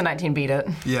 Because the 19 beat it.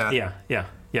 Yeah.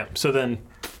 Yeah. So then,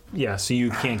 so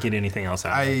you can't get anything else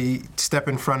out of it. I step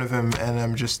in front of him, and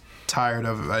I'm just tired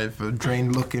of... I have a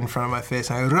drained look in front of my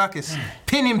face. I go, Ruckus,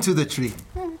 pin him to the tree.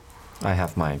 I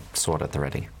have my sword at the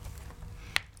ready.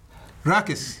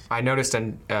 Ruckus. I noticed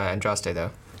Andraste,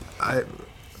 though.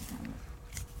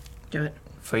 Do it.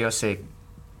 For your sake,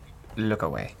 look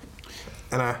away.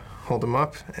 And I hold him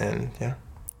up, and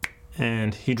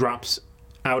And he drops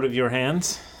out of your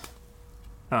hands.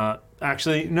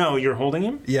 Actually, no, you're holding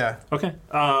him? Yeah. Okay.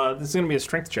 This is going to be a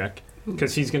strength check,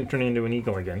 because he's going to turn into an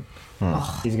eagle again.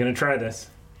 He's going to try this.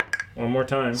 One more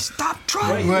time. Stop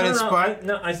trying!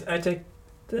 I take...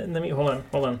 Let me... Hold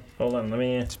on. Let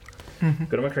me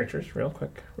go to my creatures real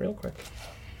quick.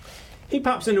 He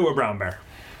pops into a brown bear.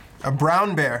 A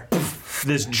brown bear.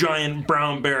 This giant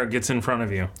brown bear gets in front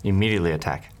of you. Immediately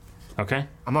attack. Okay?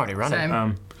 I'm already running.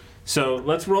 Same. So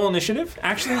let's roll initiative.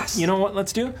 Actually, you know what?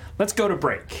 Let's do? Let's go to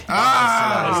break.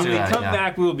 Let's do When we that, come yeah.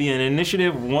 back, we'll be in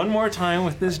initiative one more time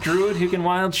with this druid who can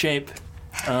wild shape.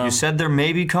 You said there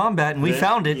may be combat, and we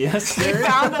found it. Yes, there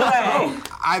Found the way.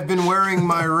 I've been wearing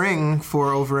my ring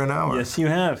for over an hour. Yes, you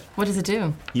have. What does it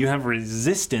do? You have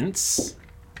resistance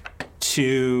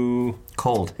to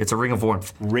Cold. It's a ring of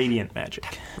warmth. radiant magic.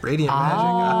 Radiant magic.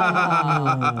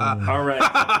 All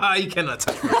right. You cannot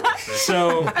touch me.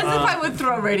 So, As if I would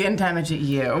throw radiant damage at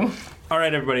you. all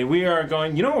right, everybody. We are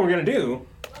going. You know what we're gonna do?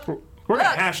 We're gonna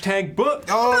hashtag book.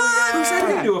 Oh,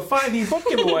 We're gonna do a 5e book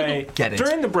giveaway Get it.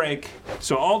 during the break.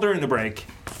 So all during the break,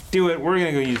 do it. We're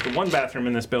gonna go use the one bathroom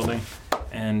in this building,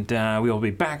 and we will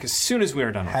be back as soon as we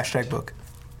are done. Hashtag book.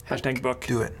 Hashtag book.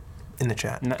 Do it. In the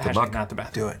chat. Hashtag luck. not the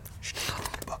bathroom. Do it.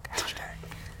 Book. Hashtag.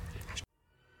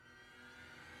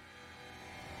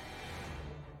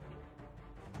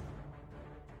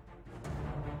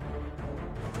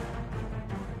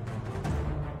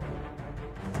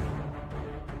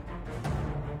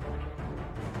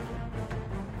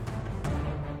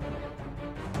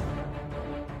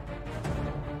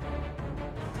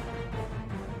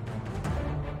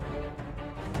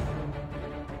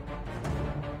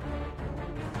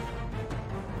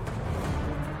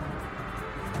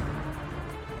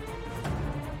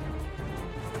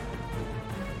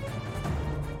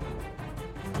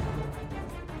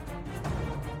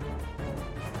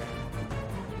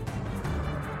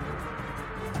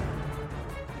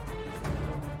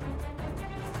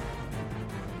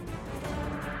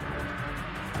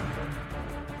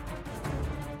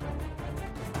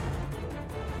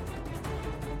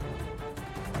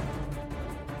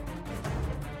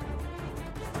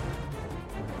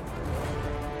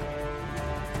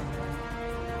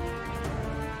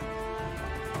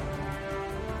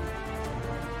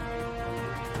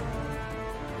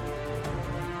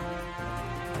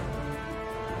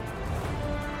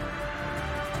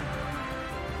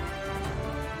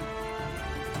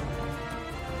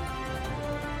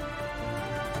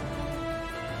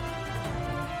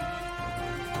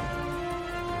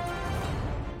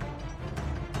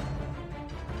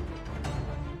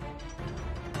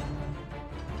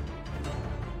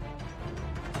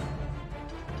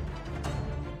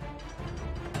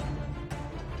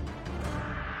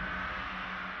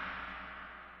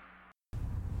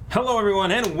 Hello,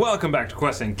 everyone, and welcome back to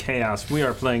Quest and Chaos. We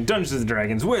are playing Dungeons and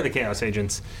Dragons. We're the Chaos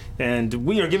Agents, and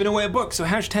we are giving away a book. So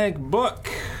hashtag book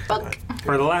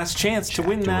for the last chance to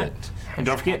win that. And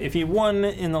don't forget, if you won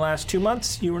in the last 2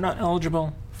 months, you were not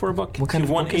eligible for a book. What kind You've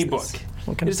of won book a is book.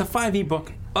 this? It is a 5e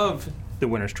book of the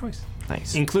winner's choice,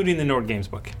 Nice. including the Nord Games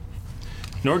book.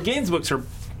 Nord Games books are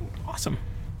awesome.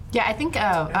 Yeah, I think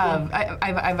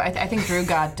I think Drew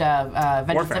got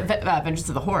Vengeance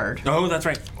of the Horde. Oh, that's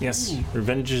right. Yes,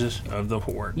 Revenges of the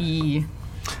Horde. Yeah.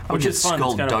 Which is fun. It's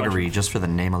got a bunch Skullduggery just for the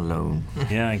name alone.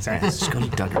 Yeah, exactly.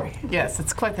 Skullduggery. Yes,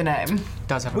 it's quite the name.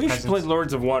 Does have a We should play presence.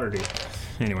 Lords of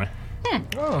Waterdeep. Anyway.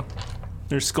 Oh,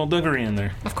 There's Skullduggery in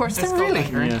there. Of course, it's really?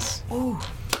 Yes.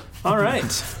 All right.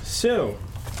 So,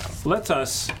 let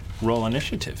us roll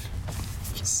initiative.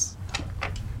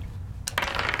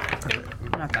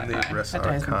 Not that The high. rest That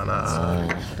dice-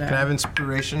 Arcana. Can I have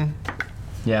inspiration?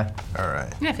 Yeah. All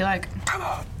right. Yeah, if you like.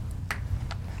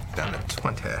 Down to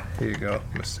 20. Here you go,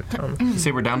 Mr. Thomas. You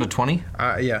say we're down to 20?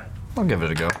 Yeah. I'll give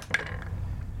it a go.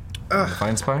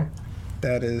 Fine Spire?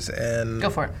 That is an. Go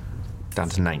for it. Down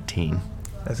to 19.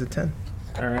 That's a 10.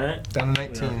 All right. Down to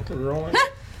 19. Rolling.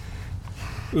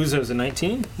 Uzo's a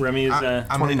 19. Remy is a...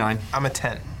 I'm 29. I'm a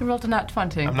 10. You rolled a nat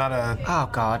 20. I'm not a. oh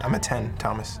God. I'm a 10,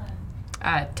 Thomas.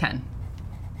 10.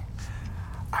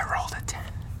 I rolled a 10.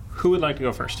 Who would like to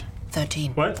go first?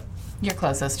 13. What? You're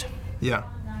closest. Yeah.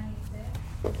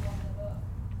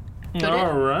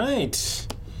 All right.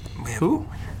 Who?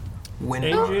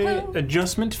 Winning. AJ,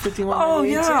 adjustment 51. Oh,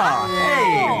 yeah.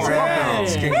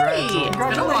 Congrats. Hey, it's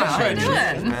been a while. How you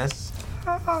doing? Miss.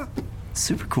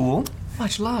 Super cool.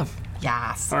 Much love.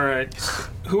 Yes. All right.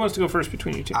 Who wants to go first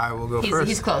between you two? I will go first.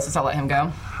 He's closest. I'll let him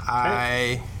go.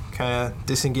 I kind of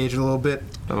disengage a little bit.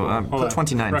 Oh, Hold on.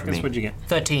 29 for Ruckus, me. what'd you get?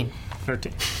 13.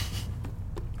 13.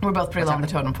 We're both pretty low on the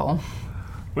totem pole.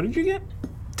 What did you get?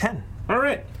 10. All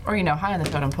right. Or, high on the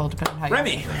totem pole, depending on how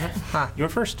Remy, you're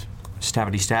first.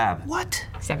 Stabbity stab. What?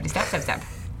 Stabby stab, stab, stab.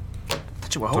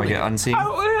 Thought you were Do I holding get unseen?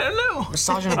 No.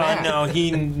 massaging a bear. No,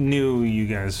 he knew you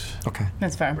guys Okay.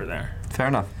 That's fair. were there. Fair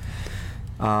enough.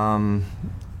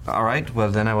 All right. Well,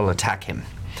 then I will attack him.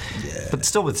 Yeah. But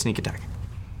still with sneak attack.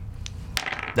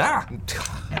 Ah!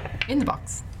 In the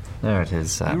box. There it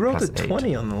is. You rolled a plus 8.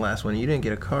 20 on the last one. You didn't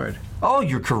get a card. Oh,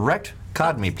 you're correct.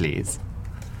 Card me, please.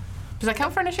 Does that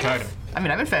count for initiative? Kind of. I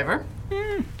mean, I'm in favor.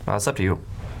 Well, it's up to you.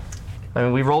 I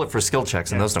mean, we roll it for skill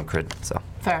checks, and those don't crit, so.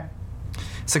 Fair.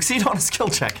 Succeed on a skill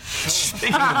check.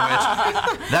 Speaking of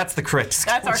which, that's the crit.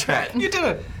 That's our check. crit. You did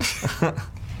it.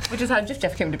 Which is how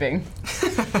Jeff came to being.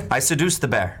 I seduce the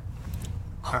bear.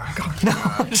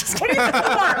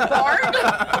 Bard?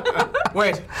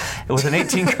 Wait. With an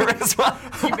 18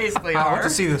 charisma. You basically I are. want to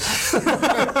see this.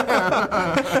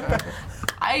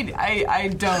 I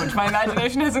don't. My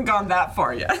imagination hasn't gone that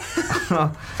far yet.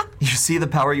 You see the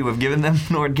power you have given them,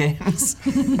 Nord Games?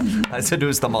 I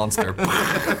seduce the monster.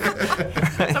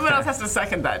 Someone else has to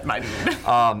second that, my dude.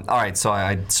 All right, so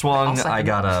I swung. second I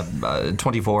got a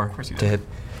 24 to hit.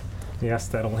 Yes,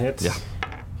 that'll hit. Yeah.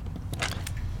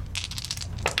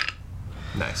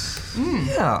 Nice.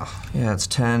 Yeah, it's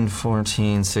 10,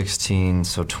 14, 16,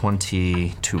 so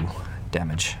 22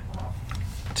 damage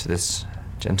to this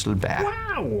gentle bear.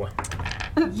 Wow.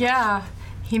 Yeah,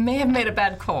 he may have made a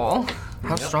bad call.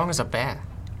 How strong is a bear?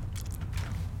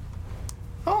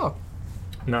 Oh,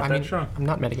 Not I that mean, strong. I'm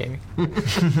not metagaming.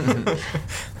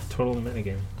 Totally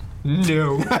minigame.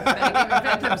 No.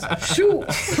 Shoot.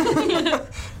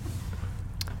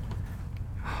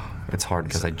 It's hard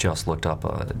because I just looked up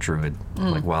druid,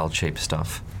 like wild shape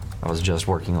stuff. I was just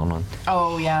working on one.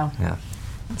 Oh, yeah. Yeah.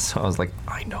 So I was like,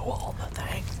 I know all the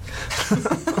things.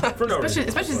 For no reason.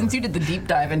 Especially since you did the deep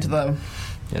dive into the...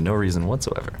 Yeah, no reason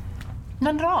whatsoever.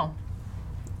 None at all.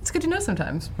 It's good to know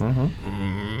sometimes.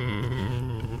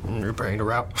 You're praying to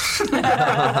route.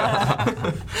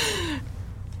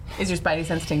 Is your spidey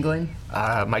sense tingling?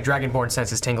 My Dragonborn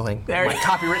sense is tingling. There My you-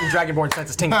 copywritten Dragonborn sense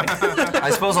is tingling. I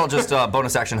suppose I'll just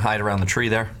bonus action hide around the tree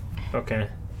there. Okay.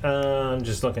 I'm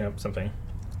just looking up something.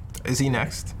 Is he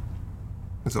next?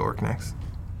 Is the orc next?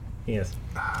 Yes.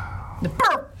 The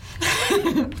burp!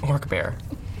 Orc bear.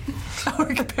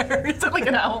 Orc bear. Is it like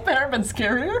an owl bear, but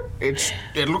scarier?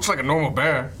 It looks like a normal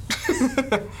bear.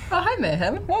 Oh, hi,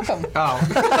 Mayhem. Welcome. Oh.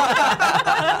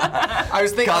 I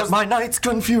was thinking. Got my knights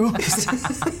confused.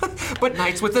 But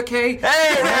knights with a K. Hey,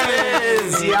 there it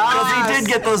is! Because he did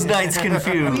get those knights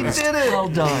confused. He did it! Well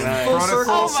done.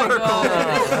 Oh, my God.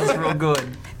 That's real good.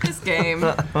 This game.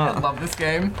 I love this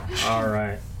game. All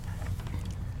right.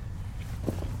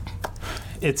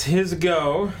 It's his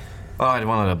go. Oh, I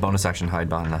wanted a bonus action hide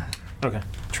behind the Okay.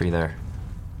 tree there.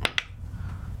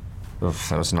 Oof,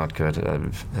 that was not good.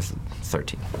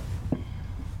 13.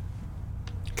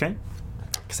 Okay.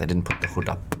 Because I didn't put the hood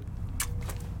up.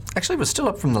 Actually, it was still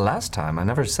up from the last time. I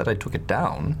never said I took it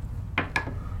down.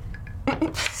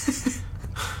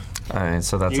 All right,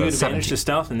 so that's You a get advantage 17. to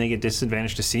stealth, and they get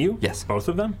disadvantage to see you. Yes. Both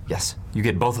of them. Yes, you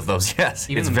get both of those. Yes,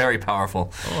 Even it's the- very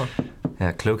powerful.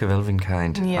 Yeah, Cloak of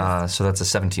Elvenkind. Yes. So that's a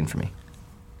 17 for me.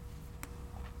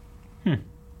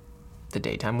 The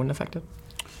daytime wouldn't affect it.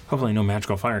 Hopefully no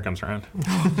magical fire comes around.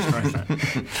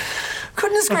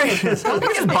 Goodness gracious! How about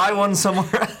we just buy one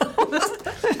somewhere else?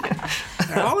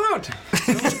 All out.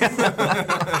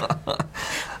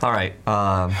 All right.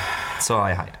 So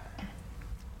I hide.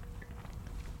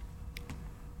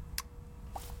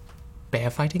 Bear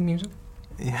fighting music?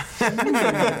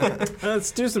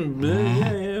 Let's do some.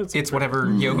 Yeah. It's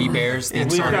whatever Yogi Bear's theme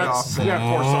We've song got is. 4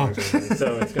 songs, I think,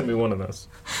 so it's gonna be one of those.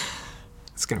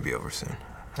 It's gonna be over soon.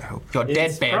 I hope. You're dead,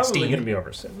 It's probably gonna Bernstein. be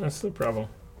over soon. That's the problem.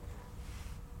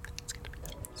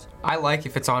 I like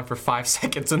if it's on for 5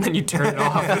 seconds and then you turn it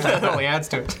off. That only adds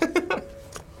to it.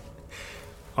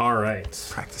 All right.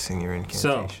 Practicing your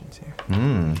incantations here.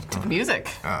 Music.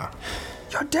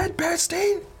 You're dead,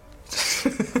 Bernstein.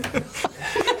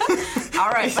 All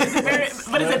right,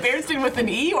 but is it Berenstein with an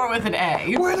E or with an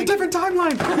A? We're in a different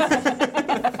timeline.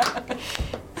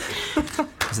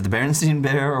 Is it the Berenstain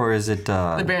Bear or is it?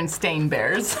 The Berenstain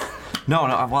Bears. No.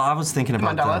 Well, I was thinking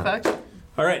about Mandela effect.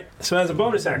 All right. So as a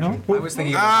bonus action, I was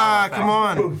thinking Come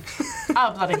on.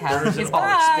 Oh, bloody hell. He's I'll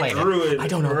back. explain it. Druid I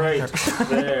don't know. right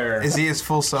there. Is he his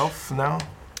full self now?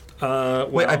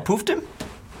 Wait, I poofed him?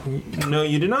 No,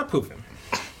 you did not poof him.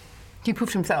 He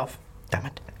poofed himself. Damn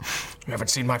it. You haven't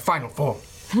seen my final form.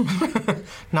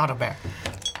 Not a bear.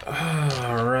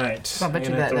 All right. I'll bet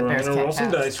you I'm that gonna the bears roll can't some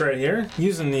cast. dice right here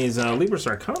using these Libris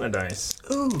Arcana dice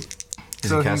So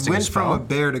he casting a went from spell? a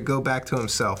bear to go back to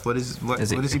himself. What is Is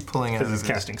he- he pulling out because of it's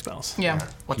his? casting spells. Yeah.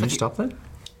 What Can the you stop that?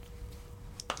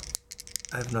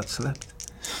 I have not slept.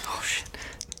 Oh shit.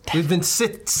 We've been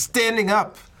standing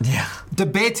up, Yeah.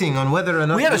 debating on whether or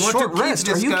not We had a want to short keep rest.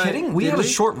 Are this you guy. kidding? We Did had a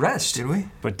short rest. Did we?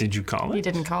 But did you call He it?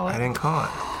 didn't call I it. didn't call it.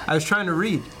 I was trying to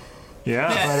read.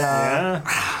 Yeah.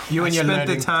 You I and your spent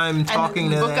the learning. time And talking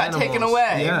the to book the got animals. taken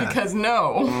away Yeah. because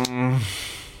no.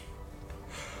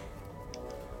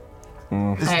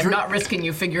 This I am dru- not risking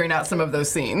you figuring out some of those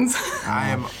scenes. I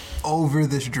am over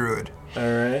this druid. All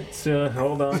right. So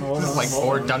hold on. Like,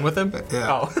 or done with him? Yeah.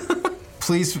 Oh.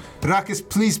 Please, Brachus,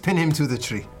 please pin him to the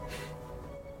tree.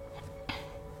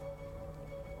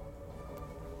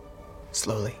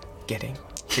 Slowly getting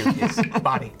to his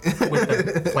body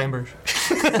with the flambers.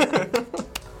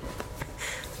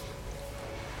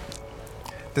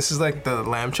 This is like the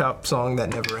lamb chop song that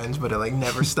never ends, but it like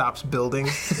never stops building.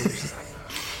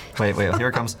 Wait, here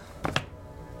it comes.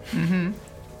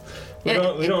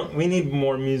 We need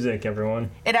more music,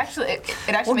 everyone. It actually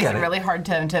We'll makes get it it. really hard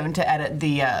to edit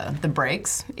the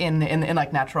breaks in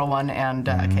like Natural One and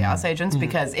Chaos Agents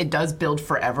because it does build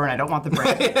forever, and I don't want the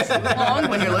break to be too long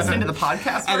when you're listening to the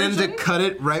podcast And then version. to cut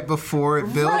it right before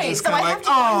it builds, Right, it's so kind I of have like, to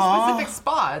find oh. specific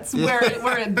spots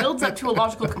where it builds up to a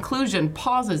logical conclusion,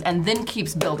 pauses, and then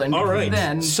keeps building. All right.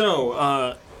 Then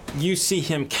So you see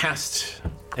him cast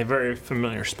a very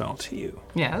familiar spell to you.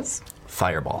 yes.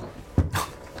 Fireball.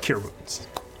 Cure wounds.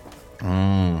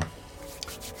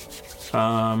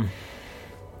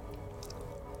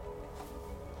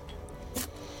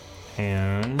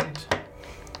 And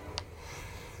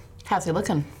How's he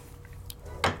looking?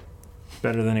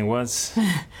 better than he was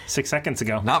 6 seconds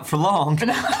ago. Not for long.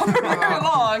 Very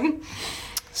long.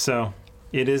 So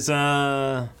it is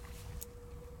actually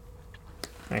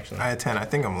I had 10. I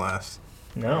think I'm last.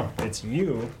 no, it's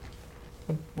you.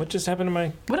 What just happened to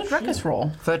my? What did Ruckus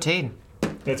roll? 13.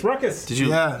 It's Ruckus. Did you?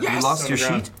 Yeah. You lost your Oh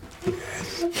my God. sheet.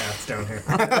 Yeah, it's down here.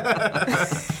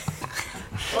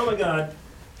 Oh my God,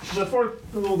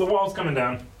 the wall's coming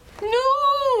down.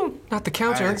 No. Not the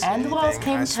counter. I- And the walls Anything,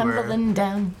 came I swear. tumbling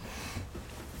down.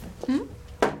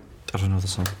 I don't know the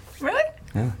song. Really?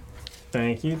 Yeah.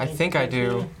 Thank you. I think I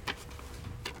do.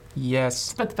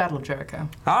 Yes, But the Battle of Jericho.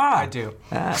 I do.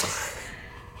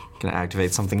 Gonna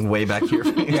activate something way back here.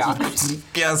 Yeah.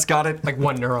 Yes, got it. Like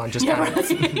one neuron just got it.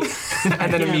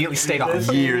 And then immediately stayed off.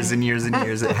 Years and years and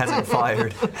years it hasn't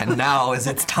fired, and now is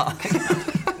its time.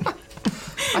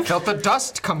 I felt the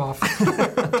dust come off.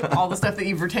 All the stuff that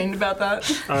you've retained about that.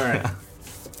 All right.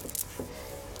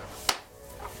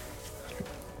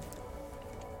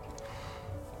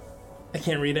 I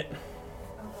can't read it.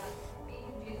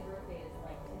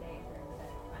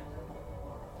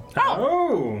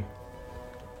 Oh.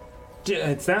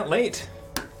 It's that late.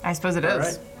 I suppose it is. All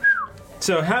right.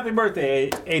 So happy birthday,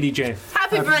 ADJ.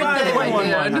 Happy birthday, my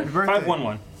dude.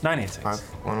 511 986.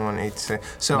 51186.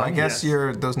 So I guess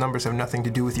Yes. those numbers have nothing to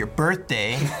do with your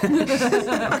birthday.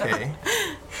 Okay.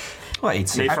 What,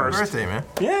 8-6? May Happy 1st. birthday, man.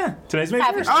 Yeah, today's May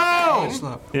Happy 1st.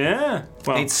 Oh! Yeah.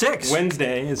 Well, 8-6.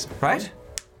 Wednesday is. Right?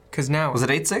 Because now. Was it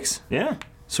 8-6? Yeah.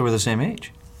 So we're the same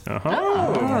age.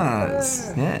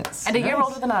 Yes. And a year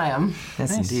older than I am.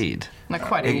 Yes, indeed. Not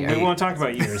quite a A- year. We won't talk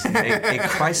about years. A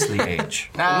Christly age.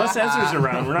 Unless Ezra's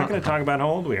around, we're not going to talk about how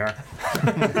old we are.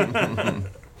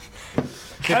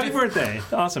 Happy birthday.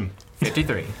 Awesome.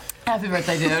 53. Happy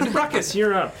birthday, dude. Ruckus,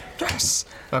 you're up. Yes.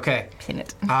 Okay. Pin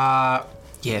it.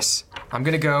 Yes. I'm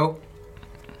gonna go.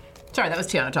 Sorry, that was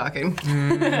Tiana talking.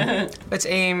 Let's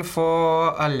aim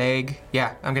for a leg.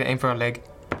 Yeah, I'm gonna aim for a leg.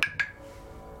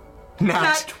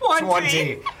 Nat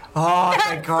 20. Oh,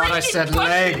 thank God I said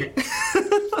leg.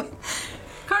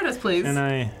 Cardos, please. Can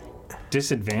I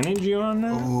disadvantage you on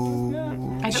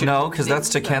that? I don't No, because that's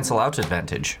to cancel out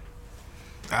advantage.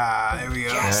 There we go.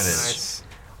 Yes. Nice.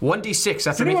 1d6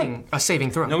 after You know what? making a saving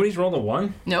throw. Nobody's rolled a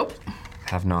 1? Nope.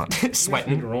 Have not. Need to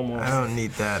Sweating. roll more. I don't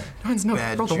need that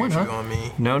bad rolled a juju 1, huh? on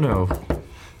me. No.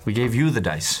 We gave you the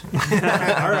dice.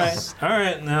 All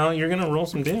right. Now you're going to roll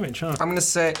some damage, huh? I'm gonna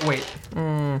say, wait.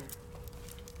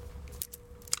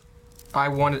 I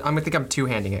think I'm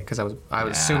two-handing it because I was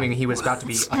assuming he was about to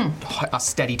be a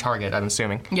steady target. I'm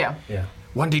assuming. Yeah. Yeah.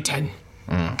 1d10.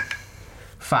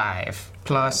 5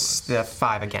 plus the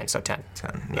 5 again, so 10.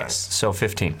 10. Yes. So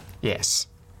 15. Yes.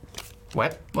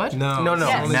 What? What? No. No.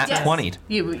 Yes, Nat yes. 20'd.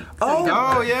 You.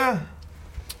 Oh, yeah.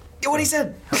 What he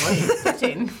said.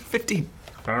 15. 15.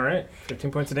 All right.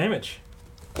 15 points of damage.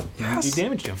 Yes. You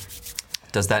damaged him.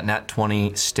 Does that nat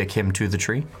 20 stick him to the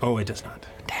tree? Oh, it does not.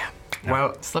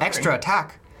 Well, Slippery. extra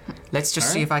attack. Let's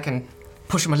just see if I can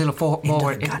push him a little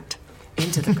forward.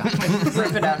 Into the gut.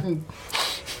 Rip it out and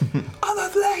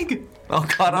Other leg. Oh,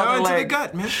 God, No, on the into the leg.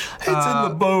 gut, man. It's in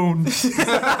the bone.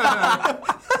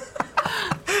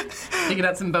 digging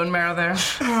out some bone marrow there.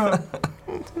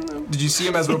 Did you see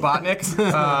him as Robotnik?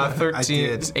 13,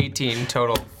 did. 18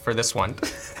 total for this one.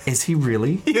 Is he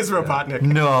really? He is Robotnik.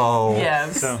 No.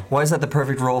 Yes. So, Why is that the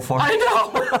perfect roll for him? I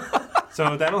know.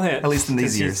 so that'll hit. At least in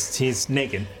these 'cause years. He's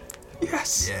naked.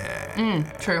 Yes.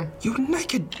 True. You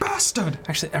naked bastard.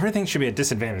 Actually, everything should be at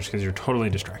disadvantage because you're totally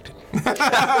distracted.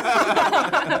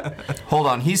 Hold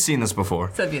on, he's seen this before.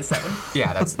 So it'd be a 7.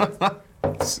 Yeah, that's.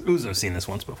 Uzo's seen this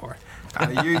once before.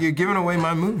 You're giving away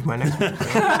my move, my next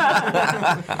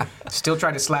move. Still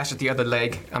trying to slash at the other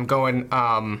leg. I'm going,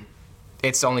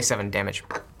 it's only 7 damage.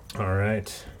 All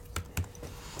right.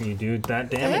 You do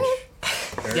that damage.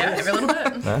 Yeah, every little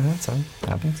bit. That's all.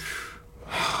 Happens.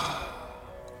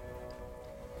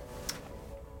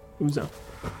 Uzo.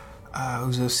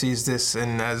 Uzo sees this,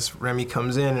 and as Remy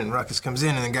comes in and Ruckus comes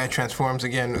in, and the guy transforms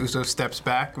again, Uzo steps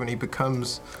back when he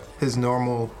becomes his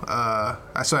normal.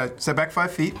 So I step back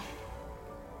 5 feet.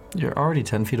 You're already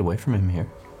 10 feet away from him here.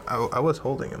 I was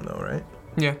holding him though, right?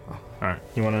 Yeah. All right.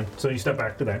 You want to? So you step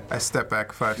back to there. I step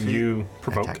back 5 feet. You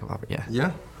provoke. Attack of opportunity. Yeah.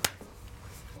 Yeah.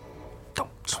 Don't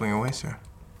swing away, sir.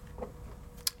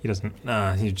 He doesn't.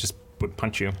 He just would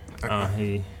punch you.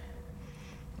 He.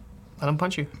 Let him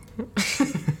punch you.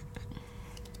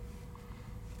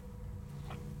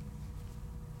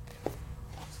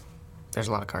 There's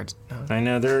a lot of cards. I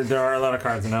know there are a lot of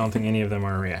cards, and I don't think any of them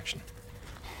are a reaction.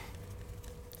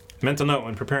 Mental note: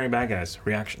 when preparing bad guys,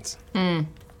 reactions.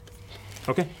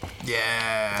 Okay.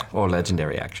 Yeah. Or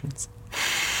legendary actions.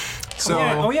 So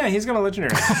Oh yeah, he's got a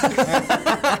legendary.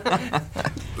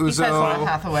 Uzo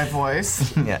Hathaway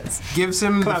voice. Yes. gives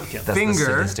him the Cloud kill. That's the finger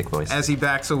sadistic voice. as he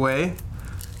backs away,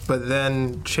 but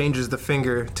then changes the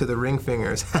finger to the ring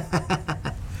fingers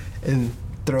and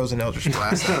throws an Eldritch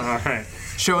Blast out, All right.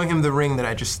 showing him the ring that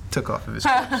I just took off of his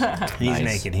finger. He's Nice.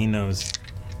 naked. He knows.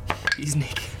 He's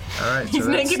naked. All right, He's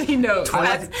so that's naked, he knows.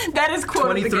 That is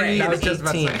quote of the 23 game. and was just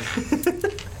about to 18.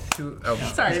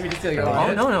 Sorry, didn't mean to steal your Oh,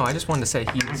 line. no, I just wanted to say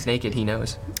he's naked, he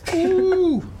knows.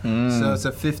 So it's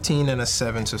a 15 and a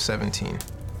 7, so 17.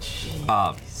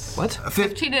 What? A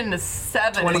 15 and a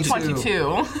 7 is 22. 22.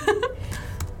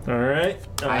 All right.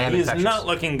 I am he is infectious. not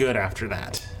looking good after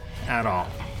that, at all.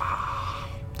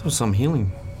 That was some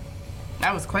healing.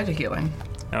 That was quite a healing.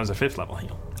 That was a 5th level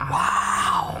heal,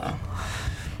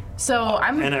 So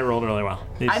and I rolled really well.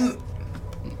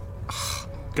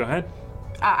 Go ahead.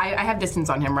 I have distance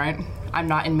on him, right? I'm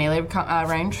not in melee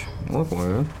range.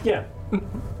 Yeah.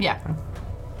 Yeah.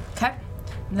 Okay.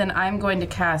 Then I'm going to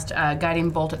cast Guiding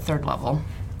Bolt at 3rd level.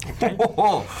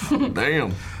 Oh,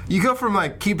 damn. You go from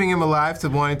like keeping him alive to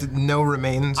wanting to no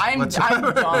remains. I'm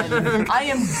whatsoever. done. I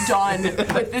am done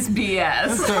with this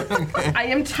BS. I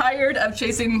am tired of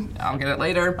chasing. I'll get it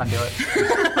later. I'll do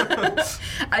it.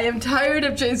 I am tired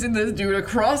of chasing this dude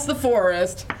across the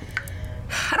forest.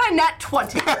 And I'm nat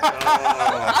 20.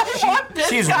 I want this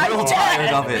She's guy real dead.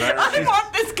 tired of it. I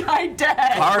want this guy dead.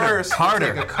 Harder, First,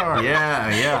 harder. take a card.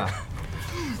 Yeah.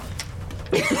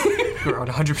 We're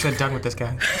 100% done with this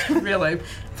guy. Really.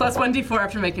 Plus 1d4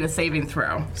 after making a saving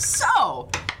throw. So,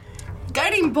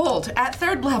 Guiding Bolt at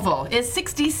 3rd level is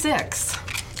 66.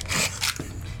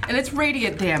 And it's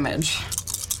radiant damage.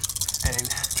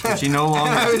 And She no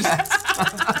longer.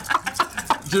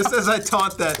 just as I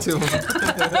taunt that to him.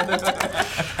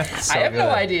 I have no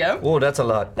idea. Oh, that's a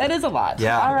lot. That is a lot.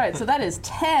 Yeah. All right, so that is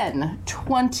 10,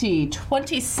 20,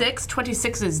 26.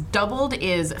 26 is doubled,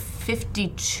 is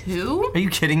 52. Are you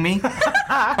kidding me?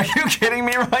 Are you kidding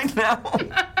me right now?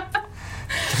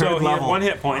 So he had level. 1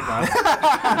 hit point left.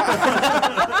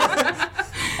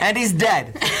 And he's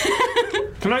dead.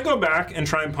 Can I go back and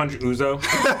try and punch Uzo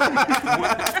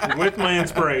with my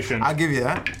inspiration? I'll give you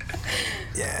that.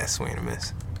 Yeah, swing and a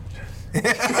miss.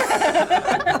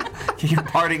 Your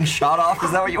parting shot off?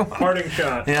 Is that what you want? Parting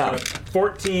shot. Yeah.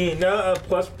 14. No,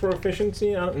 plus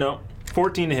proficiency. No.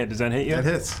 14 to hit. Does that hit you? That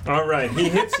hits. All right. He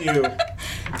hits you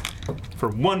for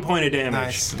 1 point of damage.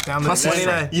 Nice. Down to Plus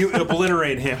 29. You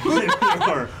obliterate him.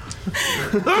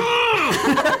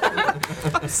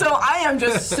 So I am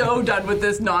just so done with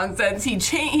this nonsense.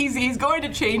 He's going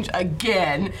to change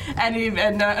again,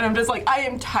 and I'm just like, I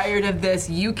am tired of this.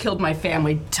 You killed my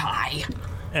family. Die.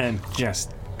 And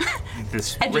just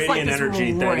this And just, like, radiant this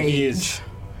energy that he rage. is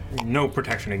no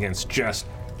protection against, just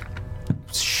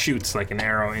shoots like an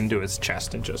arrow into his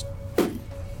chest and just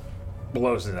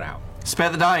blows it out. Spare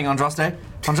the dying, Andraste.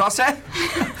 Andraste?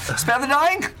 Spare the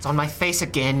dying? It's on my face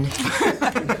again.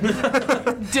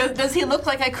 Does he look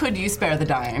like I could use Spare the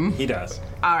Dying? He does.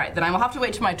 All right, then I will have to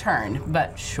wait till my turn,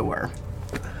 but sure.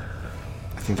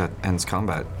 I think that ends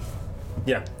combat.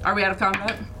 Yeah. Are we out of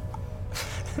combat?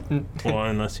 Well,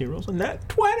 unless he rolls a nat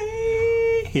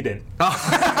 20. He didn't.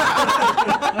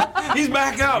 He's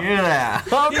back up. Yeah.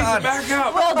 Oh, He's God. back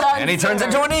up. Well done, And he turns sir.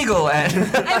 into an eagle. And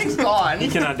And he's gone. He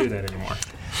cannot do that anymore.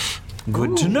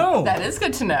 good to know. That is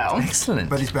good to know. Excellent.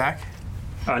 But he's back.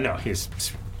 No,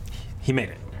 he made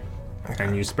it.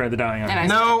 And you spread the dying on And him.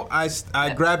 No,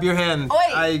 I grab your hand.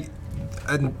 Wait.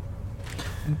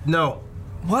 No,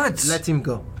 What? let him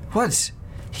go. What?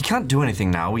 He can't do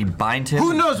anything now. We bind him.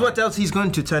 Who knows what else he's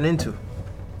going to turn into?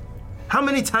 How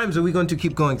many times are we going to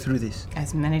keep going through this?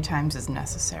 As many times as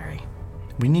necessary.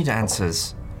 We need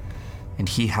answers. And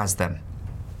he has them.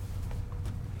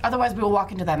 Otherwise, we will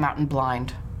walk into that mountain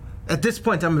blind. At this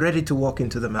point, I'm ready to walk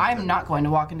into the mountain. I'm not going to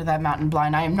walk into that mountain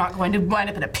blind. I am not going to wind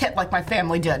up in a pit like my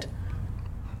family did.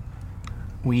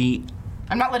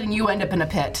 I'm not letting you end up in a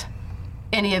pit.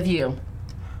 Any of you.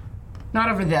 Not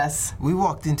over this. We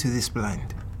walked into this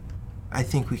blind. I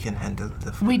think we can handle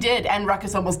the. We did, and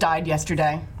Ruckus almost died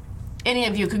yesterday. Any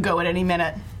of you could go at any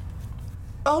minute.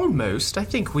 Almost. I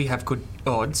think we have good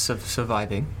odds of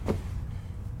surviving.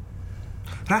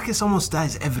 Ruckus almost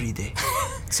dies every day.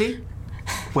 See?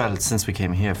 Well, since we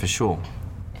came here, for sure.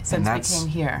 Since we that's- came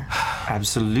here.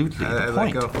 Absolutely the let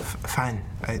point. go. Fine.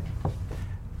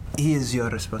 He is your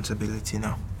responsibility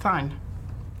now. Fine.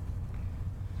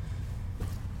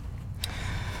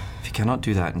 If you cannot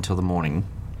do that until the morning,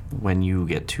 when you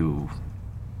get to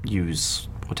use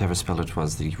whatever spell it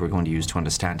was that you were going to use to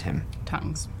understand him,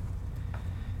 Tongues.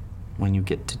 when you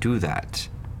get to do that,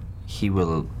 he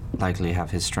will likely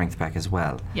have his strength back as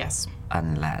well, Yes.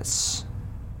 unless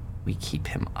we keep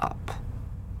him up.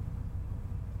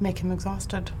 Make him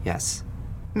exhausted. Yes,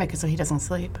 Make it so he doesn't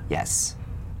sleep. yes.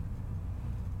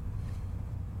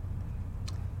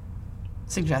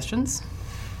 Suggestions?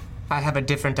 I have a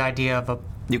different idea of a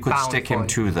You could bound stick him point.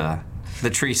 to the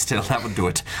tree still, that would do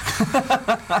it.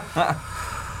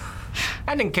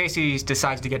 And in case he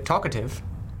decides to get talkative.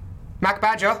 Mac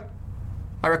Badger,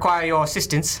 I require your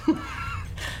assistance.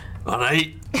 All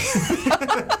right.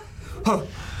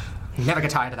 Never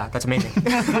get tired of that. That's amazing.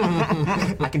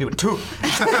 I can do it too.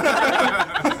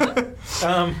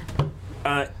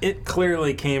 It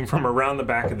clearly came from around the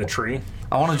back of the tree.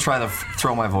 I want to try to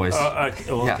throw my voice.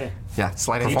 Okay. Yeah.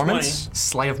 Sleight of Performance?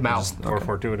 Sleight of mouth. Or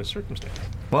fortuitous circumstance.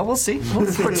 Well, we'll see.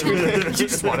 You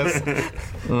just want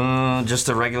us. Just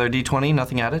a regular D20,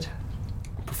 nothing added?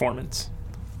 Performance.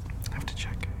 I have to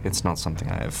check. It's not something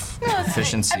I have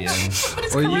efficiency in. But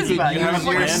it's Or you charisma. could have use like your a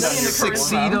million to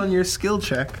succeed charisma. on your skill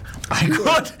check. I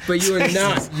could. But you are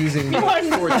not using your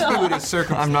fortuitous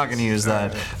circumstance. I'm not going to use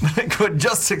that. But I could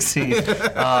just succeed.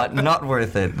 Not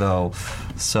worth it, though.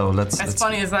 So let's As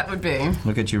funny as that would be.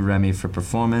 look at you, Remy, for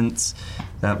performance.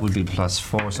 That would be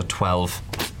 +4, so 12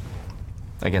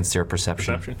 against your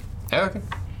perception. Perception. Okay.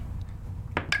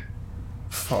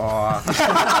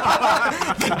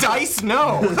 The dice,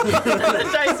 no. The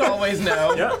dice always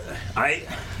know. Yeah.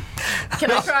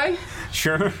 Can I try?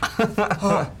 Sure.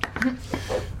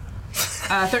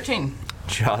 13.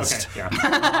 Just. Okay,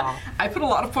 yeah. I put a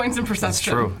lot of points in perception. That's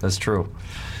true. That's true.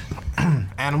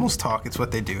 Animals talk. It's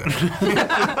what they do.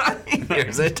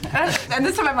 Here's it. And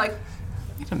this time I'm like,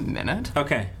 wait a minute.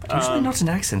 Okay. Usually not in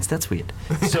accents. That's weird.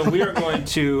 So we are going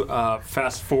to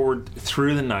fast forward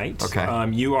through the night.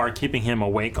 Okay. You are keeping him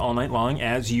awake all night long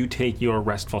as you take your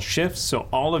restful shifts. So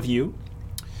all of you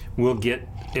will get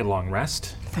a long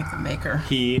rest. Thank the maker.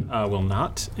 He will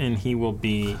not, and he will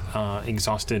be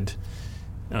exhausted.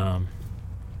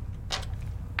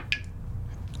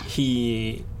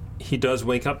 He does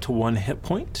wake up to 1 hit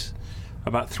point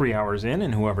about 3 hours in,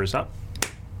 and whoever's up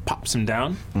pops him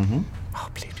down. Mm-hmm. Oh,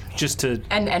 please. Just to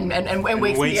And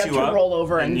wakes me up you to roll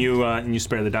over and you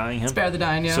spare the dying him. spare the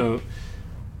dying, yeah. So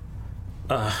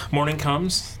morning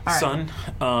comes. All right.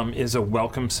 Sun is a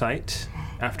welcome sight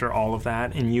after all of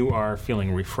that, and you are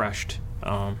feeling refreshed.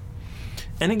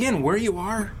 And again, where you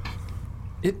are,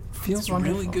 it feels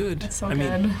really good. It's so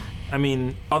good. I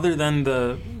mean, other than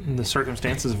the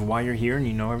circumstances of why you're here and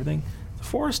you know everything, the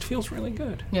forest feels really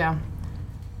good. Yeah.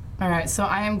 All right, so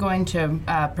I am going to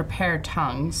prepare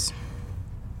tongues,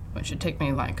 which should take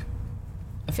me like,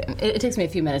 it takes me a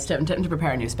few minutes to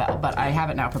prepare a new spell, but I have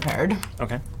it now prepared.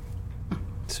 Okay.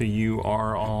 So you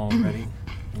are all ready,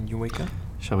 and you wake up.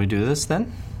 Shall we do this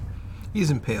then?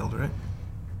 He's impaled, right?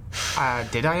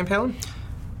 Did I impale him?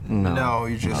 No,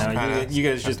 you just No, kinda you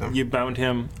guys kept just him. you bound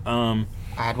him. I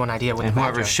had one idea with And the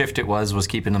whoever badger. shift it was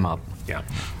keeping them up. Yeah.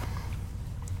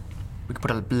 We could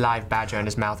put a live badger in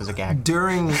his mouth as a gag.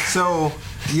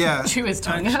 Yeah. Chew his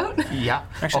tongue out. Yeah.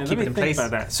 Actually, I'll let keep me it in think place.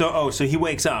 about that. So he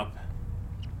wakes up.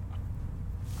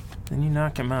 Then you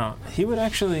knock him out. He would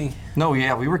actually. No,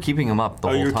 yeah, we were keeping him up the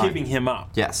whole you're time. keeping him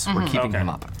up. Yes, we're keeping Okay. him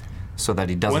up. So that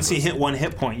he doesn't. Once he lose hit it. 1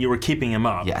 hit point, you were keeping him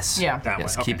up. Yes. Yeah. That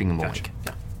Yes, way. Okay, keeping him gotcha. awake.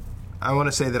 Yeah. I want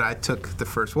to say that I took the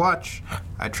first watch.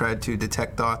 I tried to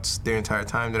detect thoughts the entire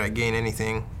time. Did I gain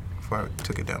anything before I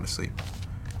took it down to sleep?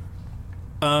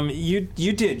 You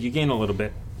did. You gained a little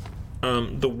bit.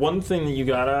 The one thing that you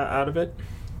got out of it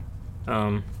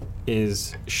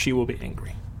is she will be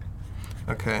angry.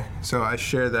 Okay, so I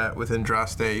share that with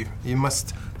Andraste. You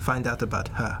must find out about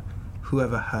her.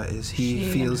 Whoever her is, he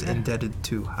She feels and her. indebted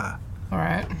to her. All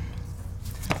right.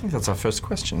 I think that's our first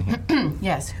question here.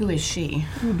 Yes, who is she?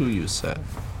 Who do you say?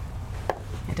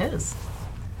 It is.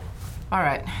 All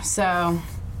right, so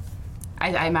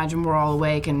I imagine we're all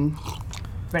awake and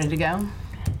ready to go.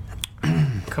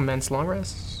 Commence long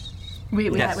rest? We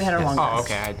Yes, had our yes. long Oh,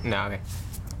 rest. okay. Okay.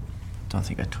 Don't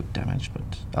think I took damage, but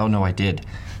oh no, I did.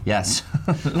 Yes,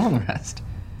 long rest.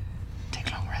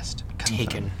 Take long rest.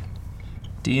 Taken.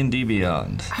 D&D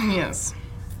Beyond. Yes.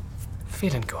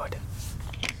 Feeling good.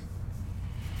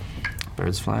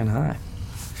 Birds flying high.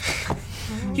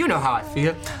 You know how I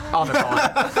feel. I'll be gone.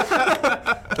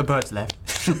 The birds left.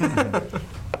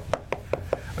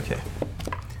 Okay.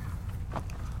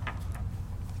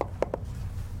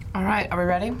 All right, are we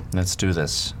ready? Let's do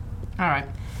this. All right.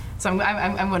 So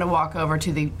I'm going to walk over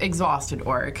to the exhausted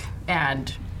orc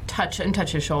and touch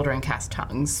his shoulder and cast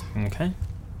tongues. Okay.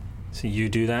 So you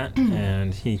do that,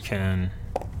 and he can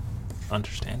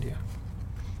understand you.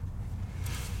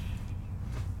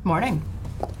 Morning.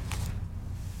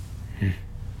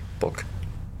 Book.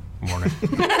 Morning.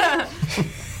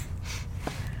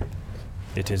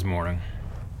 It is morning.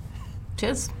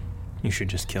 Tis. You should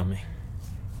just kill me.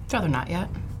 I'd rather not yet.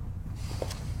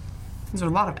 There's a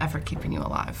lot of effort keeping you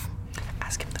alive.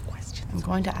 Ask him the question. I'm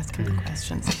going to ask him the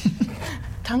questions.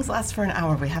 Tongues last for an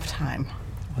hour. We have time.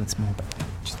 Let's move.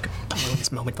 Just go ruin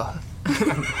this moment for her.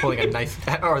 I'm holding a knife.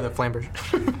 Or the flamberge.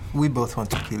 We both want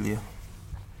to kill you.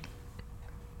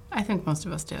 I think most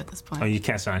of us do at this point. Oh, you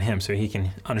cast it on him so he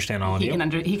can understand all of He you? can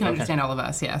understand all of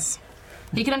us, yes.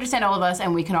 He can understand all of us,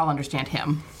 and we can all understand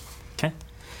him. Okay.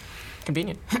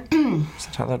 Convenient. Is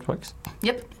that how that works?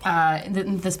 Yep.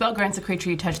 The spell grants a creature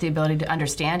you touch the ability to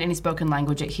understand any spoken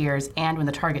language it hears, and when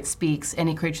the target speaks,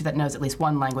 any creature that knows at least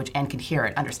one language and can hear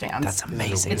it understands. That's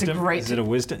amazing. It's a great. Is it a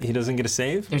wisdom? He doesn't get a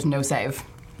save? There's no save.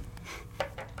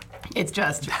 It's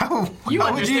just. How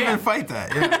would you even fight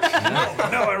that? Yeah.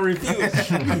 No, I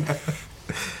refuse.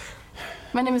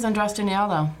 My name is Andraste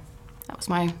Nialo. That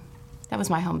was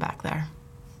my home back there.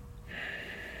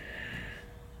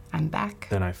 I'm back.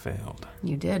 Then I failed.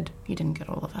 You did. You didn't get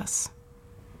all of us.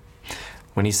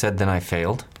 When he said, then I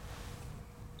failed,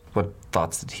 what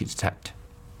thoughts did he detect?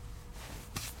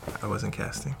 I wasn't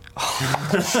casting.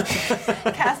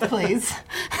 Cast, please.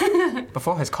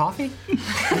 Before his coffee? He's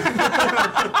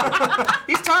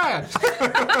tired.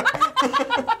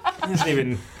 He hasn't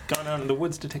even gone out in the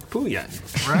woods to take a poo yet.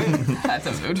 Right? That's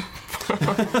a mood.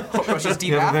 Oh, she's deep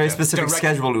You have a very after. specific Direct-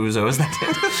 schedule, Uzo, is that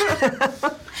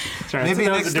it? Sorry, Maybe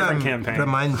that was next a different time, campaign.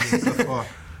 remind me before.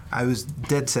 I was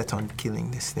dead set on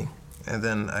killing this thing. And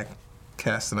then I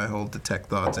cast and I hold detect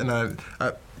thoughts. And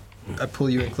I pull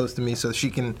you in close to me so she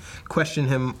can question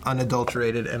him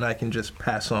unadulterated and I can just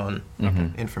pass on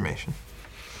information.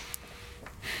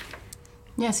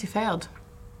 Yes, you failed.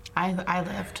 I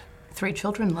lived. 3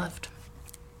 children lived.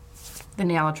 The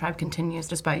Niala tribe continues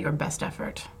despite your best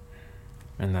effort.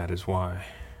 And that is why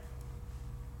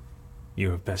you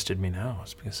have bested me now,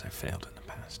 is because I failed in the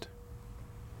past.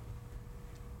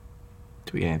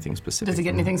 Do we get anything specific? Does he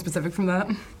get anything specific from that?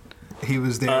 He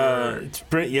was there, It's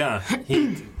pretty, yeah.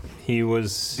 He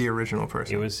was. the original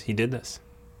person. He did this.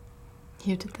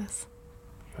 You did this.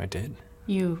 I did.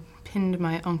 You pinned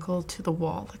my uncle to the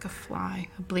wall like a fly,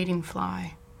 a bleeding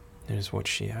fly. It is what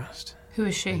she asked. Who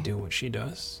is I she? do what she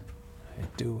does. I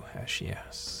do as she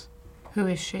asks. Who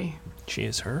is she? She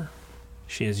is her.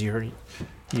 She is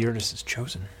Eurydice's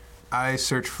chosen. I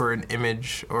search for an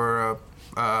image or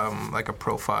like a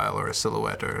profile or a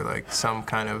silhouette or like some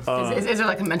kind of Is there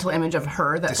like a mental image of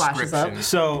her that flashes up? description.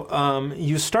 So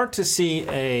you start to see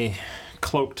a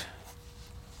cloaked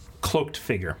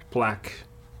figure, black,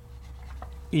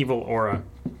 evil aura,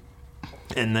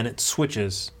 and then it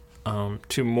switches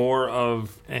to more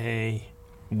of a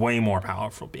way more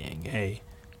powerful being, a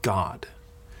god,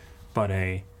 but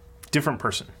a different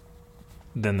person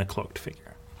than the cloaked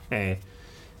figure.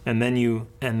 And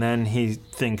then he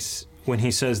thinks, when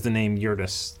he says the name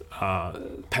Eurydice,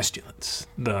 pestilence,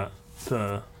 the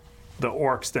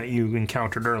orcs that you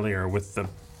encountered earlier with the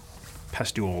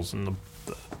pustules and the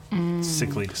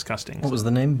sickly disgusting. What was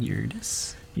the name?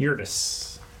 Eurydice?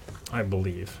 Eurydice, I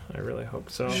believe. I really hope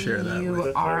so. Share that with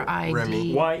U-R-I-D.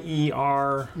 Remy.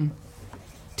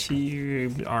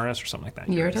 YERTRS or something like that.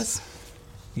 Eurydice?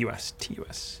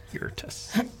 USTUS.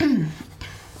 Eurydice.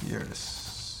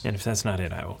 Yes. And if that's not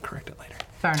it, I will correct it later.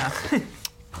 Fair enough.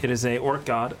 It is a orc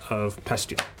god of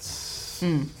pestilence.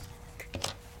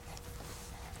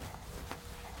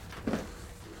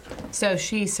 So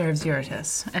she serves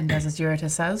Eurydice and does as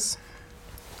Eurydice says?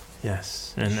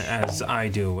 Yes, and as I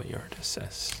do what Eurydice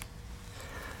says.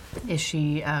 Is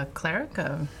she a cleric?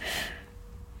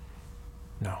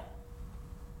 No.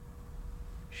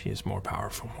 She is more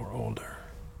powerful, more older,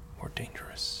 more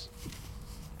dangerous.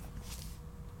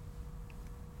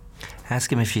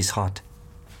 Ask him if she's hot.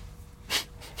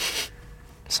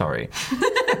 Sorry.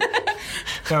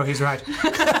 No, he's right.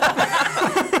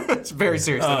 It's very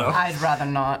serious, though. I'd rather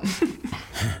not.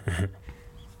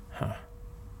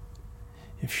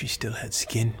 If she still had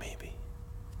skin, maybe.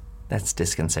 That's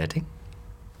disconcerting.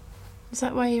 Is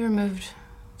that why you removed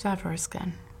Zavor's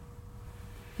skin?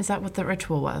 Is that what the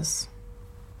ritual was?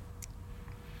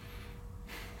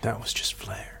 That was just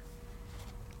flair.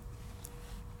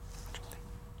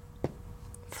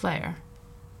 Flare.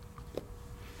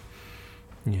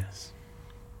 Yes.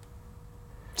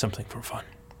 Something for fun.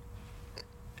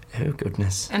 Oh,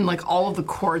 goodness. And like all of the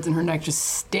cords in her neck just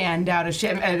stand out as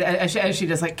she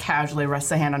just like casually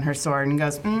rests a hand on her sword and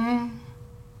goes, And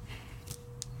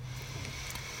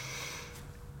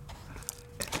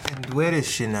where is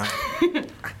she now?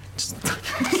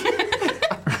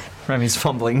 Remy's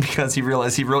fumbling because he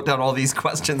realized he wrote down all these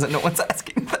questions and no one's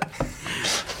asking them.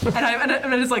 and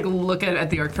I just like look at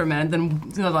the orc for a minute,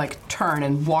 then like turn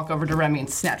and walk over to Remy and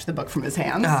snatch the book from his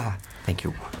hands. Ah, thank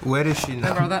you. Where is she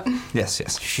Remember now? that? Yes,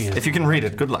 yes. She is If you can read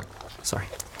it, good luck. Sorry.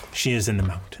 She is in the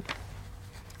mountain.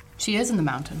 She is in the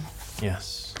mountain.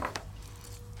 Yes.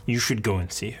 You should go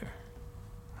and see her.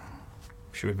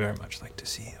 She would very much like to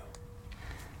see you.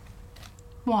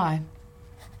 Why?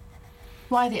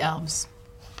 Why the elves?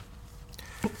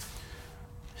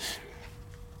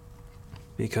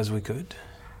 Because we could.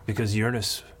 Because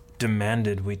Eurydice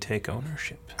demanded we take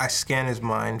ownership. I scan his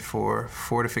mind for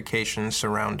fortifications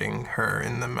surrounding her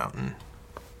in the mountain.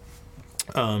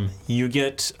 You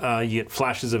get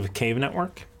flashes of a cave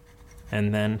network,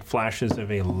 and then flashes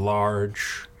of a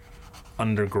large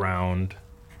underground,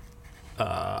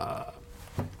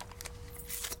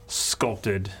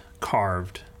 sculpted,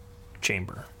 carved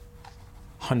chamber,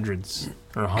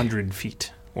 100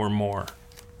 feet or more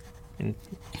in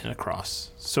across,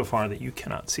 so far that you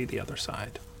cannot see the other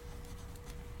side.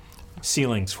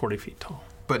 Ceilings 40 feet tall.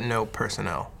 But no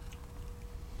personnel.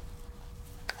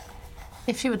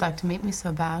 If she would like to meet me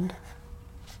so bad,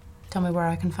 tell me where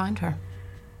I can find her.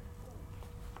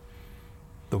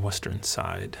 The western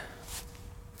side,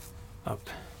 up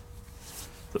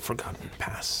the Forgotten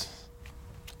Pass.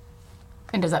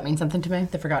 And does that mean something to me?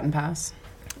 The Forgotten Pass?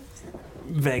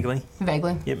 Vaguely.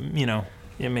 Vaguely.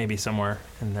 It may be somewhere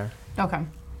in there. Okay.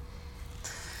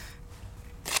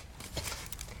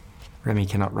 Remy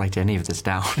cannot write any of this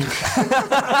down.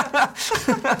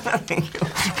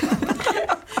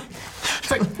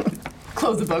 It's like,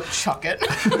 close the book, chuck it.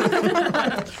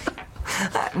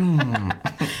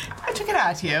 I took it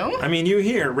at you. I mean, you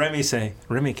hear Remy say,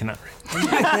 Remy cannot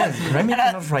read. Remy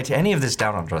cannot write any of this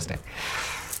down on trusting.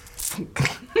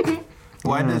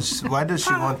 Why does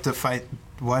she want to fight?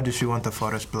 Why does she want the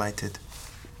forest blighted?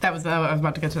 I was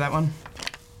about to get to that one.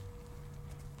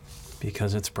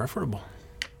 Because it's preferable.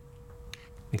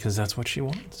 Because that's what she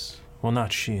wants. Well,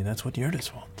 not she, that's what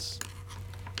Yurtis wants.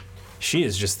 She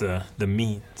is just the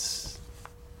means.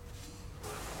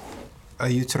 Are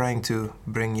you trying to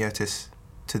bring Yurtis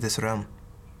to this realm?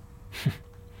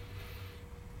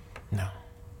 No.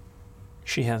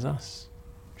 She has us.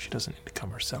 She doesn't need to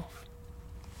come herself.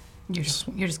 You're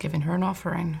just giving her an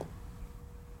offering.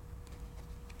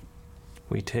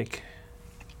 We take,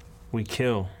 we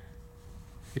kill,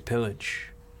 we pillage,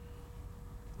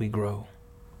 we grow,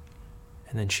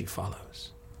 and then she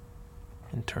follows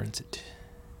and turns it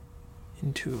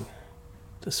into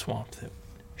the swamp that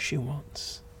she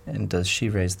wants. And does she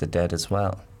raise the dead as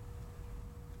well?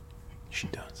 She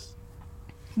does.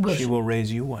 Will She will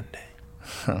raise you one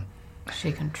day.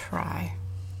 She can try.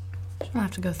 She'll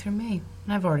have to go through me.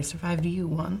 I've already survived you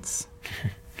once.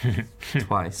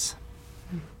 Twice.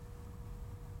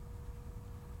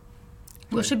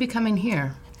 Will she be coming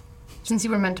here? Since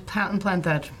you were meant to plant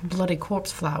that bloody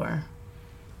corpse flower.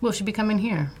 Will she be coming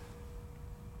here?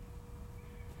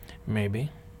 Maybe.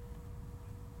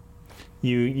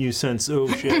 You sense, oh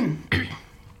shit.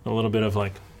 A little bit of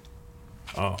like,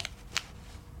 oh.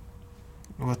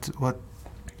 What?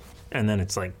 And then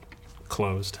it's like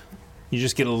closed. You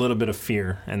just get a little bit of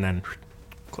fear and then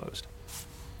closed.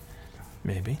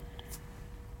 Maybe.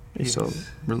 He's so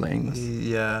relaying this.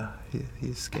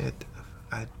 He's scared.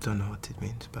 I don't know what it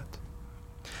means, but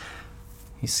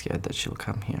He's scared that she'll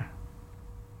come here.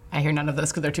 I hear none of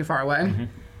this because they're too far away.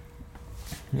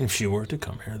 Mm-hmm. If she were to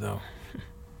come here, though,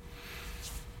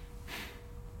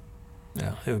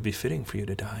 yeah, it would be fitting for you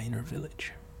to die in her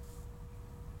village.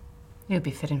 It would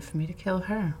be fitting for me to kill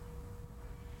her.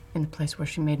 In the place where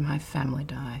she made my family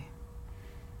die.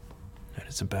 That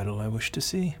is a battle I wish to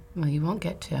see. Well, you won't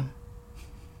get to.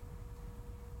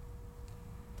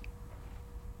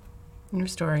 Your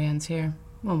story ends here,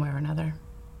 one way or another.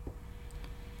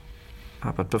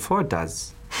 But before it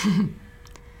does,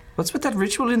 what's with that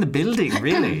ritual in the building,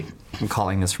 really? I'm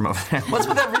calling this from over there. What's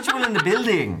with that ritual in the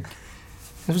building?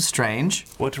 It was strange.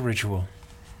 What ritual?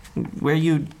 Where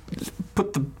you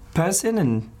put the person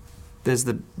and there's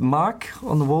the mark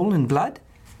on the wall in blood?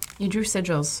 You drew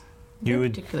sigils. You Very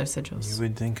would- particular sigils. You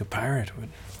would think a pirate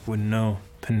would know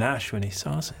panache when he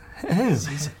saws it. Oh,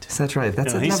 is that right?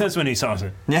 That's No, at he level... says when he saws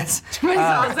it. Yes. When he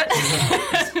Ah.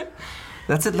 saws it.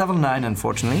 That's at level 9,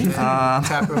 unfortunately.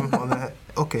 tap him on the head.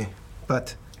 Okay,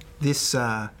 but this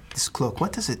cloak,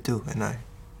 what does it do? And I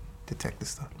detect this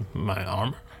stuff. My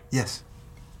armor? Yes.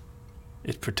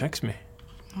 It protects me.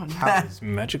 Oh, no. How? It's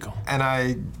magical. And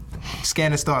I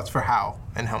scan his thoughts for how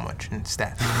and how much and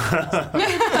stats.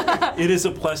 It is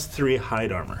a +3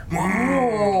 hide armor.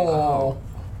 Oh.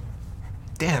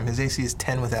 Damn, his AC is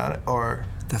 10 without it, or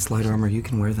That's light armor. You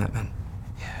can wear that, man.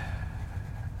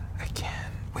 I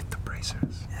can with the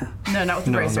bracers. No, not with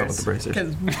the No, bracers. not with the bracers.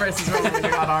 Because bracers are only when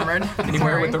you're not armored. Can you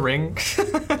wear it with the ring?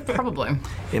 Probably.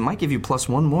 It might give you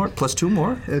 +1 more, +2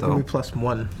 more. It though. will be plus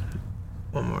one.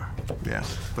 One more. Yeah,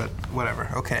 but whatever.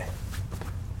 Okay.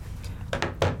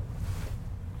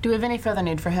 Do we have any further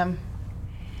need for him?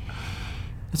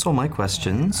 That's all my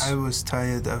questions. I was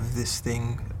tired of this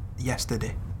thing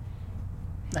yesterday.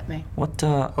 Let me. What,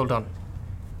 Hold on.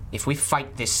 If we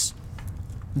fight this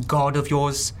god of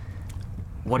yours,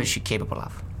 what is she capable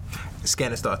of?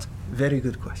 Scan his thoughts. Very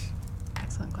good question.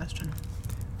 Excellent question.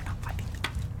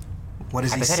 What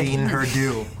has he Hypothetically. seen her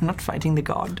do? we're not fighting the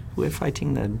god. We're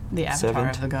fighting the The avatar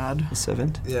servant. of the god. The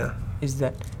servant. Yeah. Is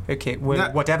that okay? Well,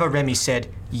 That- whatever Remy said,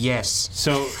 yes.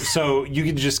 So you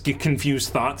could just get confused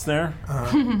thoughts there?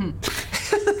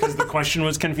 Because the question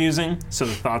was confusing, so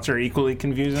the thoughts are equally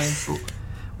confusing.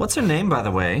 What's her name, by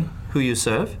the way? Who you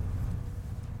serve?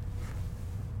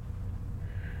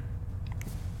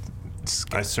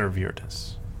 I serve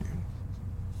Yurtis.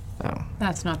 Oh.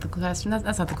 That's not the question.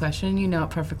 That's not the question. You know it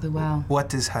perfectly well.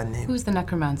 What is her name? Who's the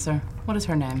necromancer? What is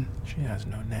her name? She has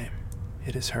no name.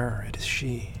 It is her. It is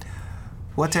she.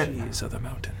 What She have, is of the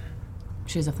mountain.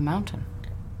 She's of the mountain.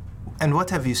 and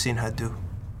what have you seen her do?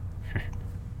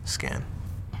 Scan.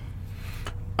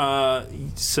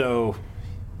 So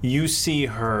you see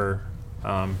her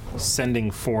sending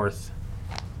forth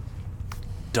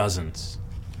dozens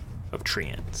of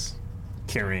treants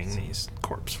carrying these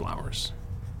corpse flowers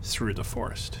through the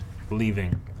forest,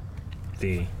 leaving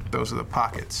the Those are the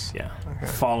pockets.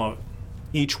 follow,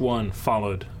 each one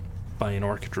followed by an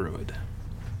orc druid.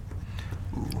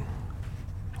 Ooh.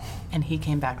 And he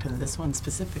came back to this one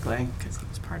specifically because he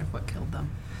was part of what killed them.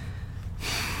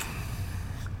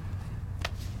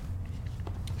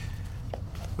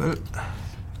 Well,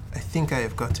 I think I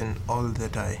have gotten all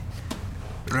that I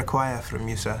require from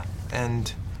you, sir.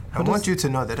 And I want you to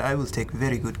know that I will take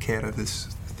very good care of this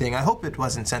thing. I hope it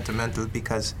wasn't sentimental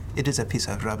because it is a piece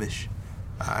of rubbish.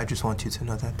 I just want you to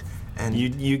know that. And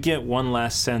You get one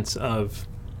last sense of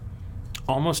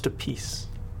almost a peace.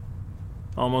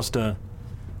 Almost a...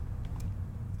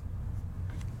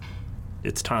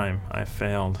 It's time. I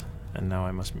failed, and now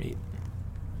I must meet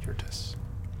Yurtis.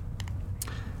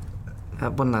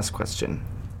 One last question,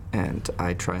 and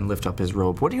I try and lift up his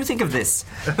robe. What do you think of this?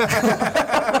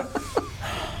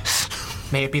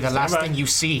 May it be the last thing you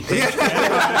see.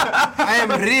 I am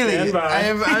really,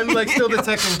 I'm like still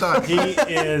detecting thought.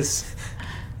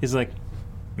 He's like,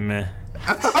 meh.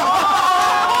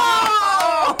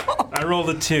 I rolled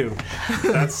a 2.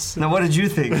 That's Now, what did you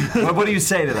think? What do you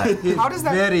say to that? How does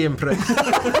that Very impressed.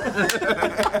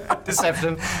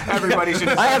 deception? Everybody should.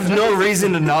 I have no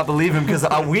reason to not believe him because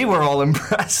we were all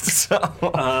impressed. So.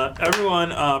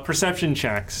 everyone, perception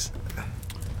checks.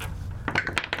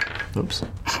 Oops.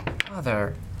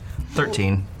 Father.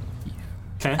 13.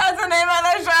 Okay. That's the name of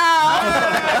the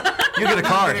show! You get a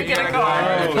card. You get a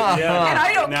card. Oh, yeah. And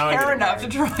I don't Now I care get a enough to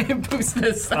try and boost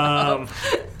this up.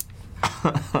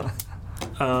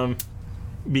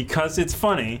 Because it's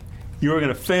funny, you were going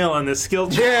to fail on this skill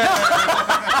check.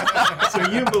 So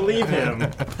you believe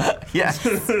him. Yes.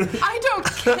 I don't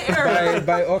care.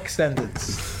 by orc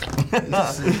standards.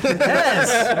 Yes.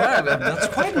 That's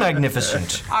quite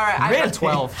magnificent. All right, I got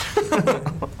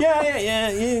 12.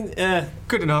 Yeah.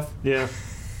 Good enough. Yeah.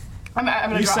 I'm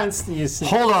gonna You draw. sense.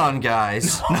 Hold on,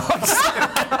 guys.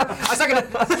 A second.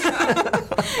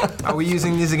 Are we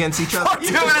using these against each other?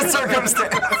 Fortuitous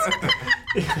circumstance.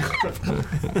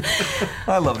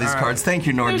 I love these cards. Thank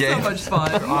you, They're so Norgay. much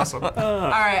fun. Awesome. All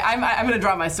right, I'm gonna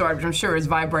draw my sword, which I'm sure is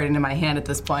vibrating in my hand at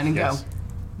this point, and Yes. go.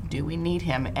 Do we need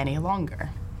him any longer?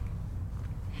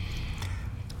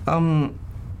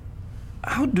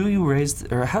 How do you raise,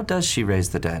 or how does she raise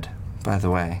the dead, by the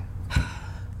way?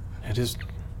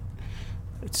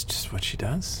 It's just what she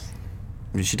does.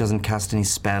 She doesn't cast any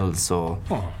spells or...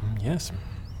 Oh, yes.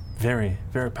 Very,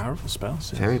 very powerful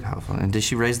spells. Yes. Very powerful. And does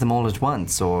she raise them all at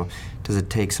once, or does it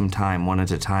take some time, one at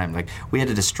a time? Like, we had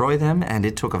to destroy them, and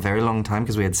it took a very long time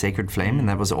because we had Sacred Flame, and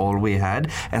that was all we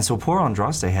had. And so poor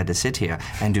Andraste had to sit here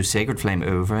and do Sacred Flame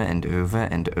over and over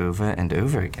and over and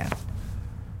over again.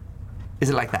 Is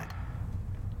it like that?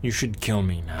 You should kill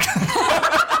me now.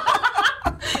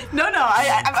 No,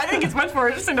 I think it's much more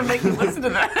interesting to make me listen to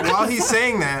that. While he's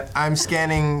saying that, I'm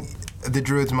scanning the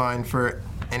druid's mind for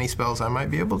any spells I might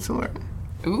be able to learn.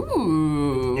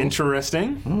 Ooh.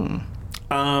 Interesting.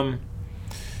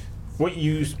 What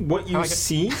you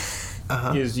see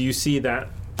is you see that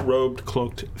robed,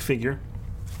 cloaked figure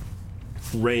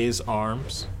raise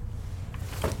arms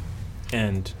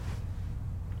and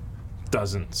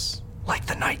dozens. Like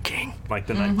the Night King. Like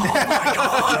the night. Oh my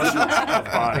God!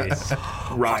 Bodies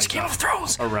rise Game of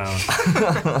Thrones.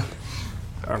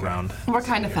 around. We're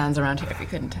kind of fans around here, if you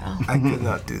couldn't tell. I could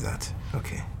not do that.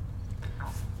 Okay.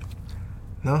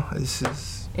 No, this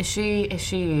is... Is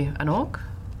she an orc,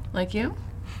 like you?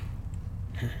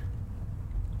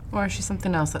 Or is she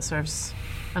something else that serves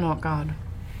an orc god?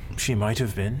 She might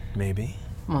have been, maybe.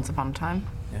 Once upon a time.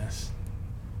 Yes.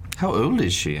 How old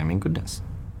is she? I mean, goodness.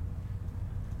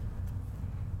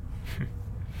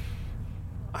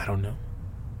 I don't know.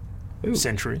 Ooh.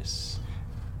 Centuries.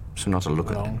 So not to look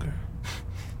at it. Longer.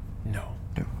 No.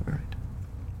 No, all right.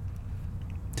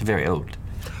 It's very old.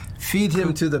 Feed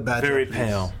him to the badger. Very please.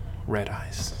 pale. Red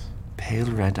eyes.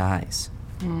 Pale red eyes.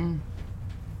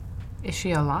 Is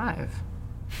she alive?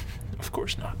 Of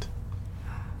course not.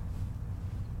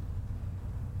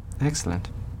 Excellent.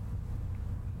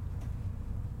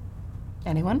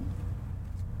 Anyone?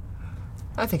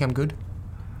 I think I'm good.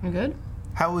 You good?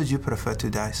 How would you prefer to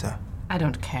die, sir? I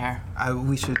don't care.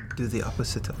 We should do the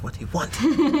opposite of what he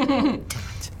wanted.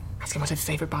 Ask him what his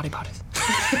favorite body part is.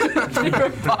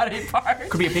 Favorite body part.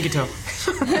 Could be a pinky toe.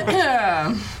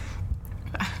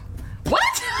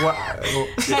 What?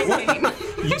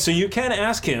 19. So you can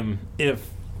ask him if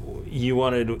he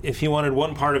wanted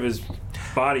one part of his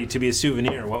body to be a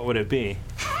souvenir, what would it be?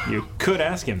 You could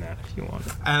ask him that if you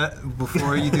wanted.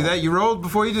 Before you do that, you rolled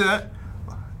before you do that.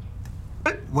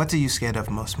 What are you scared of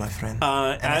most, my friend?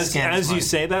 As you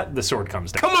say that, the sword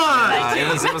comes down. Come on!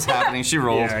 It was happening. She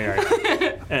rolled.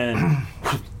 Yeah. And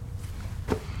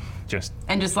just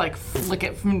And just like flick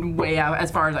it from way out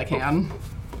as far as I can.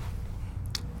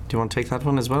 Do you want to take that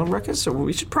one as well, Ruckus? Or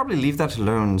we should probably leave that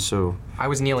alone so I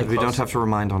was kneeling we close. don't have to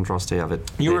remind Andraste of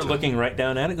it. you were later. looking right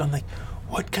down at it, going like,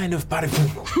 "What kind of body?"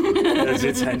 As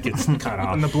its head gets cut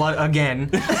off. And the blood again.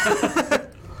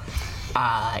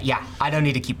 Yeah, I don't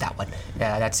need to keep that one.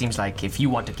 That seems like if you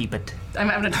want to keep it. I'm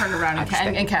gonna turn around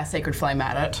and cast Sacred Flame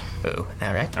at it. Oh,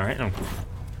 all right. All right.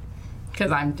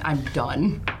 Because I'm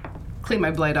done. Clean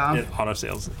my blade off. It auto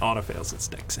fails its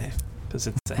deck save. Does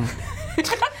it say?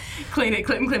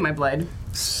 Clean my blade.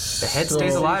 The head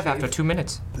stays alive after 2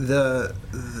 minutes.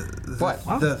 What?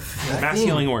 Mass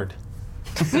healing word.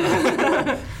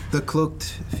 The cloaked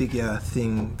figure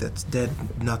thing that's dead,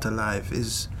 not alive,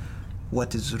 is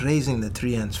what is raising the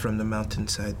tree ants from the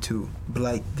mountainside to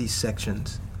blight these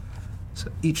sections.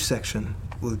 So each section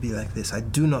will be like this. I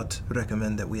do not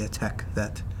recommend that we take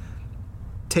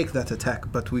that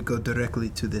attack, but we go directly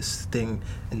to this thing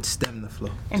and stem the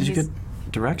flow. Did you get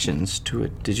directions to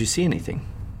it? Did you see anything?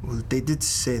 Well, they did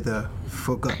say the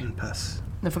Forgotten Pass.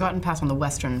 The Forgotten Pass on the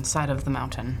western side of the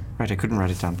mountain. Right, I couldn't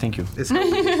write it down. Thank you. It's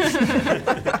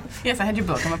Yes, I had your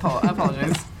book. I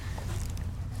apologize.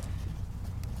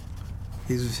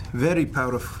 He's a very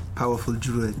powerful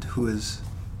druid who is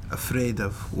afraid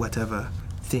of whatever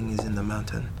thing is in the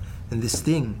mountain. And this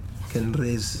thing can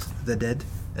raise the dead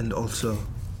and also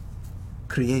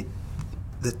create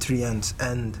the tree ants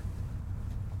and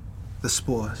the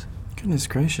spores. Goodness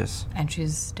gracious. And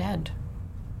she's dead.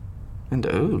 And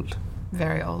old.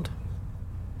 Very old.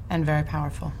 And very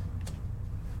powerful.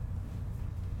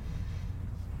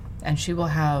 And she will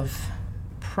have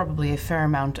probably a fair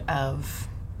amount of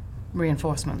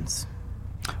reinforcements.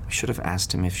 We should have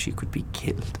asked him if she could be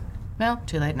killed. Well,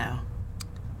 too late now.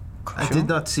 I did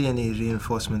not see any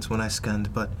reinforcements when I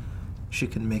scanned, but she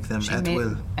can make them at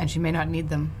will. And she may not need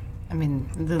them. I mean,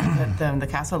 the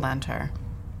Castle Lanter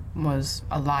was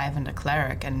alive and a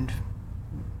cleric, and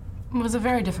it was a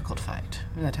very difficult fight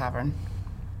in the tavern.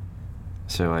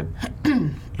 So I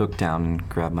looked down and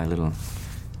grabbed my little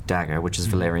dagger, which is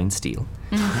Valerian steel.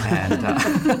 And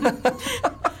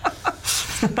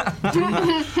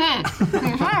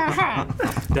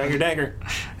Dagger.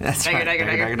 that's Dagger, right.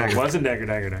 dagger. It wasn't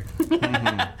dagger.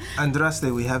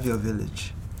 Andraste, we have your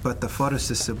village, but the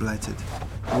forest is still blighted.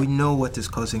 We know what is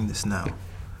causing this now.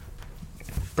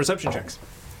 Perception checks.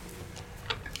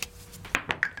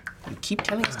 You keep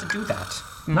telling us to do that.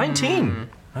 19.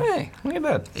 Hey, look at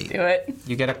that. Do it.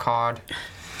 You get a card.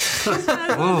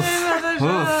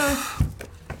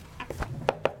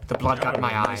 The blood got in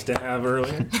my eye. Nice to have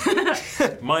earlier.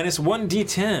 Minus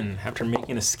 1d10 after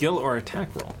making a skill or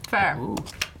attack roll. Fair.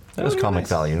 That was comic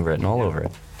value written all over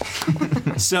it.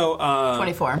 So,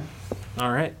 24.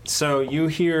 all right. So you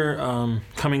hear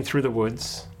coming through the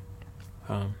woods,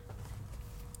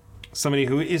 somebody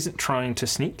who isn't trying to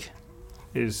sneak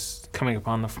is coming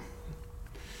upon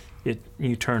it.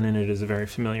 You turn and it is a very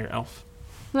familiar elf.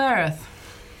 Lareth.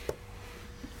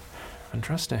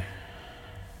 Andraste. I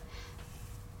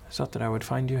thought that I would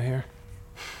find you here.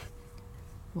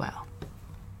 Well,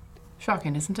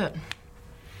 shocking, isn't it?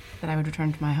 That I would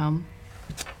return to my home.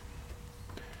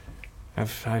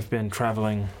 I've been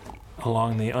traveling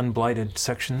along the unblighted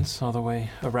sections all the way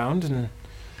around, and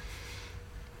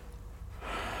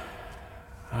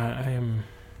I am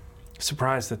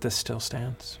surprised that this still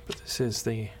stands. But this is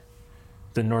the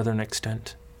northern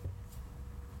extent.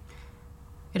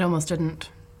 It almost didn't.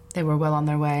 They were well on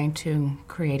their way to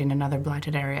creating another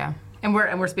blighted area. And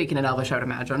we're speaking in Elvish, I would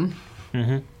imagine.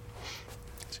 Mm-hmm.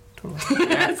 So he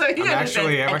I'm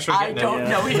actually getting I it, don't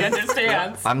know he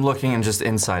understands. I'm looking and just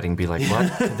inciting, be like, what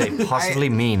could they possibly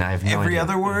mean? I have no Every idea.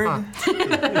 other word?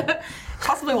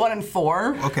 Possibly 1 in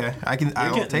 4. Okay, I'll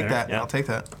getting take there, that. yeah. I'll take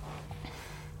that.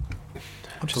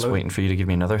 I'm just waiting for you to give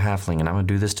me another halfling, and I'm going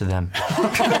to do this to them.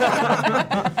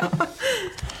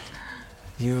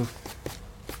 You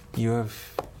have.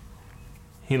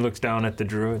 He looks down at the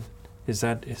druid. Is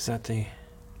that the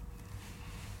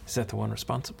one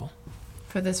responsible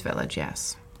For this village,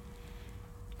 yes.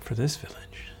 for this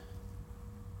village?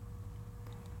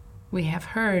 We have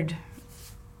heard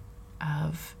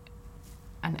of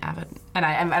an avid, and I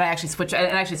actually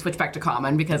switch back to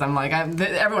common because I'm like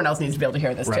everyone else needs to be able to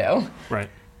hear this too. Right.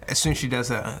 As soon as she does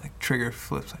that, trigger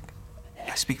flips like,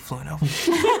 I speak fluent Elvish.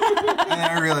 And then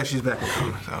I realize she's back in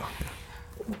common, so.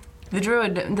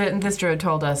 This druid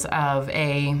told us of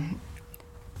a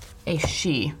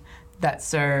she that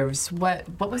serves what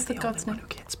was the god's name? Who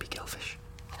can't speak Elvish?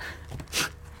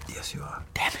 Yes. Yes, you are.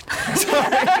 Damn it.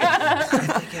 I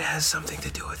think it has something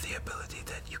to do with the ability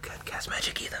that you can't cast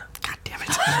magic either. God damn it.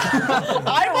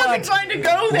 I wasn't trying to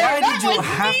go there. Why That did you was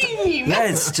have mean. to?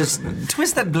 Yes, just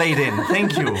twist that blade in.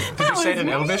 Thank you. Did you say it in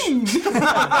Elvish?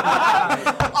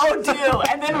 Oh, do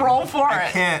and then roll for it.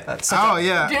 Can't. Oh,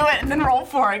 yeah. Do it and then roll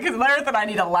for it, because Lareth and I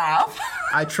need a laugh.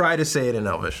 I try to say it in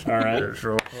Elvish. All right. Just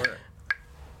roll for it.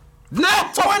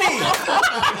 Nat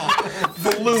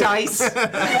 20! Blue dice.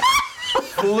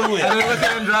 Fluid. And then look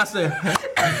at Andraste.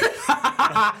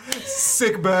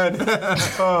 Sick burn.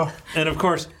 Oh. And of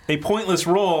course, a pointless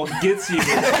roll gets you.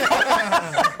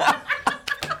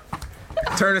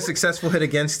 Turn a successful hit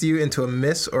against you into a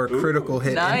miss or a critical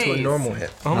hit into a Nice. normal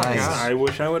hit. Oh my Nice. god! I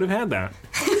wish I would have had that.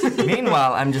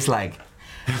 Meanwhile, I'm just like,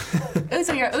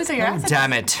 Uzo, your accent.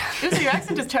 damn it. Uzo, your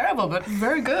accent is terrible, but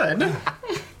very good.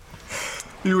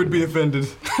 You would be offended.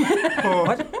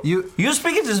 What? You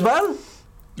speak it as well?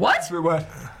 What? What?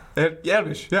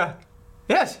 Elvish, yeah.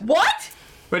 Yes. What?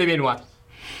 What do you mean, what?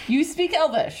 You speak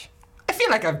Elvish? I feel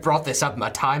like I've brought this up a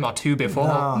time or two before.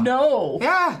 No.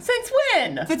 Yeah. Since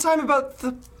when? The time about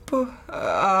the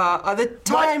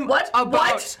time What?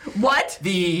 about What?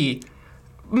 the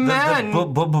man.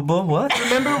 What?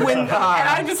 Remember when? And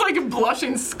I'm just like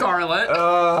blushing scarlet.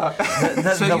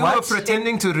 So you were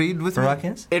pretending to read with me?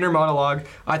 Ruckus? Inner monologue.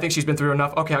 I think she's been through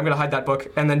enough. Okay, I'm gonna hide that book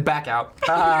and then back out.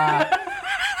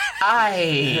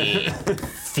 I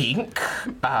think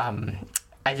I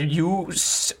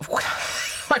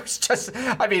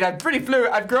mean, I'm pretty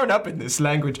fluent. I've grown up in this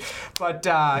language, but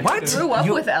What? Grew up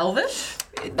with Elvish?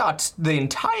 not the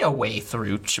entire way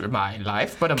through my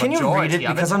life, but a Can you majority read it?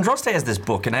 of Because Andraste has this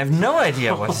book and I have no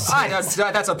idea what it's.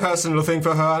 that's a personal thing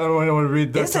for her. I don't want to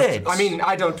read that. Is it? I mean,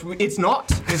 I don't. It's not.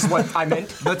 Is what I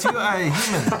meant. But you are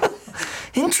human.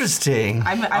 Interesting.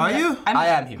 Are you? I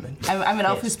am human. I'm an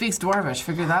elf who speaks Dwarvish.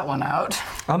 Figure that one out.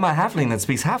 I'm a halfling that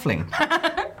speaks halfling.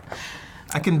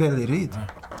 I can barely read.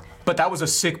 But that was a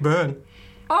sick burn.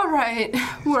 All right,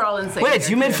 we're all insane. Wait,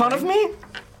 you made fun of me?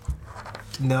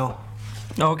 No.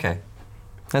 Oh, okay.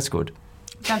 That's good.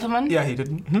 Gentlemen, Yeah, he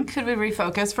didn't. could we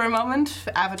refocus for a moment?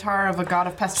 Avatar of a god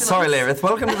of pestilence. Sorry, Lareth.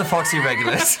 Welcome to the Foxy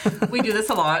Regulars. We do this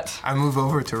a lot. I move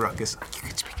over to Ruckus. You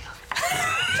can speak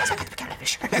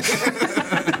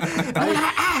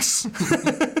Ass.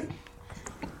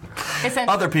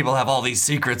 Other people have all these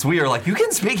secrets. We are like, you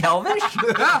can speak Elvish?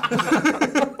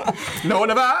 No one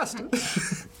ever asked.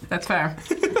 That's fair.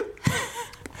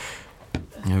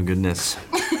 Oh, goodness.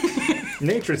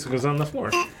 Natrix was on the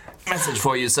floor. Message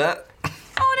for you, sir.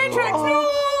 Oh, Natrix, no!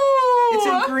 It's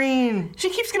in green. She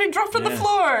keeps getting dropped on the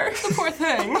floor. The poor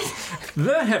thing.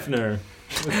 The Hefner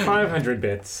with 500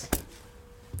 bits.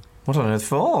 What on earth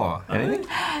for? Anything?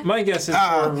 My guess is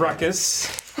for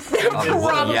Ruckus.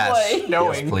 Probably. Yes.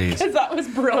 Knowing. Yes, please. That was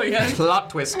brilliant. Plot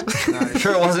twist.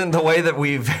 Sure it wasn't the way that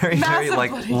we very, Massive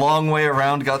like, buddy. long way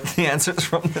around got the answers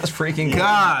from this freaking game.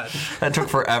 God. That took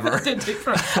forever.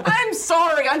 I'm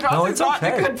sorry, Andros No, is it's not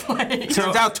in okay. a good place.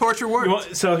 Turns out torture works. Well,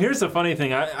 so here's the funny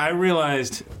thing. I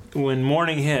realized when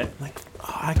morning hit, like,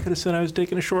 I could have said I was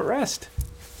taking a short rest.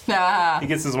 Nah. He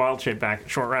gets his wild shape back,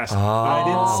 short rest. Oh, I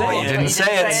didn't say you it. didn't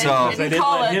say it, so I didn't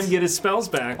call let it. him get his spells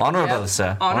back. honorable, Yep.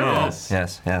 sir. Honorable. Yes.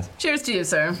 Yes. Cheers to you,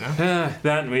 sir.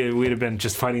 That we'd have been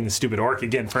just fighting the stupid orc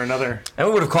again for another. And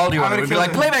we would have called you on it. would've We'd be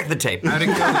like, killed play back the tape. I'd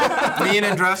have killed me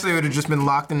and Andraste would have just been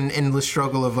locked in an endless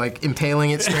struggle of like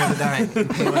impaling it, spare the dying,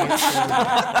 impaling it, spare the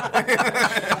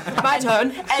dying. My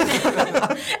turn.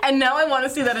 And now I want to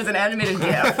see that as an animated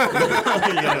GIF.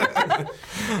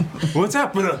 What's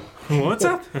up, brother? What's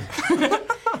up?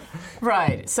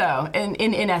 Right. So,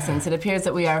 in essence, it appears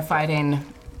that we are fighting.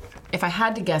 If I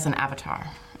had to guess, an avatar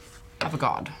of a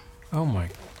god, Oh my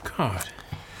god.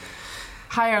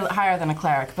 higher than a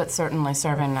cleric, but certainly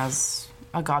serving as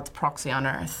a god's proxy on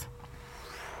Earth.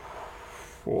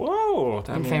 Whoa.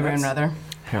 In favor and rather.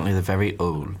 Apparently they're very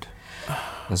old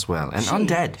as well. And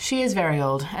undead. She is very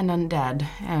old and undead,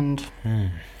 and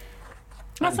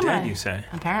not so Undead, much. you say?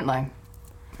 Apparently.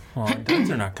 Well, undeads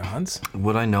are not gods.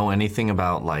 Would I know anything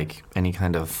about, like, any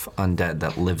kind of undead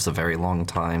that lives a very long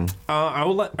time? I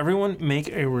will let everyone make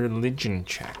a religion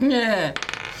check. Yeah.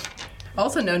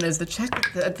 Also known as the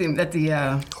check that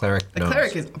the Cleric knows.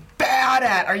 cleric is bad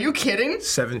at. Are you kidding?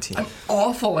 17. I'm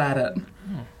awful at it.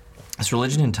 Is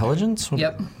religion intelligence? What-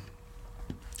 Yep.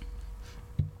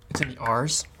 It's in the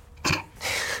R's.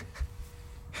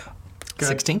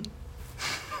 16?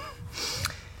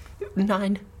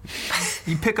 9.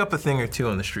 You pick up a thing or two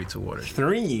on the streets of Water.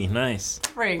 3, nice.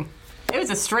 3. It was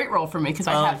a straight roll for me because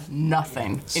I have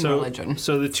nothing in religion.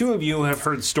 So the two of you have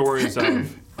heard stories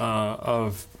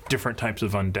of different types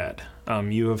of undead.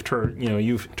 You have heard,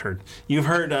 you've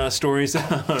heard stories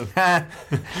of.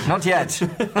 Not yet.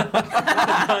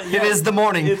 It is the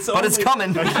morning, but it's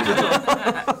coming.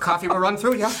 Coffee will run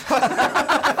through, yeah.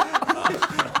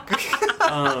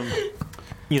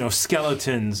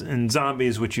 Skeletons and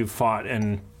zombies which you've fought,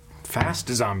 and fast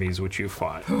zombies which you've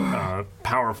fought.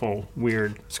 Powerful,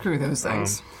 weird. Screw those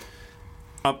things.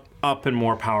 Up and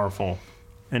more powerful,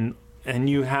 and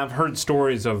you have heard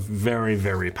stories of very,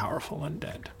 very powerful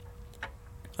undead.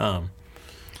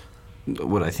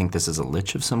 Would I think this is a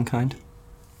lich of some kind?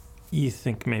 You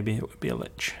think maybe it would be a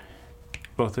lich.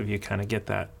 Both of you kind of get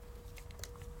that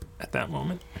at that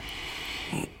moment.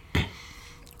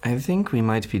 I think we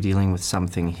might be dealing with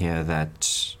something here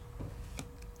that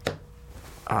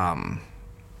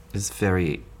is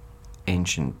very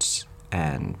ancient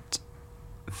and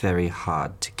very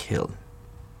hard to kill.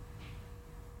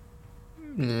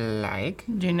 Like?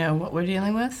 Do you know what we're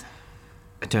dealing with?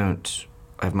 I don't.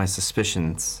 I have my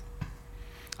suspicions.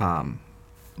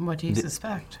 What do you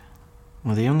suspect?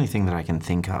 Well, the only thing that I can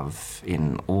think of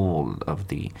in all of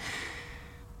the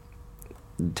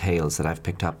tales that I've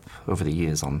picked up over the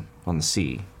years on the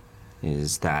sea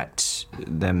is that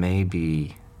there may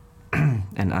be an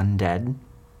undead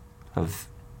of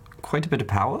quite a bit of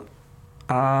power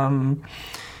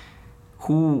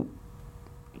who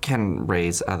can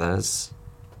raise others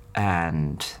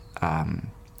and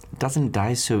doesn't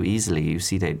die so easily. You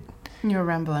see, You're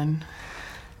rambling.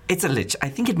 It's a lich. I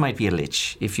think it might be a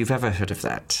lich, if you've ever heard of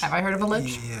that. Have I heard of a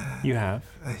lich? Yeah. You have.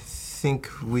 I think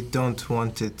we don't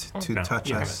want it to No, touch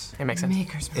you us It makes sense.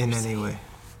 Maker's in mercy. any way,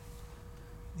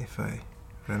 if I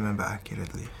remember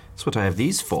accurately. That's what I have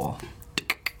these for.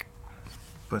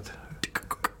 But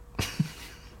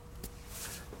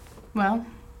Well,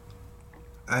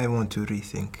 I want to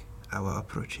rethink our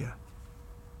approach here.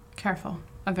 careful.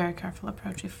 A very careful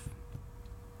approach if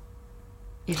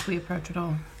we approach at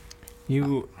all.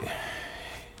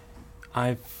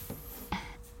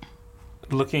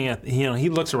 Looking at, he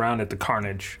looks around at the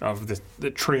carnage of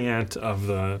the treant of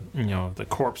the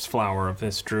corpse flower of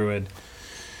this druid,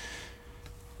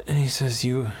 and he says,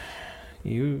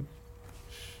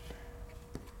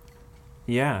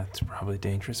 yeah, it's probably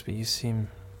dangerous, but you seem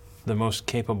the most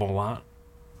capable lot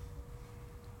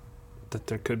that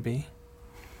there could be.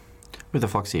 We're the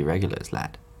Foxy Irregulars,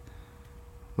 lad.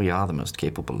 We are the most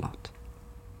capable lot.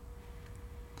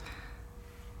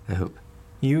 I hope.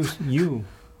 You,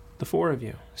 the four of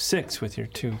you, 6 with your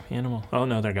 2 animal. Oh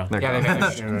no, they're gone. They're Yeah, gone. they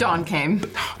make sense. Dawn came.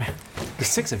 The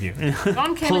 6 of you.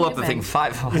 Dawn came. Pull and up the you thing went.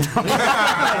 5.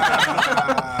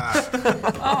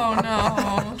 Oh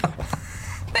no.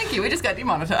 Thank you. We just got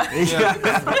demonetized.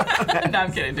 No,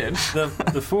 I'm kidding, dude.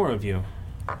 The 4 of you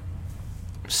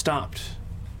stopped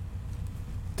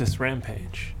this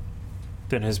rampage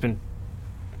that has been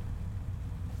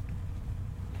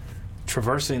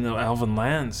traversing the Elven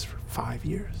lands for 5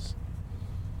 years.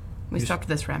 We stopped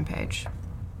this rampage.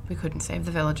 We couldn't save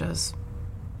the villagers.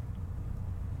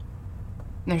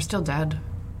 They're still dead.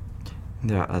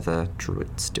 There are other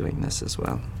druids doing this as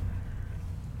well.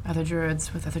 Other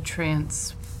druids with other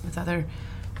treants, with other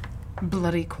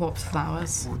bloody corpse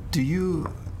flowers. Do you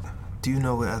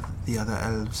know where the other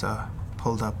elves are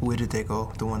pulled up? Where did they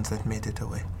go? The ones that made it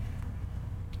away?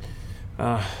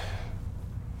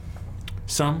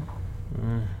 Some,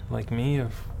 like me,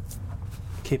 of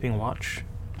keeping watch,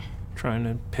 trying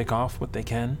to pick off what they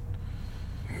can.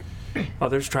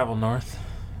 Others travel north.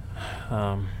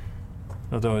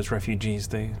 Although as refugees,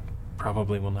 they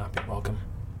probably will not be welcome.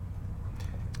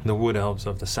 The wood elves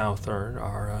of the south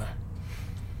are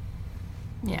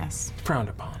Yes. frowned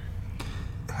upon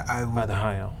I by would the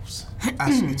high elves.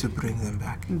 ask you to bring them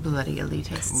back. Bloody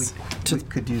elitists. We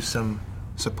could use some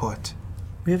support.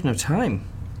 We have no time.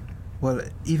 Well,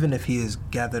 even if he is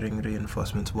gathering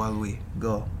reinforcements while we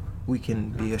go, we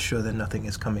can be assured that nothing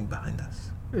is coming behind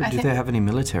us. Do they have any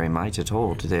military might at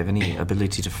all? Do they have any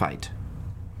ability to fight?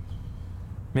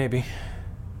 Maybe.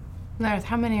 Lareth,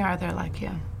 how many are there like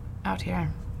you out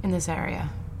here in this area?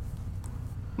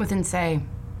 Within, say,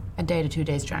 a day to 2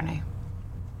 days' journey.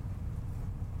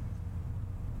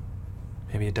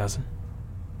 Maybe a dozen.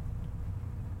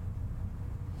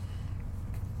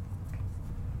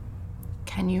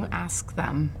 Can you ask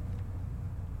them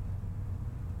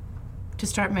to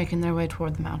start making their way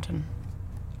toward the mountain?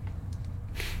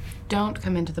 Don't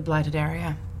come into the blighted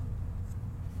area.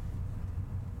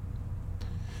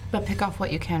 But pick off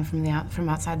what you can from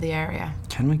outside the area.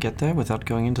 Can we get there without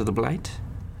going into the blight?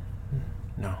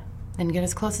 No. Then get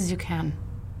as close as you can.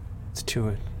 It's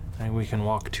 2. We can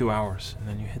walk 2 hours, and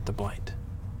then you hit the blight.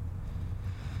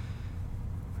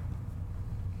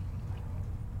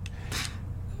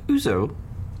 Uzo,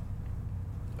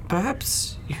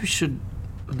 perhaps you should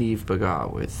leave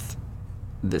Bagar with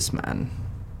this man.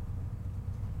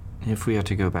 If we are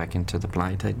to go back into the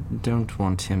Blight, I don't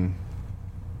want him.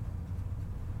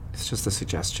 It's just a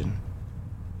suggestion.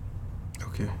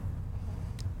 Okay.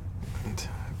 And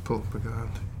pull Bagar.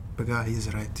 Bagar,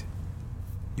 he's right.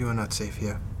 You are not safe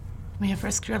here. We have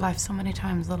risked your life so many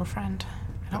times, little friend.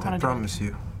 I don't But I want to promise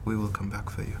you, we will come back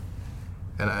for you.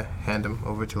 And I hand him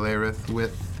over to Laerith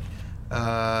with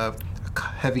a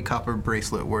heavy copper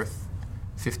bracelet worth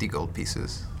 50 gold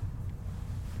pieces.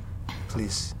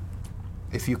 Please,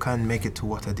 if you can make it to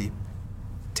Waterdeep,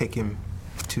 take him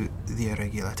to the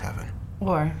Irregular Tavern.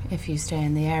 Or if you stay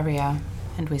in the area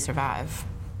and we survive,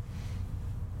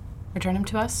 return him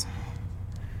to us?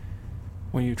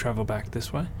 Will you travel back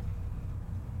this way?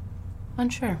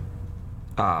 Unsure.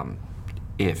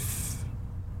 If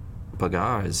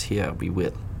Bagar is here, we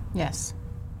will. Yes.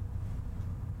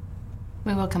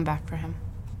 We will come back for him.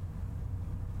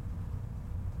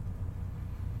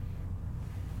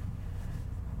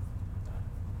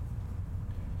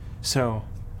 So,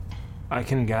 I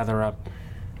can gather up,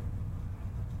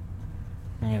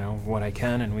 what I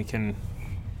can, and we can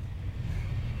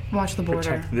Watch the border.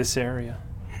 protect this area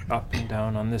up and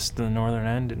down on the northern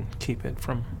end and keep it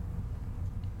from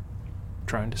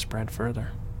trying to spread further.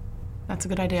 That's a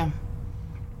good idea.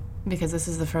 Because this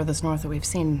is the furthest north that we've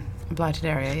seen a blighted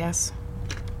area, yes?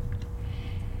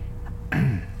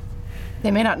 They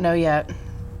may not know yet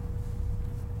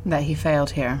that he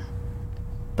failed here.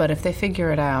 But if they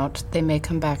figure it out, they may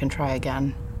come back and try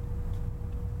again.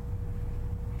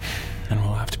 And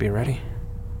we'll have to be ready.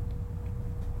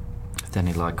 With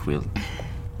any luck, we'll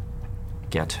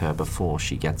get her before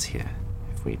she gets here,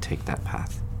 if we take that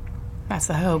path. That's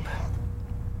the hope.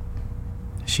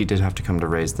 She did have to come to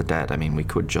raise the dead. I mean, we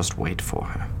could just wait for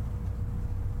her.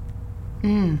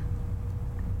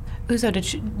 Uzo,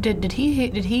 did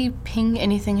he ping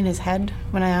anything in his head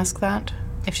when I asked that?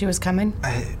 If she was coming?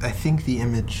 I think the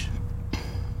image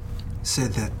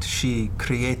said that she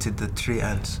created the tree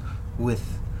ants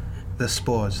with the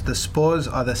spores. The spores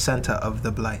are the center of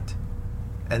the blight,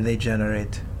 and they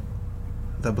generate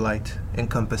the blight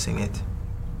encompassing it.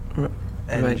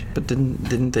 And Right, but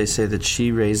didn't they say that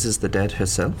she raises the dead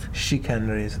herself? she can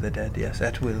raise the dead, yes,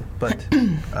 at will. But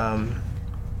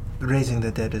raising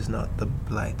the dead is not the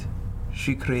blight.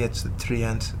 She creates the tree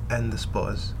ants and the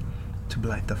spores to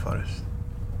blight the forest.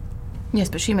 Yes,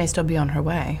 but she may still be on her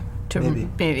way. To Maybe.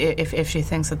 If she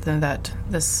thinks that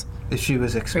this... If she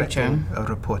was expecting Creature. a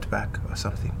report back or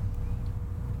something.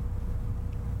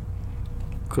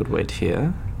 Could wait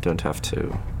here. Don't have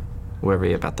to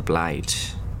worry about the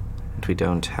blight. And we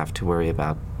don't have to worry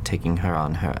about taking her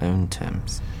on her own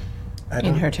terms. I in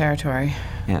don't- her territory.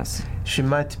 Yes. She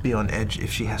might be on edge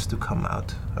if she has to come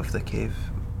out of the cave.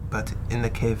 But in the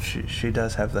cave, she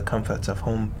does have the comforts of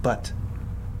home, but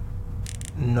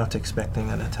not expecting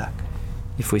an attack.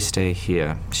 If we stay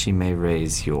here, she may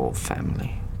raise your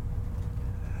family.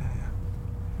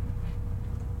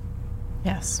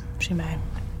 Yes, she may.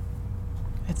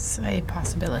 It's a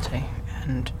possibility,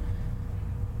 and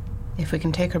if we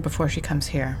can take her before she comes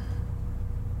here.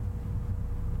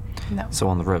 No, So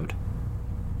on the road.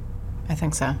 I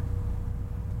think so.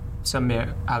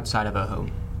 Somewhere outside of her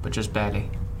home, but just barely.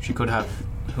 She could have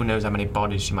who knows how many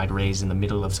bodies she might raise in the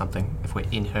middle of something if we're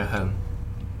in her home.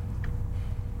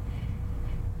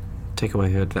 Take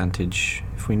away her advantage.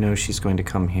 If we know she's going to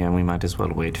come here, we might as well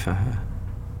wait for her.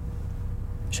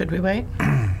 Should we wait?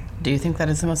 Do you think that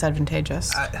is the most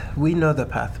advantageous? We know the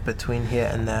path between here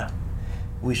and there.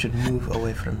 We should move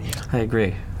away from here. I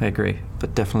agree.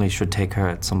 But definitely should take her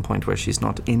at some point where she's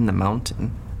not in the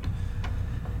mountain.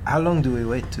 How long do we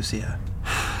wait to see her?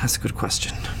 That's a good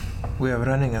question. We are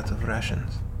running out of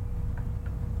rations.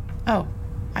 Oh,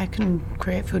 I can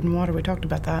create food and water. We talked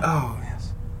about that. Oh,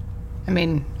 yes. I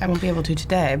mean, I won't be able to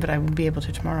today, but I will be able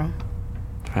to tomorrow.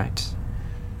 Right.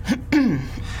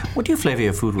 What do you flavor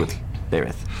your food with,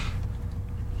 Laerith?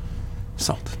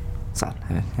 Salt. Salt.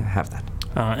 Have that.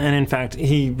 And in fact,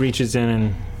 he reaches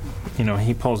in and,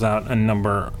 he pulls out a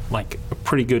number, like a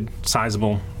pretty good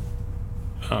sizable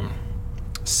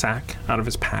sack out of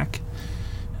his pack.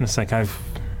 And it's like, I've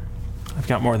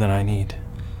got more than I need.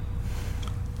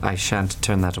 I shan't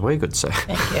turn that away, good sir.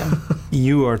 Thank you.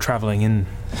 You are traveling in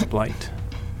Blight.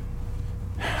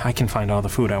 I can find all the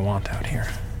food I want out here.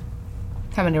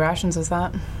 How many rations is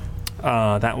that?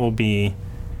 That will be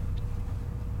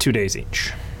 2 days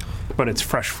each. But it's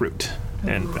fresh fruit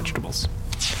and vegetables.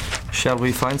 Shall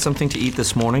we find something to eat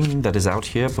this morning that is out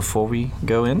here before we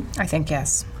go in? I think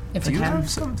yes, if Do we you can. have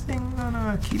something on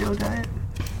a keto diet?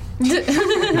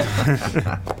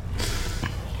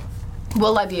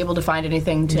 Will I be able to find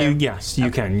anything to... Yes, you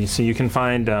can. So you can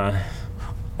find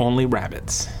only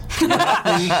rabbits.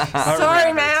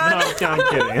 Sorry, man. No,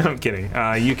 I'm kidding.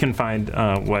 You can find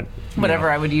Whatever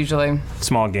I would usually...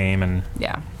 small game and...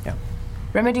 Yeah. Yeah.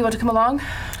 Remy, do you want to come along?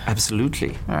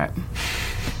 Absolutely. All right.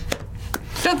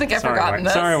 Don't think I've forgotten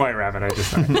this. Sorry, White Rabbit. I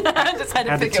just I just had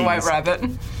to pick a white rabbit.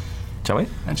 Shall we?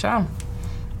 And shall.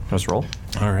 Let's roll.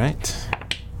 All right.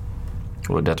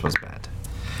 Well, that was bad.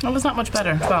 That was not much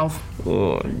better. 12.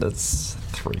 Oh, that's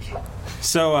 3.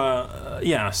 So,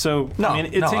 So No, I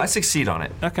mean, I succeed on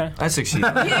it. Okay. I succeed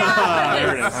on it.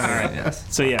 There it is. All right, yes.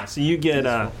 So so you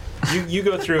get you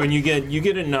go through and you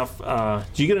get enough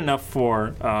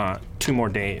for 2 more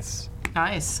days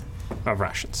Nice. of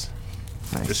rations.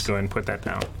 Nice. Just go ahead and put that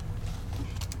down.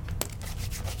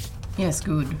 Yes,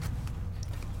 good.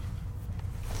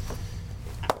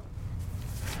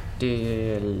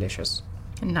 Delicious.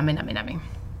 Nummy, nummy, nummy.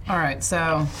 All right,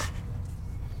 so...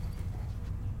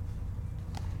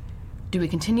 Do we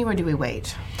continue or do we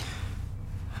wait?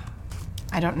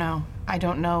 I don't know. I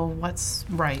don't know what's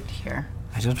right here.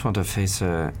 I don't want to face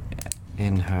her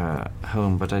in her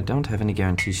home, but I don't have any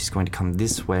guarantee she's going to come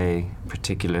this way,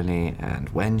 particularly, and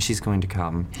when she's going to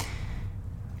come.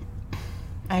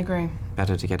 I agree.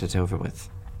 Better to get it over with.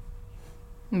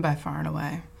 By far and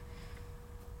away.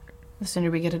 The sooner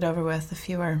we get it over with, the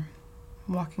fewer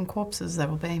walking corpses there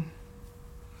will be.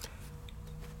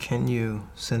 Can you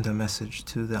send a message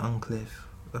to the Enclave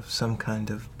of some kind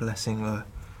of blessing or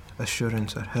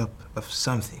assurance or help of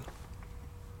something?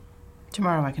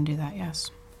 Tomorrow I can do that,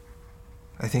 yes.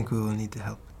 I think we will need the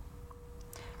help.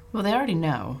 Well, they already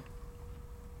know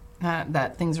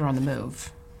that things are on the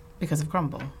move because of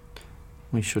Grumble.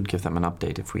 We should give them an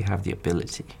update if we have the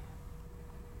ability.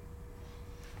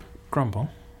 Grumble.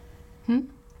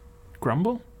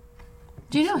 Grumble?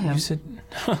 Do you know him? You said...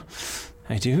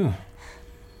 I do.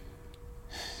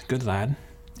 Good lad.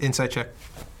 Insight check.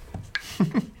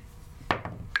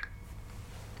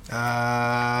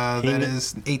 That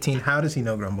is 18. How does he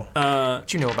know Grumble?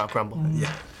 What you know about Grumble?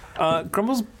 Yeah.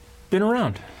 Grumble's been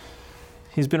around.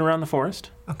 He's been around the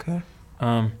forest. Okay.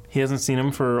 He hasn't seen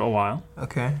him for a while,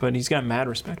 Okay. but he's got mad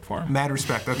respect for him. Mad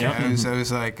respect. Okay. Yep. I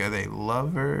was like, are they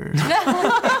lovers?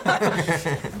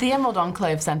 The Emerald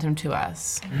Enclave sent him to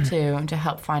us to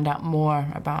help find out more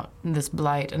about this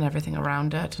blight and everything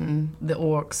around it and the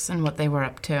orcs and what they were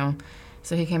up to.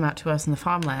 So he came out to us in the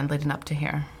farmland leading up to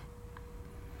here.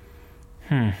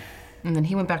 And then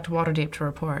he went back to Waterdeep to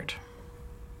report.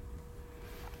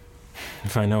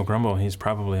 If I know Grumble, he's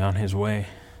probably on his way.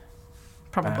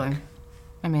 Probably. Back.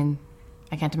 I mean,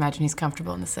 I can't imagine he's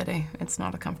comfortable in the city. It's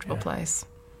not a comfortable place.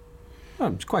 Oh,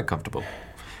 it's quite comfortable.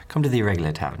 Come to the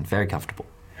Irregular Tavern. Very comfortable.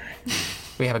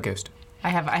 We have a ghost. I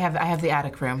have the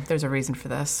attic room. There's a reason for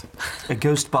this. A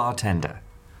ghost bartender.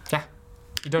 Yeah.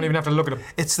 You don't even have to look at him.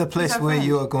 It's the place our where friend.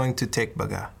 you are going to take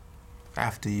Baga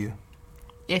after you.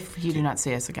 If you do not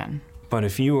see us again. But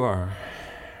if you are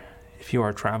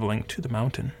traveling to the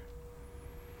mountain,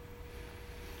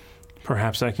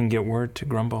 perhaps I can get word to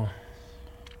Grumble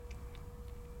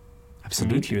to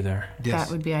meet you there. Yes.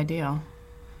 That would be ideal.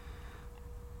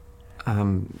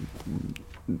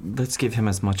 Let's give him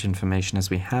as much information as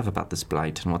we have about this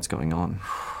blight and what's going on.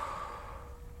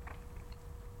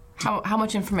 How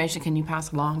much information can you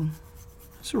pass along?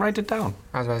 So write it down.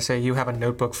 I was about to say, you have a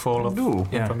notebook full of do,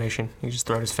 yeah. information. You just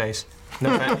throw it in his face.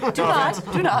 No offense. Do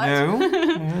not. Do not. No,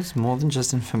 there's more than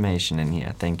just information in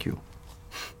here. Thank you.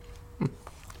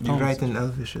 You write in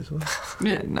Elvish as well.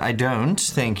 I don't,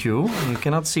 thank you. You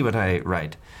cannot see what I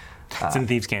write. It's in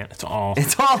Thieves' Cant. It's all.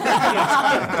 It's all.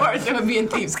 Of course, it would be in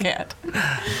Thieves' Cant.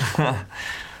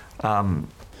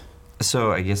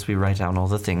 So I guess we write down all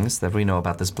the things that we know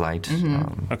about this blight.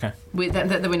 Okay.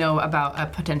 That we know about a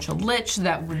potential lich,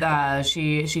 that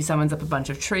she summons up a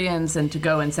bunch of treants and to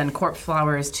go and send corpse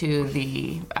flowers to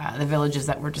the villages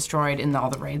that were destroyed in all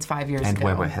the raids 5 years And ago.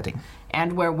 where we're heading.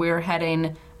 And where we're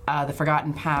heading, the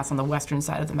Forgotten Pass on the western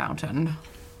side of the mountain.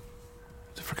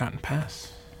 The Forgotten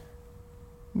Pass.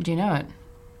 Do you know it?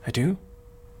 I do?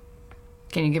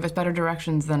 Can you give us better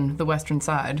directions than the western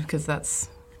side? Because that's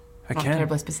I not can.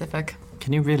 terribly specific.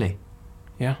 Can you really?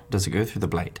 Yeah. Does it go through the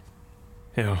blight?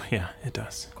 Oh, yeah, it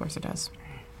does. Of course it does.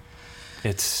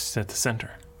 It's at the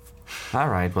center. All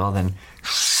right, well then,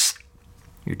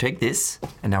 you take this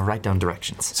and now write down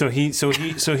directions. So he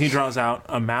draws out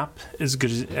a map as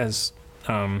good as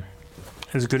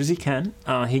he can.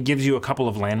 He gives you a couple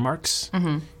of landmarks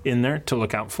in there to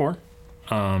look out for,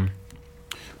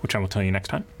 which I will tell you next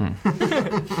time.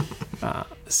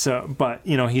 But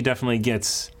he definitely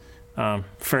gets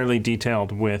fairly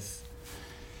detailed with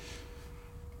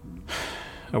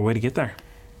a way to get there.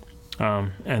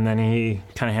 And then he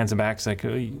kind of hands it back. It's like,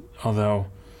 although,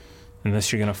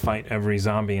 unless you're going to fight every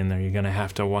zombie in there, you're going to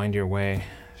have to wind your way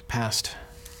past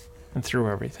and through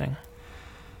everything.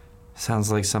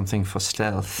 Sounds like something for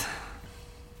stealth.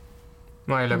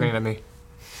 Why are you looking at me?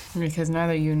 Because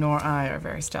neither you nor I are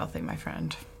very stealthy, my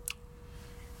friend.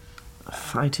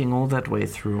 Fighting all that way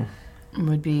through.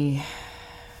 Would be...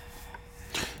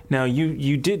 Now,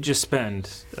 you did just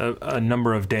spend a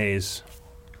number of days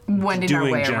Wending our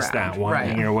doing way just around. that,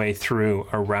 winding your way through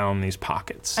around these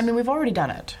pockets. I mean, we've already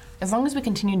done it. As long as we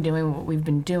continue doing what we've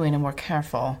been doing and we're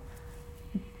careful,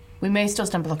 we may still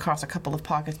stumble across a couple of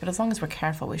pockets, but as long as we're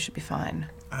careful, we should be fine.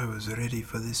 I was ready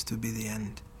for this to be the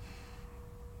end.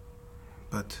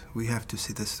 But we have to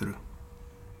see this through.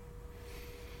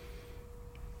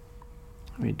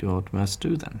 We do what we must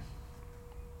do then.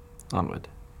 Onward.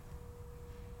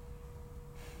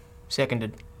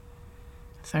 Seconded.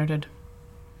 Thirded.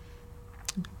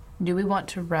 Do we want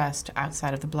to rest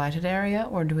outside of the blighted area,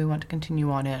 or do we want to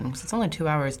continue on in? Because it's only 2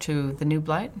 hours to the new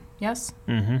blight, yes?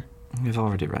 Mm-hmm. We've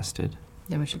already rested.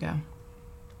 Then we should go.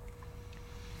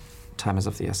 Time is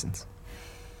of the essence.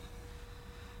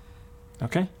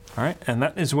 Okay, all right. And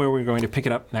that is where we're going to pick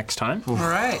it up next time. All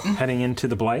right. Heading into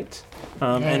the Blight.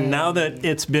 And now that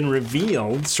it's been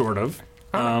revealed, sort of,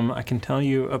 I can tell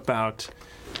you about...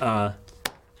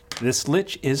 this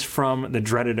lich is from the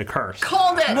Dreaded Accursed.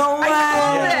 Called it! No way!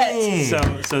 I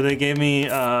called it! So they gave me.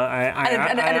 I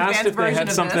An asked advanced if they version had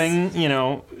of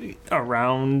something,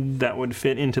 around that would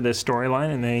fit into this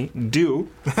storyline, and they do.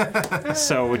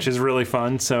 So, which is really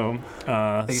fun. So,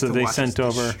 so they sent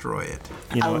over, destroy it.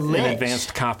 an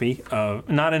advanced copy of,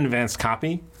 not an advanced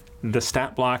copy, the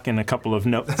stat block and a couple of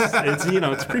notes. It's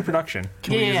it's pre-production.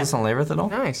 Can we use this on Laerith at all?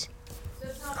 Nice.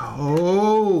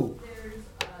 Oh! There's a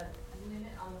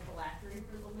limit on the phylactery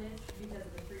for the lich because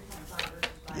of the 3.5 versus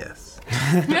 5. Yes.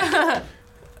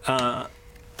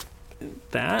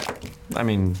 That. I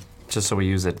mean, just so we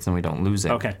use it and we don't lose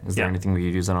it. Okay, Is there yeah. anything we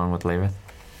could use it on with Laerith?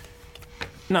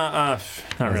 No, not Is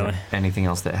really. there anything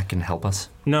else that can help us?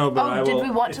 No, but I Oh, did will,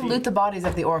 we want if to you- loot the bodies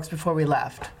of the orcs before we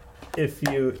left? If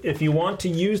you want to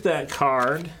use that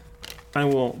card, I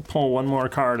will pull one more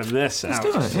card of this out.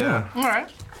 Do it, yeah. All right.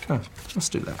 Let's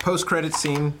do that. Post-credit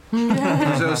scene.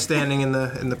 Uzo standing in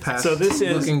the past. So this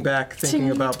is- looking back,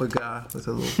 thinking about Baga with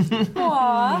a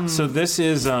little. So this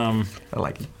is I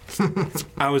like it.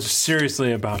 I was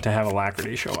seriously about to have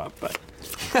Alacrity show up, but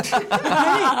hey,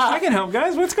 I can help,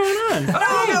 guys. What's going on?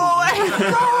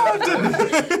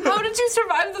 How did you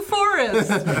survive the forest?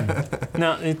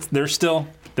 No,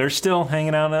 they're still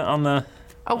hanging out on the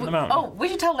mountain. We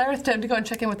should tell Lareth to go and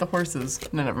check in with the horses.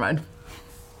 No, never mind.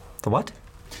 The what?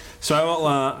 So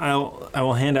I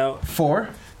will hand out 4.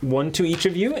 one to each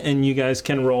of you, and you guys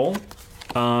can roll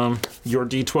your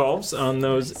d12s on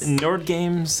those Nord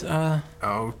Games.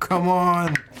 Oh, come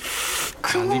on.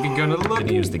 Not even gonna look.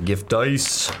 Gonna use the gift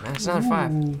dice. That's not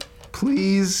 5.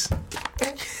 Please.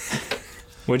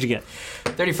 What'd you get?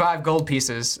 35 gold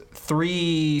pieces,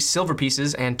 3 silver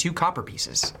pieces, and 2 copper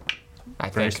pieces. I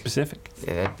Very think. specific.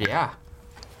 Yeah.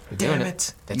 We're Damn doing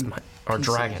it. That's my, or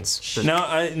dragons.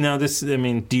 No, this. I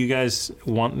mean, do you guys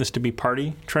want this to be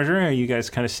party treasure? Or are you guys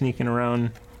kind of sneaking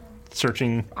around,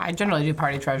 searching? I generally do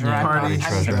party treasure. Party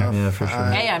treasure. Yeah, for sure.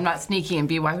 A, I'm not sneaky, and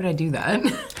B, why would I do that?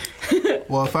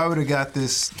 Well, if I would have got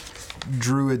this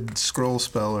druid scroll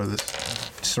spell or this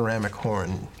ceramic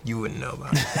horn, you wouldn't know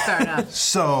about it. Fair enough.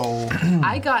 So,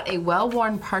 I got a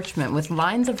well-worn parchment with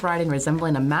lines of writing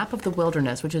resembling a map of the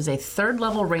wilderness, which is a 3rd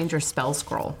level ranger spell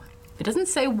scroll. It doesn't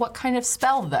say what kind of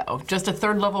spell, though. Just a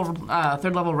 3rd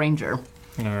level ranger.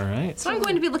 All right. So I'm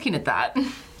going to be looking at that.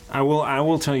 I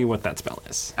will tell you what that spell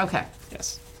is. Okay.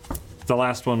 Yes. The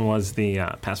last one was the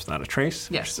Pass Without a Trace,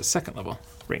 which Yes. is a 2nd level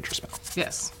ranger spell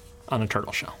Yes. on a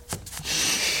turtle shell.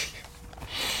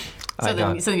 So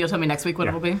then you'll tell me next week what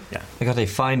it will be? Yeah. I got a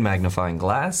fine magnifying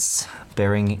glass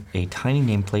bearing a tiny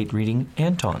nameplate reading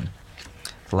Anton.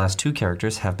 The last 2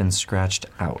 characters have been scratched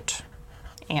out.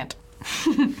 Ant.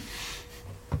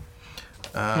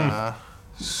 so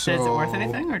Is it worth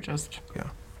anything, or just? Yeah.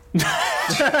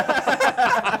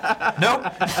 Nope.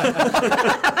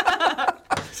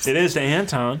 It is to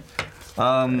Anton.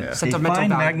 A Sentimental fine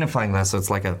value. magnifying glass, so it's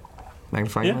like a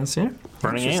magnifying Yeah. glass, yeah?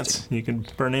 Burning ants. You can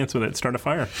burn ants with it. Start a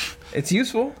fire. It's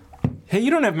useful. Hey, you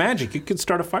don't have magic. You could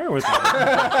start a fire with it. Aww.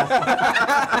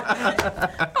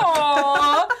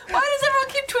 Why does everyone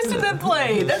keep twisting that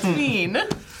blade? That's mean.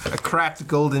 A cracked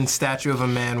golden statue of a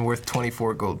man worth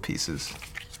 24 gold pieces.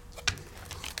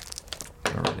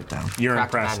 I'll write it down. You're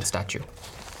Cracked man impressed. statue.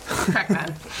 Crack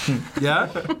man. Yeah?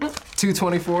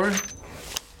 224.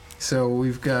 So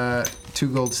we've got 2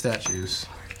 gold statues.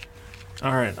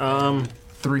 All right.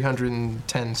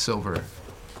 310 silver.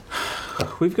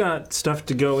 We've got stuff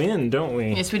to go in, don't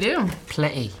we? Yes, we do.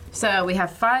 Plenty. So we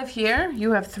have 5 here.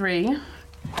 You have 3,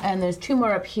 and there's 2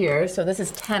 more up here. So this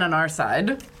is 10 on our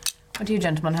side. What do you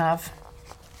gentlemen have?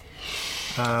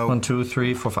 1, 2,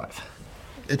 3, 4, 5.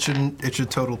 It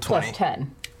should total 20. Plus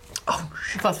 10. Oh,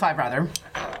 plus 5 rather.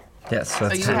 Yes, so So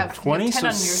that's you 10. have 20, 10 so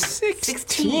on your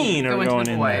 16 are go into going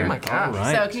the in boy. there. Oh my God. All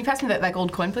right. So can you pass me that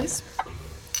gold coin, please?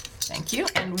 Thank you.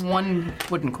 And 1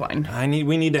 wooden coin.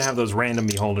 We need to have those random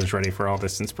beholders ready for all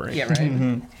this inspiration. Yeah,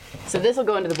 right. So this will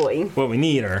go into the boy. What we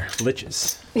need are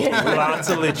liches. Lots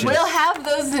of liches. We'll have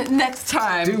those next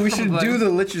time. Dude, we should probably. do the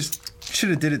liches.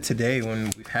 Should have did it today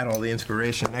when we had all the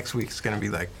inspiration. Next week's gonna be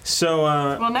like. So,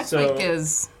 Well, next week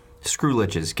is. Screw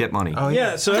liches, get money. Oh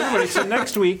yeah. So everybody. So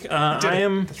next week, I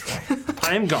am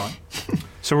gone.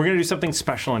 So we're gonna do something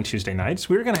special on Tuesday nights.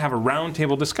 We're gonna have a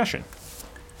roundtable discussion.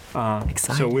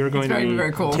 So we're going very, to be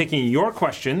very cool. taking your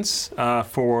questions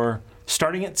for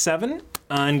starting at 7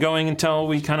 and going until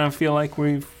we kind of feel like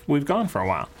we've gone for a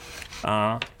while.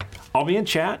 I'll be in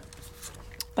chat.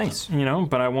 Nice.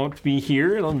 But I won't be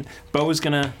here. Bo is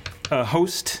gonna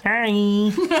host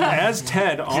as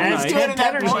Ted all night. Do it in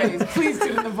that voice. Please do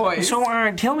it in the voice. So,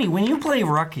 tell me, when you play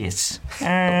Ruckus,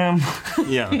 Yeah.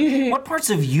 what parts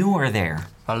of you are there?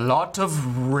 A lot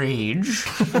of rage.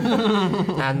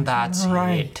 And that's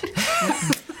Right.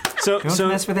 Don't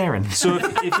mess with Aaron. So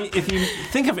if you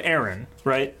think of Aaron,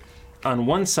 right? On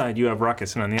one side you have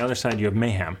Ruckus, and on the other side you have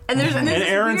Mayhem. And there's And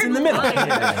Aaron's in the middle.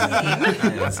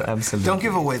 Yes, absolutely. Don't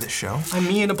give away the show. I'm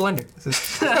me in a blender.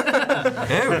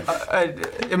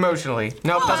 Emotionally.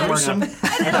 No, it doesn't work. And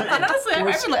honestly,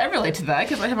 I relate to that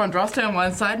because I have Andrasta on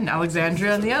one side and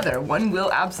Alexandria on the other. One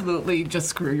will absolutely just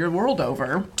screw your world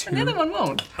over, and the other one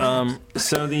won't.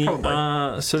 So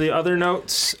the other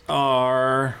notes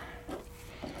are.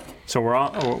 So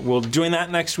we'll join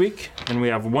that next week, and we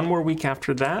have one more week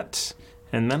after that,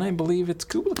 and then I believe it's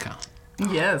Kubla Khan.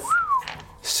 Yes.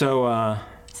 So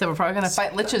So we're probably gonna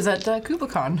fight liches at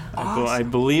KublaCon. I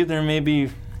believe there may be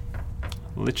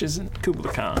liches at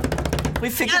Kubla Khan. We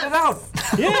figured it out.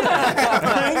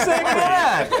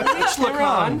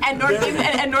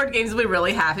 And Nord Games will be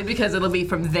really happy because it'll be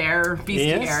from their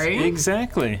bestiary. Yes,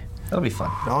 exactly. That'll be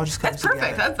fun. It all just comes That's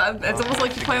perfect. together. That's almost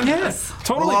like you planned this.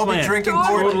 Totally We'll all be planned. drinking more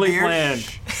totally beer. planned.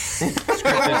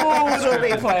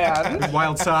 Totally planned.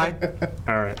 Wild side.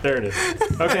 All right, there it is.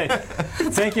 Okay,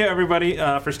 thank you everybody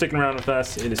for sticking around with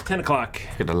us. It is 10 o'clock.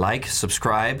 Get a like,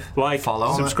 subscribe,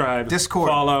 follow. subscribe, Discord.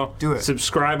 follow, Do it.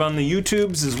 Subscribe on the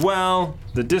YouTubes as well,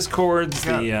 the Discords,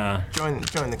 Yeah. Join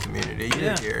the community. You're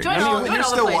Yeah. here. Join You're all the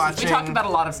still places. watching. We talked about a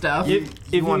lot of stuff. You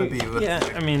want to be with Yeah,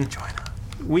 I mean,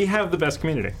 we have the best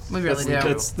community. We really do.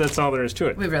 That's all there is to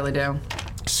it. We really do.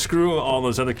 Screw all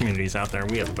those other communities out there.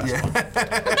 We have the best one.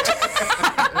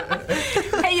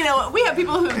 Hey, we have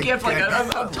people who give like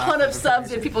a ton of subs.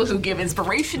 We have people who give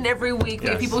inspiration every week. We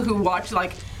have Yes. people who watch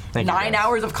like Thank you, 9 guys.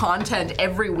 hours of content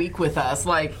every week with us.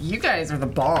 Like, you guys are the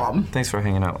bomb. Thanks for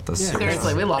hanging out with us.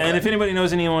 Seriously, we love And it. if anybody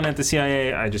knows anyone at the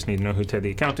CIA, I just need to know who Ted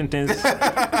the Accountant is. So,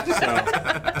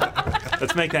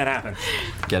 let's make that happen.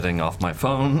 Getting off my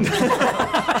phone.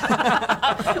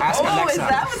 Oh, is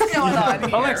that what's going on here?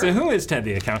 Alexa, who is Ted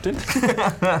the Accountant?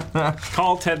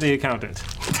 Call Ted the Accountant.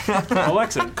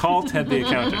 Alexa, call Ted the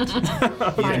Accountant.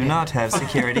 You do not have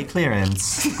security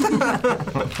clearance.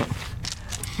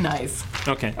 Nice.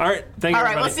 Okay, all right. Thank you, All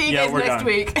right, everybody. we'll see you Yeah, guys we're next done.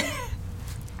 week.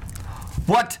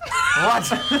 What?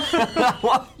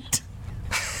 What?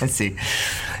 Let's see.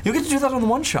 You get to do that on the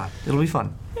one shot. It'll be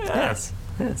fun. Yes.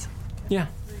 Yes. Yeah,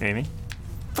 Amy.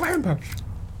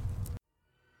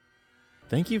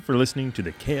 Thank you for listening to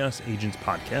the Chaos Agents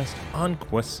podcast on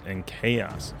Quests and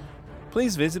Chaos.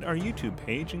 Please visit our YouTube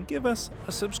page and give us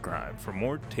a subscribe for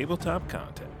more tabletop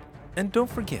content. And don't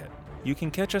forget, you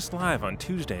can catch us live on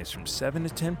Tuesdays from 7 to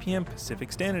 10 p.m.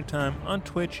 Pacific Standard Time on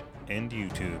Twitch and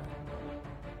YouTube.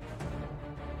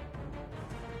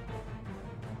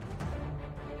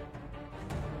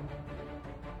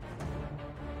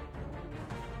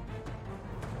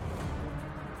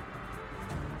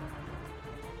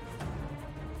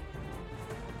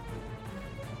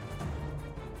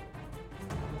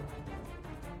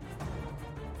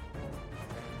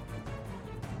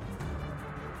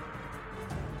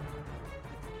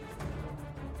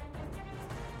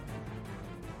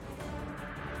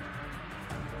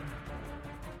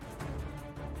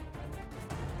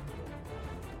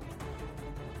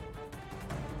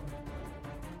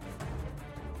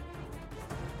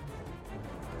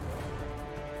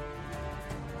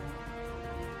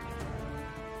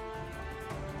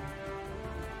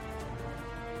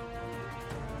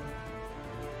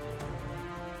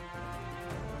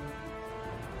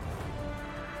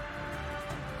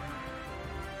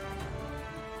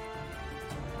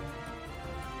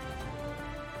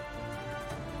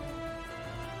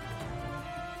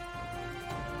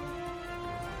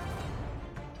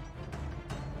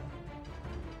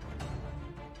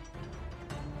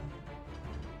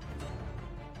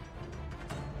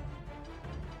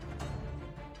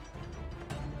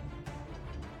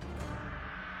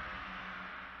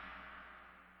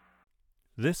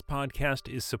 This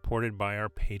podcast is supported by our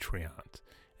Patreons,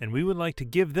 and we would like to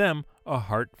give them a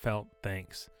heartfelt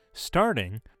thanks,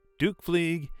 starting Duke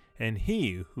Fleeg and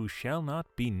He Who Shall Not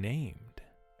Be Named.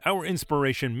 Our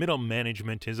inspiration, Middle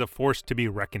Management, is a force to be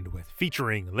reckoned with,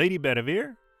 featuring Lady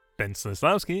Bedivere, Ben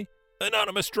Slislawski,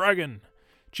 Anonymous Dragon,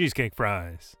 Cheesecake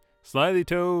Fries, Slyly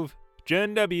Tove,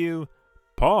 Jen W.,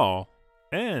 Paul,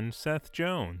 and Seth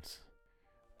Jones.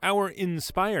 Our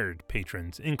inspired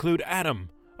patrons include Adam,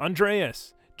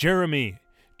 Andreas, Jeremy,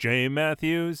 Jay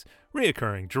Matthews,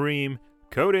 Reoccurring Dream,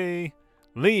 Cody,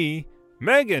 Lee,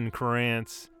 Megan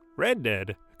Krantz, Red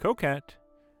Dead, Coquette,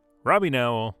 Robbie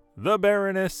Nowell, The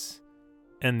Baroness,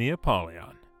 and the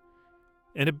Apollyon.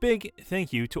 And a big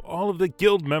thank you to all of the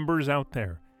guild members out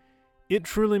there. It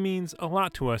truly means a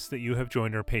lot to us that you have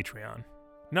joined our Patreon.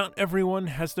 Not everyone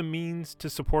has the means to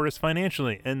support us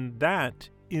financially, and that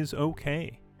is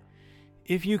okay.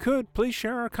 If you could, please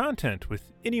share our content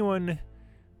with anyone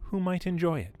who might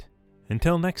enjoy it.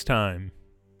 Until next time,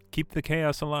 keep the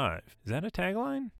chaos alive. Is that a tagline?